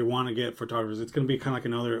so they want to get photographers. It's going to be kind of like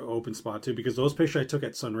another open spot too, because those pictures I took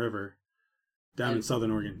at Sun River down in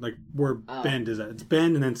Southern Oregon, like where Bend is at. It's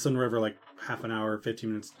Bend and then Sun River, like half an hour, 15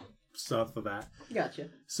 minutes south of that. Gotcha.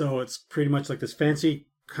 So it's pretty much like this fancy,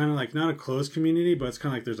 kind of like not a closed community, but it's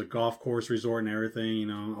kind of like there's a golf course resort and everything,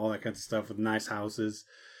 all that kind of stuff with nice houses.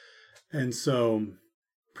 And so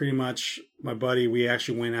pretty much my buddy, we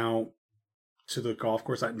actually went out to the golf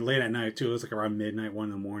course late at night too. It was like around midnight, 1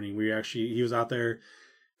 a.m. He was out there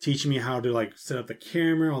teaching me how to like set up the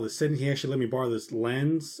camera, all the settings. He actually let me borrow this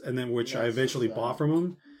lens, and then which I eventually bought from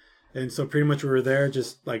him. And so pretty much we were there,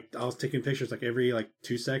 just like I was taking pictures like every like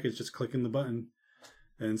 2 seconds, just clicking the button.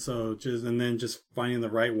 And so just finding the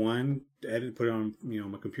right one, edit, put it on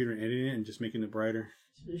my computer and editing it, and just making it brighter.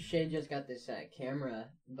 Shay just got this camera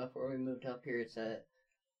before we moved up here. It's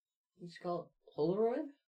what's it called? Polaroid?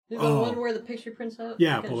 The one where the picture prints out?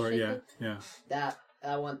 Yeah, Polaroid, yeah.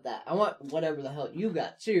 I want that. I want whatever the hell you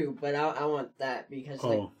got too, but I want that because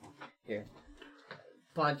here.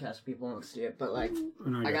 Podcast people won't see it, but like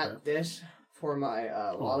I got this for my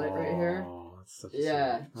wallet right here. That's such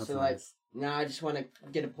that's so nice. Like now I just want to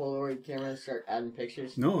get a Polaroid camera and start adding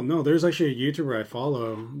pictures. No, there's actually a YouTuber I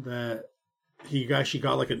follow that he actually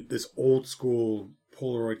got like this old school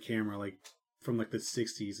Polaroid camera, like from like the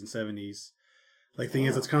 60s and 70s. Like thing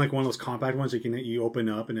is, it's kind of like one of those compact ones you open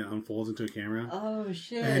up and it unfolds into a camera. Oh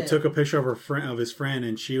shit! And it took a picture of his friend,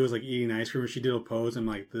 and she was like eating ice cream, and she did a pose. And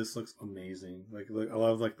I'm like, this looks amazing. Like I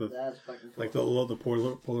love like the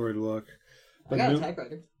Polaroid look. I got a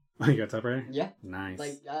typewriter. Oh, you got a typewriter? Yeah. Nice.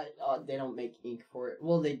 Like they don't make ink for it.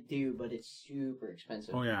 Well, they do, but it's super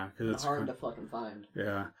expensive. Oh yeah, because it's hard to fucking find.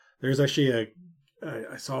 Yeah, there's actually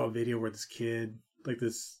I saw a video where this kid, like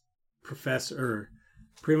this professor,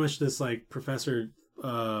 pretty much this like professor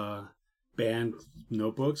banned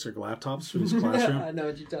notebooks or laptops from his classroom. I know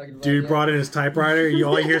what you're talking about. Dude brought in his typewriter.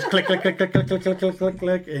 All you hear is click, click, click, click, click, click, click, click, click,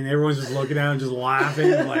 click, and everyone's just looking at him, just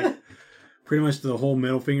laughing, like pretty much the whole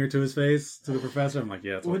middle finger to his face to the professor. I'm like,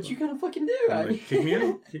 yeah. What you gonna fucking do? Like, kick me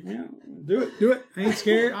out. Do it. I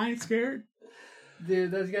ain't scared.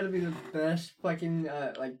 Dude, that's gotta be the best fucking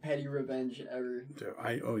like petty revenge ever. Dude,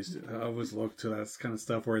 I always look to that kind of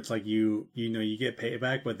stuff where it's like you get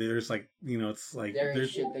payback, but there's like it's like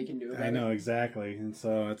there's shit they can do. I know exactly, and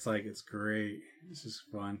so it's like it's great. It's just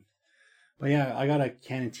fun. But yeah, I got a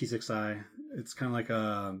Canon T6i. It's kind of like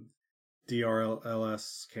a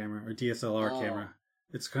DRLS camera or DSLR camera.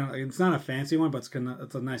 It's not a fancy one, but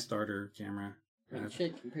it's a nice starter camera. And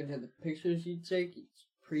shit, compared to the pictures you take, it's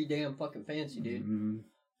pretty damn fucking fancy, dude. Mm-hmm.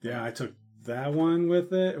 Yeah, I took that one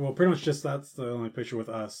with it. Well, pretty much just that's the only picture with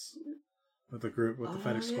us, with the group, with the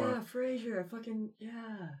FedEx squad. Yeah, Fraser.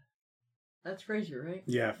 That's Fraser, right?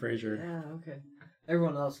 Yeah, Fraser. Yeah, okay.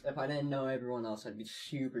 Everyone else, if I didn't know everyone else, I'd be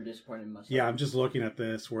super disappointed in myself. Yeah, I'm just looking at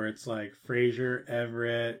this where it's like Fraser,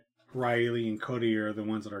 Everett, Riley, and Cody are the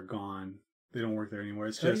ones that are gone. They don't work there anymore.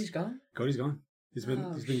 Cody's gone? Cody's gone. He's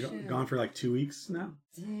been gone for like 2 weeks now.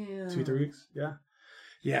 Damn. 2-3 weeks. Yeah.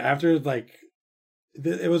 Yeah, after like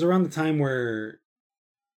it was around the time where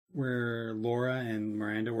Laura and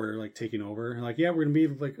Miranda were like taking over. Like, yeah, we're gonna be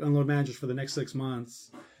like unload managers for the next 6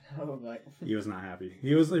 months. Oh my! He was not happy.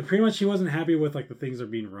 He was like, pretty much he wasn't happy with like the things that are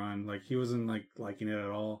being run. Like he wasn't like liking it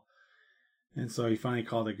at all. And so he finally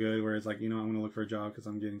called it good, where it's like, I'm going to look for a job because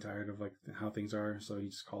I'm getting tired of like how things are. So he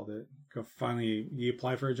just called it. Finally, he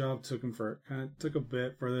applied for a job. Took a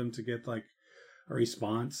bit for them to get like a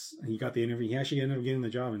response. And he got the interview. He actually ended up getting the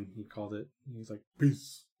job, and he called it. He was like,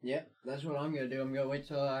 peace. Yeah, that's what I'm going to do. I'm going to wait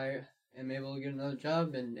till I am able to get another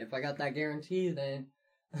job. And if I got that guarantee, then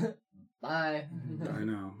bye. I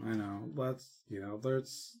know.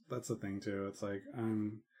 That's the thing too. It's like,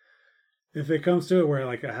 if it comes to it where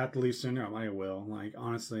like I have to leave sooner, I will. Like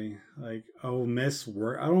honestly, like I'll miss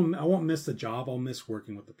work. I won't miss the job. I'll miss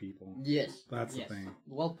working with the people. Yes, that's the thing.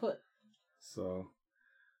 Well put. So,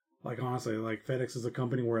 like honestly, like FedEx is a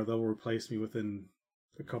company where they'll replace me within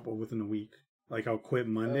a week. Like I'll quit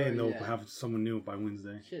Monday and they'll have someone new by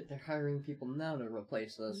Wednesday. Shit, they're hiring people now to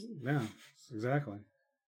replace us. Yeah, exactly.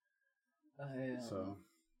 Yeah. So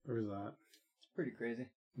there's that. It's pretty crazy.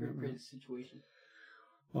 Pretty crazy situation.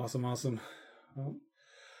 Awesome. Well,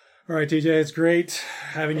 all right, TJ, it's great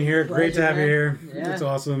having you here. Great to have you here. Yeah. It's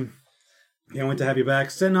awesome. Can't wait to have you back.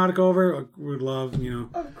 Send Nautica over. We'd love,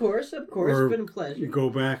 Of course. It's been a pleasure. Go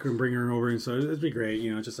back and bring her over. And so it'd be great,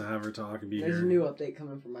 just to have her talk and be There's here. A new update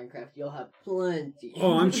coming from Minecraft. You'll have plenty.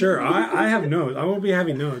 Oh, I'm sure. I have notes. I will be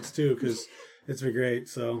having notes, too, because it's been great.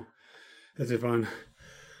 So it's been fun.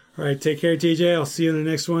 All right, take care, TJ. I'll see you in the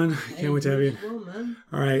next one. Can't wait to have you. Well, man.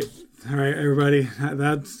 All right, everybody.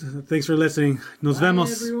 Thanks for listening. Nos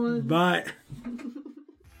vemos. Everyone. Bye.